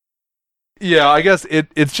 punk. Yeah, I guess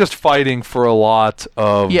it's just fighting for a lot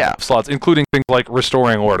of slots, including things like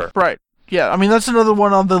restoring order. Right. Yeah, I mean that's another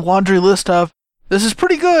one on the laundry list of this is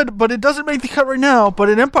pretty good, but it doesn't make the cut right now. But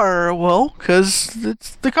in Empire it will, because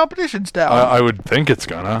the competition's down. I would think it's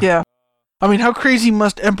gonna. Yeah. I mean, how crazy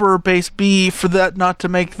must Emperor base be for that not to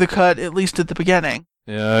make the cut, at least at the beginning?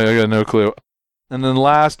 Yeah, I got no clue. And then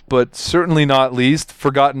last, but certainly not least,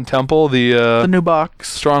 Forgotten Temple, the new box.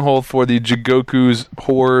 Stronghold for the Jigoku's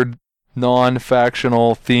Horde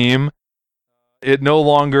non-factional theme. It no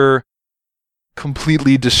longer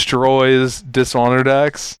completely destroys Dishonor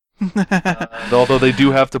decks, although they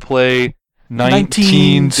do have to play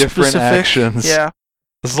 19 different actions. Yeah.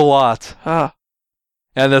 This is a lot.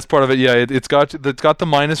 And that's part of it. Yeah, it's got the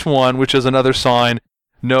 -1, which is another sign.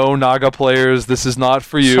 No Naga players, this is not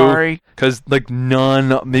for you. Sorry. Because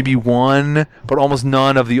none, maybe one, but almost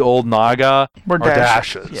none of the old Naga are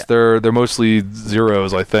dashes. Yeah. They're mostly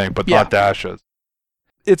zeros, I think, but not dashes.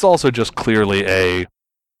 It's also just clearly a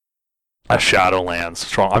Shadowlands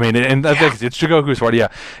strong. I mean, and I think it's Jigoku's Horde. Yeah,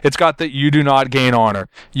 it's got that you do not gain honor.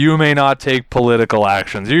 You may not take political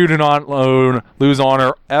actions. You do not lose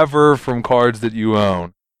honor ever from cards that you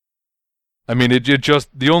own. I mean, it just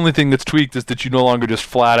the only thing that's tweaked is that you no longer just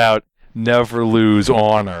flat out never lose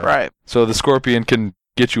honor. Right. So the Scorpion can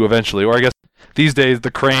get you eventually, or I guess these days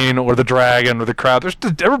the Crane or the Dragon or the Crab.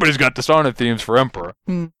 Everybody's got Dishonor themes for Emperor.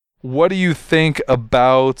 What do you think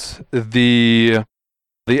about the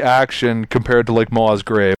action compared to Maw's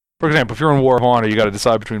Grave? For example, if you're in War of Honor, you got to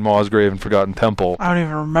decide between Maw's Grave and Forgotten Temple. I don't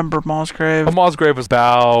even remember Maw's Grave. Well, Maw's Grave was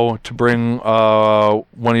bow to bring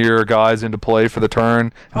one of your guys into play for the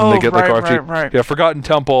turn, and they get the card. Right. Yeah, Forgotten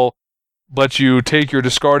Temple lets you take your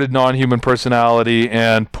discarded non-human personality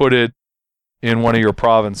and put it in one of your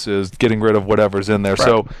provinces, getting rid of whatever's in there. Right.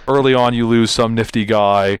 So early on, you lose some nifty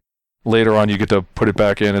guy. Later on, you get to put it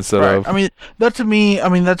back in instead of... I mean, that to me,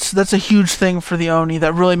 that's a huge thing for the Oni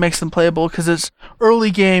that really makes them playable, because it's early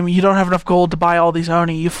game, you don't have enough gold to buy all these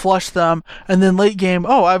Oni, you flush them, and then late game,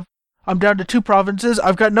 I'm down to 2 provinces,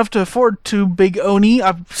 I've got enough to afford 2 big Oni,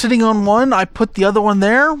 I'm sitting on one, I put the other one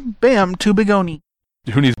there, bam, 2 big Oni.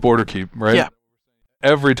 Who needs border keep, right? Yeah.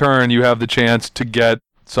 Every turn, you have the chance to get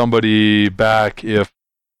somebody back if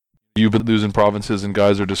you've been losing provinces and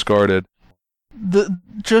guys are discarded.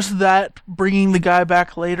 Just that bringing the guy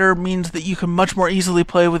back later means that you can much more easily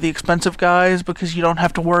play with the expensive guys, because you don't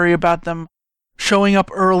have to worry about them showing up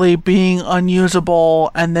early, being unusable,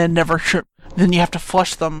 and then then you have to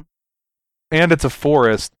flush them. And it's a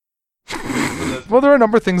forest. Well, there are a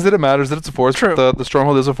number of things that it matters that it's a forest. True. The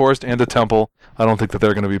Stronghold is a forest and a temple. I don't think that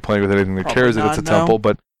they're going to be playing with anything that cares that it's a temple,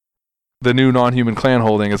 but the new non-human clan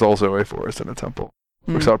holding is also a forest and a temple.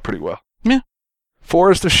 Works out pretty well. Yeah.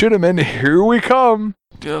 Forest of Shitamen, here we come.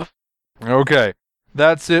 Yeah. Okay,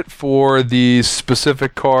 that's it for the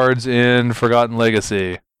specific cards in Forgotten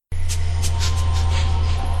Legacy.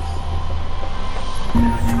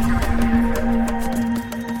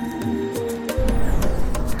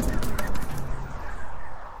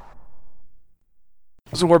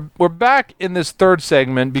 So we're back in this third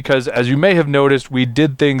segment because, as you may have noticed, we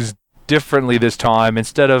did things differently this time.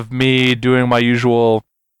 Instead of me doing my usual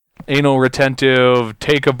anal retentive,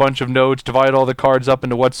 take a bunch of notes, divide all the cards up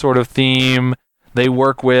into what sort of theme they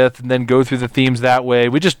work with, and then go through the themes that way.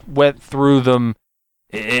 We just went through them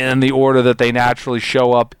in the order that they naturally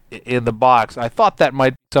show up in the box. I thought that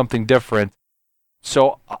might be something different.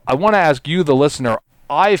 So I want to ask you, the listener,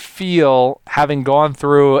 I feel, having gone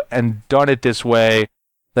through and done it this way,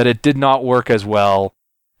 that it did not work as well.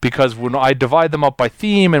 Because when I divide them up by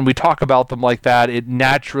theme and we talk about them like that, it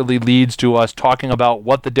naturally leads to us talking about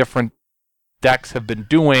what the different decks have been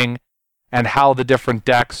doing and how the different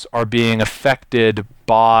decks are being affected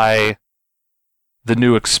by the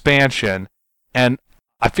new expansion. And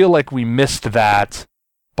I feel like we missed that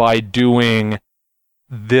by doing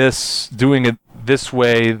it this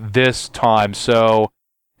way this time. So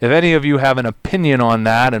if any of you have an opinion on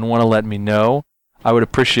that and want to let me know, I would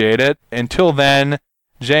appreciate it. Until then,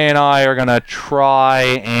 Jay and I are going to try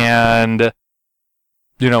and,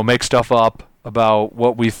 make stuff up about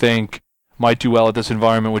what we think might do well at this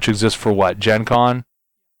environment, which exists for what? Gen Con?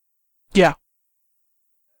 Yeah.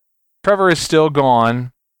 Trevor is still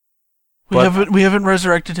gone. We haven't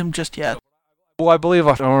resurrected him just yet. Well, I believe,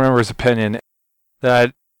 I don't remember his opinion,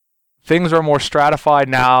 that things are more stratified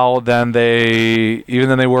now than they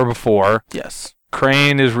were before. Yes.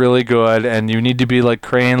 Crane is really good, and you need to be like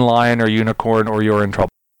Crane, Lion, or Unicorn, or you're in trouble.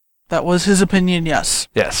 That was his opinion, yes.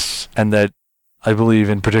 Yes, and that I believe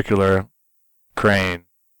in particular, Crane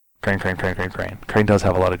does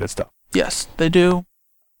have a lot of good stuff. Yes, they do.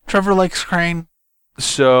 Trevor likes Crane.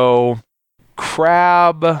 So,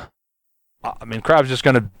 Crab's just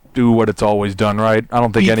going to do what it's always done, right? I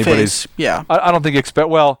don't think beat anybody's... Face. Yeah. I don't think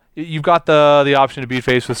you've got the option to beat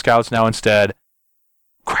face with Scouts now instead.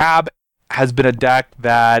 Crab has been a deck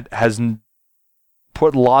that has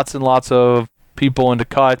put lots and lots of people into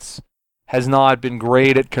cuts, has not been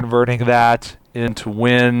great at converting that into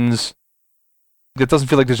wins. It doesn't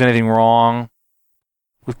feel like there's anything wrong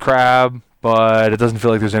with Crab, but it doesn't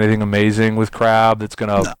feel like there's anything amazing with Crab that's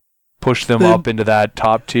going to push them up into that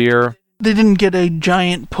top tier. They didn't get a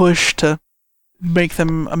giant push to make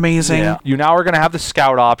them amazing. Yeah. You now are going to have the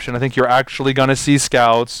Scout option. I think you're actually going to see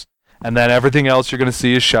Scouts, and then everything else you're going to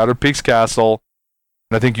see is Shattered Peaks Castle.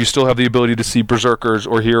 And I think you still have the ability to see Berserkers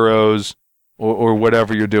or Heroes or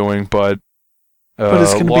whatever you're doing, but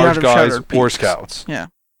it's going to be out large of guys Shattered or Peaks. Scouts. Yeah.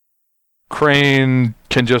 Crane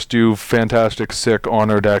can just do fantastic, sick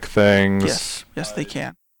honor deck things. Yes, they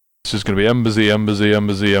can. It's just going to be Embassy.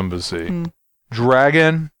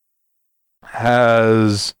 Dragon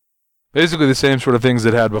has basically the same sort of things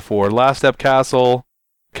it had before. Last Step Castle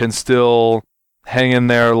can still hang in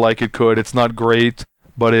there like it could. It's not great,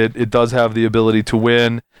 but it does have the ability to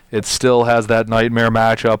win. It still has that nightmare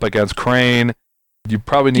matchup against Crane. You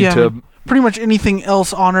probably need to... Pretty much anything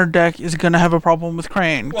else honor deck is going to have a problem with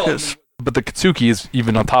Crane. But the Katsuki is,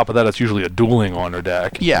 even on top of that, it's usually a dueling honor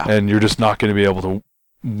deck. Yeah. And you're just not going to be able to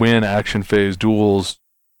win action phase duels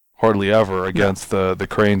hardly ever against the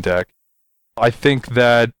Crane deck. I think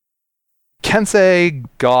that Kensei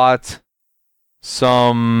got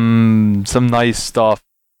some nice stuff.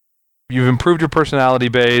 You've improved your personality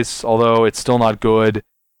base, although it's still not good.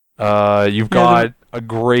 You've got a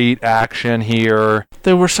great action here.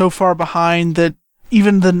 They were so far behind that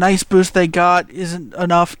even the nice boost they got isn't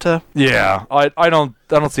enough to... Yeah, I don't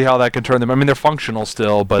see how that can turn them. I mean, they're functional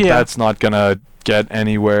still, but that's not going to get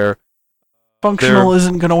anywhere. Functional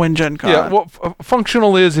isn't going to win Gen Con. Yeah, well,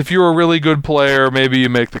 functional is if you're a really good player, maybe you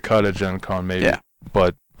make the cut at Gen Con, maybe. Yeah.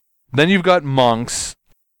 But then you've got Monks.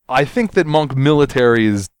 I think that Monk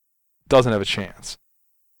Military doesn't have a chance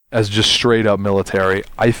as just straight up military.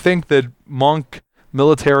 I think that Monk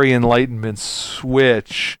Military Enlightenment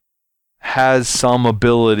Switch has some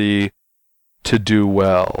ability to do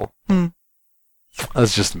well.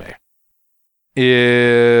 That's just me.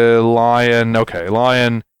 Lion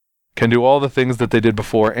can do all the things that they did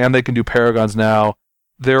before, and they can do Paragons now.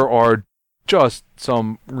 There are just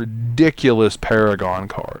some ridiculous Paragon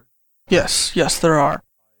cards. Yes, there are.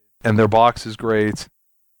 And their box is great.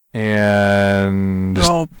 And just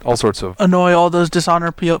all sorts of... Annoy all those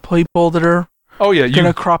Dishonor people that are going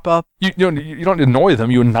to crop up. You don't annoy them,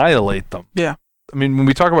 you annihilate them. Yeah. I mean, when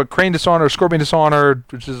we talk about Crane Dishonor, Scorpion Dishonor,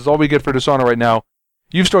 which is all we get for Dishonor right now,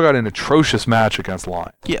 you've still got an atrocious match against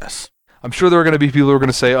Lion. Yes. I'm sure there are going to be people who are going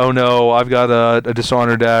to say, oh no, I've got a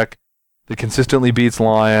Dishonor deck that consistently beats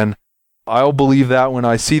Lion. I'll believe that when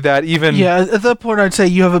I see that. Even at that point I'd say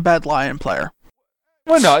you have a bad Lion player.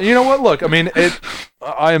 Why not? You know what? Look, I mean,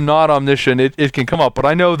 I am not omniscient. It can come up, but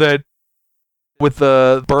I know that with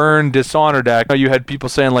the Burn Dishonor deck, you had people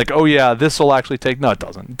saying like, oh yeah, this will actually take... No, it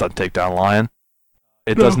doesn't. It doesn't take down Lion.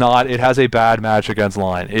 It does not. It has a bad match against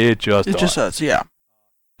Lion. It just does, yeah.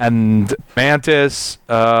 And Mantis,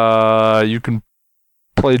 you can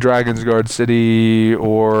play Dragon's Guard City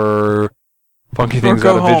or Funky Things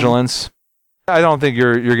out of Vigilance. I don't think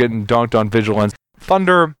you're getting dunked on Vigilance.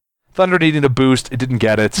 Thunder needing a boost, it didn't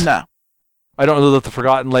get it. No. I don't know that the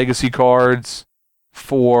Forgotten Legacy cards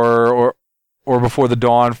or Before the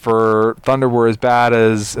Dawn for Thunder were as bad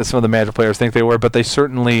as some of the Magic players think they were, but they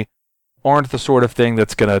certainly aren't the sort of thing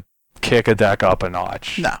that's going to kick a deck up a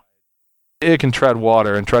notch. No. It can tread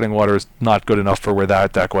water, and treading water is not good enough for where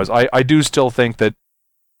that deck was. I do still think that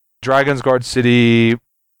Dragon's Guard City...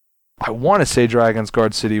 I want to say Dragon's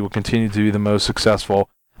Guard City will continue to be the most successful,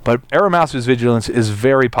 but Aeromaster's Vigilance is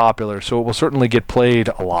very popular, so it will certainly get played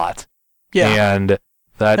a lot. Yeah. And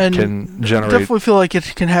that can generate. Definitely feel like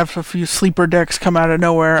it can have a few sleeper decks come out of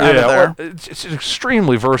nowhere. Out of there. It's an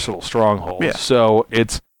extremely versatile stronghold. Yeah. So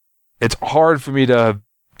it's hard for me to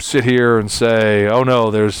sit here and say, oh no,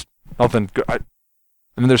 there's nothing good. I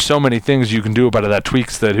mean, there's so many things you can do about it that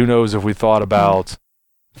tweaks that. Who knows if we thought about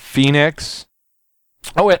Phoenix.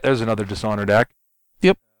 Oh wait, there's another Dishonor deck.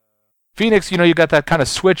 Yep. Phoenix, you got that kind of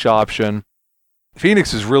switch option.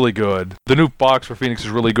 Phoenix is really good. The new box for Phoenix is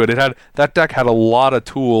really good. That deck had a lot of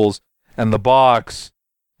tools, and the box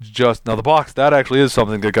that actually is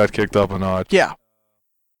something that got kicked up a notch. Yeah.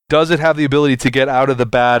 Does it have the ability to get out of the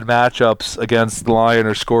bad matchups against Lion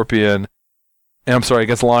or Scorpion? And I'm sorry,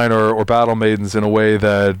 against Lion or Battle Maidens in a way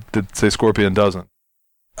that say Scorpion doesn't?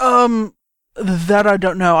 That I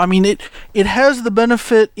don't know. I mean, it has the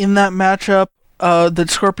benefit in that matchup that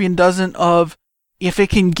Scorpion doesn't, of if it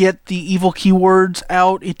can get the evil keywords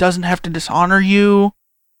out, it doesn't have to dishonor you.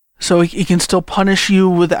 So it can still punish you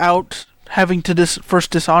without having to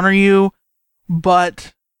first dishonor you.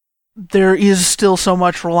 But there is still so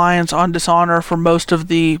much reliance on dishonor for most of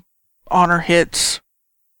the honor hits.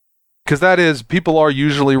 Because people are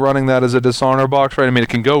usually running that as a dishonor box, right? I mean, it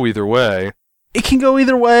can go either way. It can go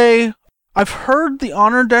either way. I've heard the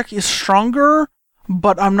honor deck is stronger,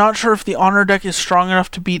 but I'm not sure if the honor deck is strong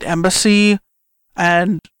enough to beat Embassy.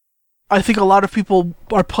 And I think a lot of people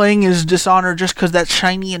are playing as Dishonor just because that's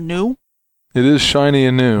shiny and new. It is shiny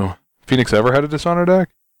and new. Phoenix ever had a Dishonor deck?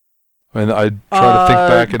 I mean, I try to think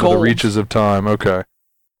back into the reaches of time. Okay.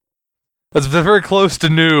 That's very close to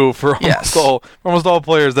new for almost all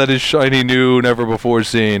players. That is shiny, new, never before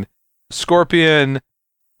seen. Scorpion,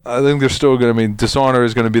 I think they're still going to, Dishonor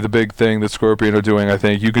is going to be the big thing that Scorpion are doing, I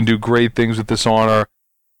think. You can do great things with Dishonor.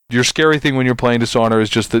 Your scary thing when you're playing Dishonor is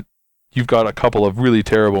just that you've got a couple of really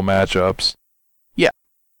terrible matchups. Yeah.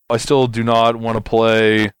 I still do not want to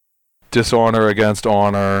play Dishonor against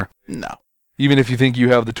Honor. No. Even if you think you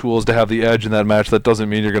have the tools to have the edge in that match, that doesn't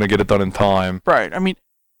mean you're going to get it done in time. Right. I mean,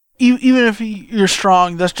 even if you're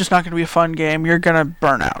strong, that's just not going to be a fun game. You're going to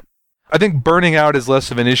burn out. I think burning out is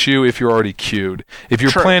less of an issue if you're already queued. If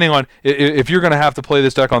you're planning on, if you're going to have to play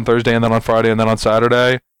this deck on Thursday and then on Friday and then on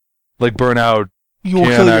Saturday, like burnout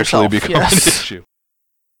can actually become an issue.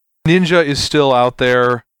 Ninja is still out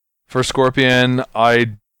there for Scorpion.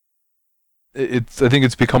 I think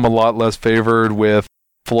it's become a lot less favored with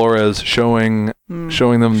Flores showing them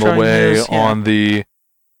the way on the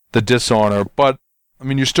Dishonor. But I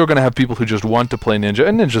mean, you're still going to have people who just want to play Ninja,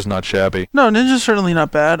 and Ninja's not shabby. No, Ninja's certainly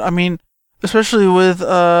not bad. I mean, especially with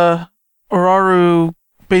Oraru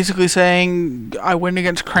basically saying, I win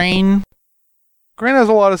against Crane. Crane has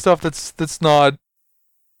a lot of stuff that's not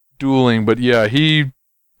dueling, but yeah, he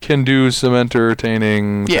can do some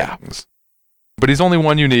entertaining things. But he's only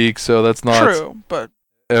one unique, so that's not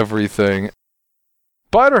everything.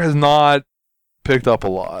 Spider has not picked up a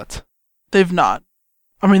lot. They've not.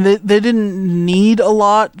 I mean, they didn't need a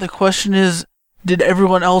lot. The question is, did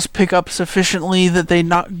everyone else pick up sufficiently that they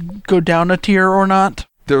not go down a tier or not?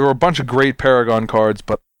 There were a bunch of great Paragon cards,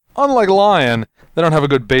 but unlike Lion, they don't have a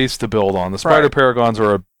good base to build on. The Spider Paragons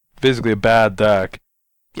are basically a bad deck.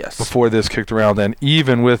 Yes. Before this kicked around, and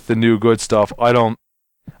even with the new good stuff,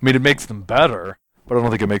 it makes them better, but I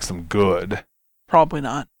don't think it makes them good. Probably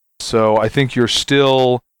not. So I think you're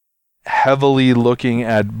still heavily looking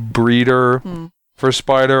at Breeder for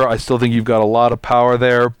Spider. I still think you've got a lot of power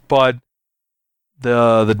there, but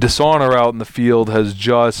the Dishonor out in the field has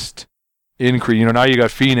just increased. Now you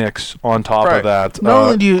got Phoenix on top of that. Not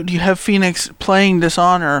only do you have Phoenix playing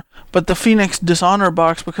Dishonor, but the Phoenix Dishonor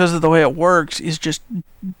box, because of the way it works, is just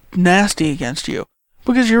nasty against you.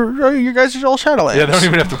 Because you guys are all Shadowlands. Yeah, they don't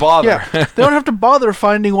even have to bother. Yeah, they don't have to bother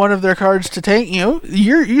finding one of their cards to taint you.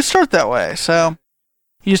 You start that way, so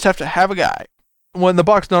you just have to have a guy. When the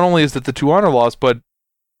box, not only is it the 2 honor loss, but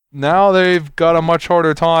now they've got a much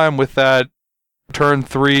harder time with that turn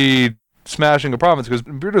 3 smashing a province, because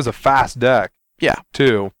Breeder's a fast deck. Yeah.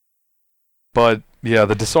 Too. But yeah,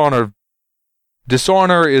 the Dishonor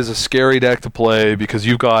is a scary deck to play because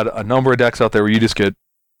you've got a number of decks out there where you just get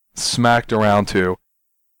smacked around to.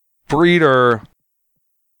 Breeder,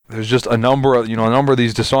 there's just a number of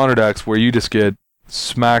these Dishonor decks where you just get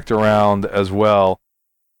smacked around as well.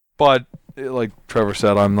 But like Trevor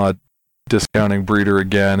said, I'm not discounting Breeder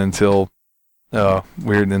again until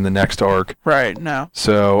we're in the next arc. Right, no.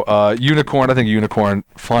 So Unicorn, I think Unicorn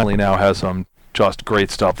finally now has some just great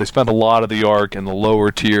stuff. They spent a lot of the arc in the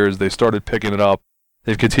lower tiers. They started picking it up.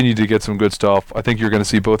 They've continued to get some good stuff. I think you're going to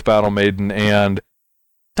see both Battle Maiden and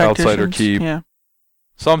Outsider Keep. Yeah.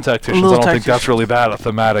 Some Tacticians, I don't think that's really that a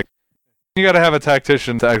thematic. You got to have a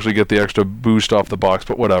Tactician to actually get the extra boost off the box,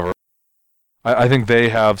 but whatever. I think they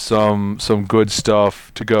have some good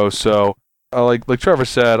stuff to go. So, like Trevor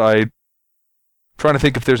said, I'm trying to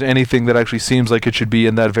think if there's anything that actually seems like it should be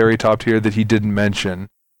in that very top tier that he didn't mention.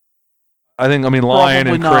 I mean, Lion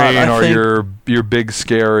and Crane are your big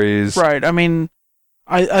scaries. Right. I mean,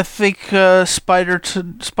 I think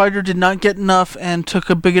Spider did not get enough and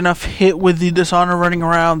took a big enough hit with the Dishonor running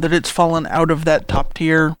around that it's fallen out of that top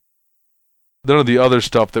tier. None of the other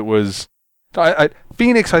stuff that was...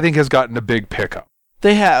 Phoenix, I think, has gotten a big pickup.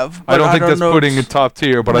 They have. I don't think that's putting in top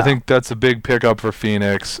tier, but no. I think that's a big pickup for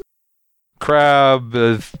Phoenix. Crab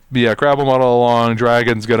will muddle along.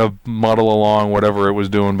 Dragon's going to muddle along whatever it was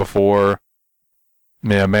doing before.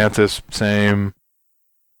 Yeah, Mantis, same.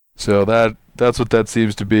 So that's what that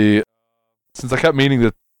seems to be. Since I kept meaning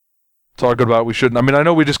to talk about we shouldn't... I mean, I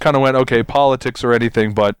know we just kind of went, okay, politics or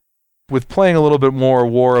anything, but with playing a little bit more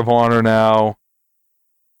War of Honor now...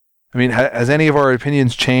 I mean, has any of our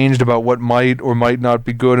opinions changed about what might or might not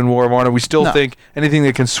be good in War of Honor? We still think anything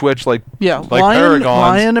that can switch, like Paragons.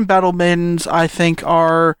 Lion and Battle Maidens, I think,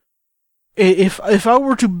 are... If I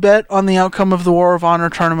were to bet on the outcome of the War of Honor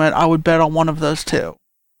tournament, I would bet on one of those two.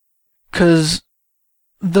 Because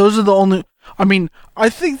those are the only... I mean, I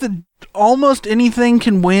think that almost anything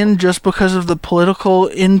can win just because of the political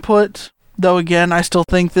input. Though, again, I still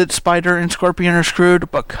think that Spider and Scorpion are screwed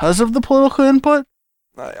because of the political input.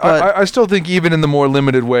 I still think even in the more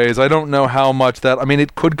limited ways, I don't know how much that... I mean,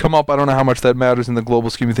 it could come up. I don't know how much that matters in the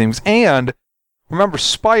global scheme of things. And remember,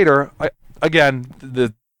 Spider, again,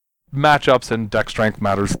 the matchups and deck strength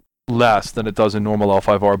matters less than it does in normal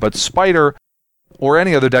L5R. But Spider, or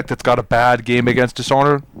any other deck that's got a bad game against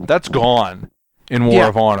Dishonor, that's gone in War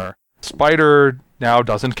of Honor. Spider now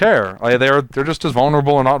doesn't care. They're just as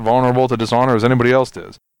vulnerable or not vulnerable to Dishonor as anybody else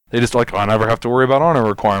is. They just I never have to worry about honor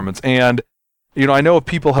requirements. And I know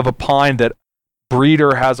people have opined that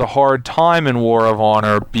Breeder has a hard time in War of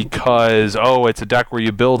Honor because, it's a deck where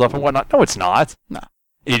you build up and whatnot. No, it's not. No.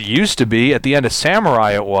 It used to be. At the end of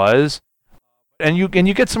Samurai it was. And you get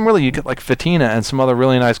you get like Fatina and some other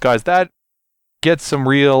really nice guys. That gets some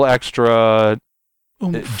real extra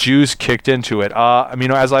juice kicked into it.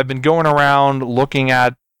 As I've been going around looking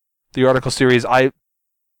at the article series,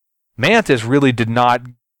 Mantis really did not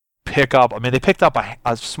pick up. I mean, they picked up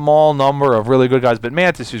a small number of really good guys, but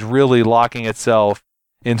Mantis is really locking itself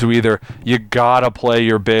into either you gotta play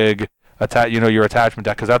your big your attachment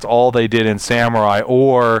deck, because that's all they did in Samurai,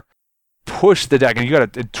 or push the deck, and you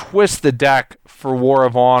gotta twist the deck for War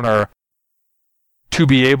of Honor to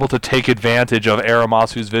be able to take advantage of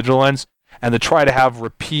Aramasu's Vigilance, and to try to have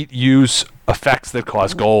repeat use effects that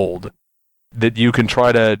cost gold, that you can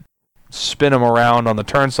try to spin them around on the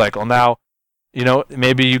turn cycle. Now,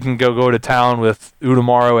 maybe you can go to town with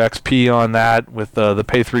Udamaro XP on that, with the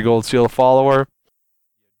pay 3 gold seal follower.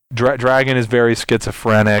 Dragon is very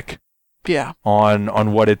schizophrenic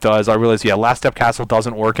on what it does. I realize, Last Step Castle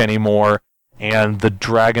doesn't work anymore, and the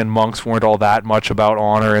Dragon Monks weren't all that much about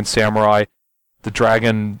honor and Samurai. The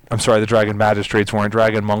Dragon Magistrates weren't.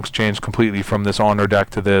 Dragon Monks changed completely from this honor deck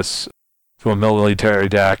to a military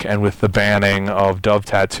deck, and with the banning of Dove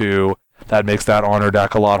Tattoo, that makes that honor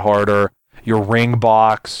deck a lot harder. Your ring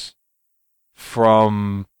box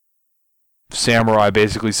from Samurai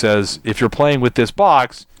basically says, if you're playing with this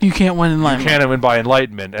box, you can't win Enlightenment. You can't win by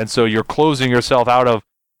Enlightenment, and so you're closing yourself out of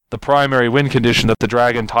the primary win condition that the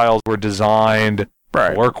Dragon tiles were designed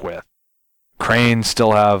to work with. Crane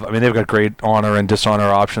still have... they've got great honor and dishonor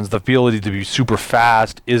options. The ability to be super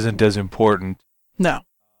fast isn't as important. No.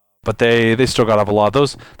 But they still got to have a lot.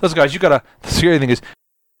 Those guys, the scary thing is,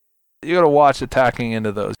 you gotta watch attacking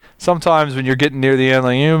into those. Sometimes when you're getting near the end,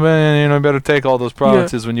 you better take all those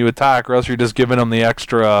provinces when you attack, or else you're just giving them the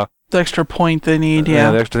extra point they need. The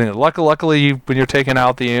extra thing. Luckily, when you're taking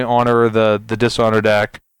out the honor or the dishonor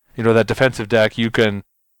deck, that defensive deck,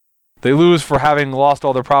 they lose for having lost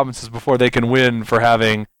all their provinces before they can win for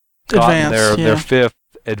having gotten their fifth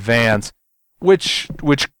advance, which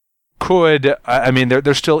could.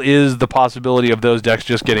 There still is the possibility of those decks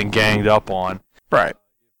just getting ganged up on. Right.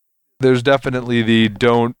 There's definitely the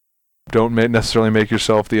don't necessarily make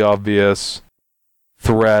yourself the obvious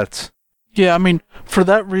threat. Yeah, for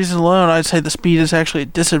that reason alone, I'd say the speed is actually a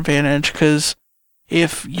disadvantage, because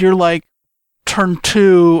if you're like turn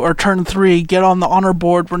 2 or turn 3, get on the honor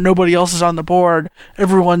board where nobody else is on the board,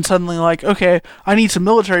 everyone's suddenly like, okay, I need some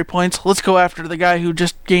military points, let's go after the guy who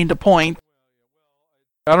just gained a point.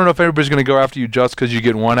 I don't know if everybody's going to go after you just because you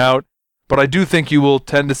get one out. But I do think you will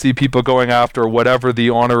tend to see people going after whatever the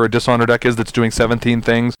honor or dishonor deck is that's doing 17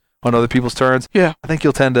 things on other people's turns. Yeah. I think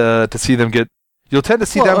you'll tend to see them get... You'll tend to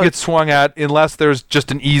see them get swung at unless there's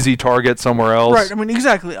just an easy target somewhere else. Right, I mean,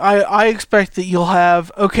 exactly. I expect that you'll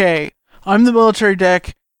have, okay, I'm the military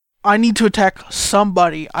deck, I need to attack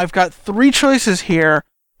somebody. I've got 3 choices here.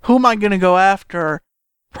 Who am I going to go after?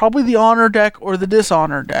 Probably the honor deck or the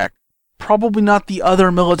dishonor deck. Probably not the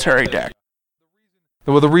other military deck.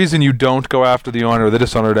 Well, the reason you don't go after the honor or the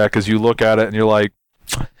dishonor deck is you look at it and you're like,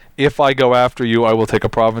 if I go after you, I will take a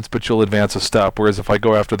province, but you'll advance a step. Whereas if I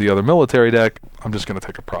go after the other military deck, I'm just going to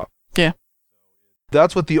take a province. Yeah.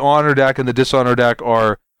 That's what the honor deck and the dishonor deck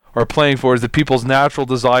are playing for, is that people's natural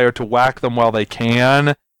desire to whack them while they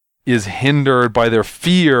can is hindered by their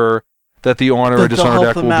fear that the honor or dishonor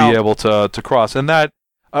deck will be able to cross. And that,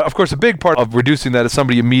 of course, a big part of reducing that is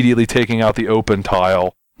somebody immediately taking out the open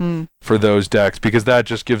tile for those decks, because that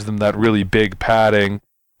just gives them that really big padding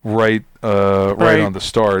right on the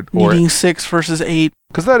start. Needing 6 versus 8.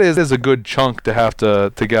 Because that is a good chunk to have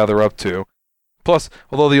to gather up to. Plus,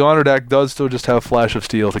 although the honor deck does still just have Flash of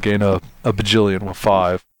Steel to gain a bajillion with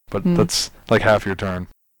 5, but that's like half your turn.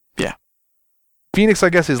 Yeah. Phoenix, I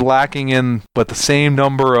guess, is lacking in the same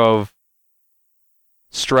number of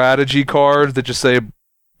strategy cards that just say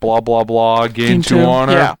blah blah blah, gain 2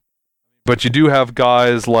 honor. Yeah. But you do have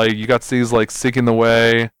guys like, you got these like Seeking the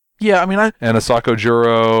Way. Yeah, I mean, and Asako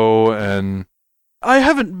Juro, and I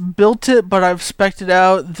haven't built it, but I've spec'd it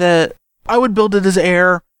out that I would build it as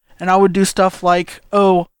air, and I would do stuff like,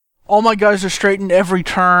 all my guys are straightened every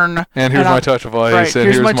turn. And here's my Touch of Ice, right,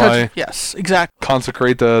 and here's my touch. Yes, exactly.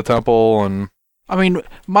 Consecrate the temple, and I mean,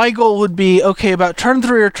 my goal would be, okay, about turn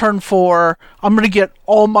 3 or turn 4, I'm going to get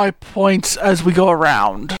all my points as we go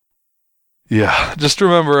around. Yeah, just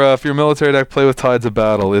remember, if your military deck play with Tides of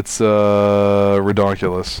Battle, it's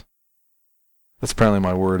redonkulous. That's apparently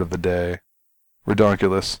my word of the day.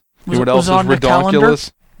 Redonkulous. You know what else is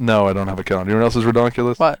redonkulous? No, I don't have a calendar. You know what else is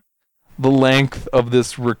redonkulous? What? The length of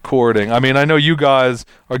this recording. I mean, I know you guys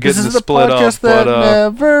are getting to split up, but that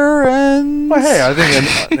never ends. Well, hey, I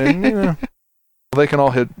think they can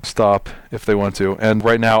all hit stop if they want to, and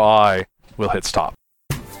right now I will hit stop.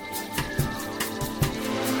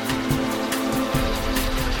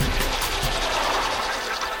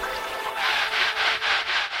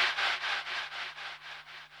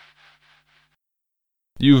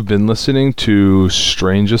 You've been listening to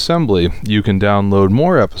Strange Assembly. You can download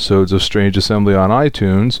more episodes of Strange Assembly on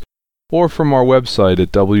iTunes or from our website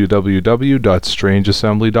at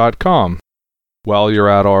www.strangeassembly.com. While you're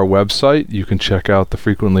at our website, you can check out the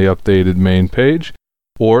frequently updated main page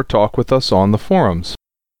or talk with us on the forums.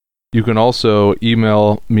 You can also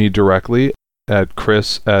email me directly at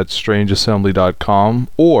chris@strangeassembly.com,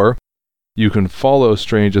 or you can follow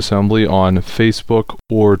Strange Assembly on Facebook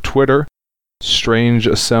or Twitter. Strange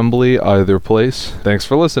Assembly, either place. Thanks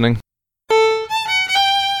for listening.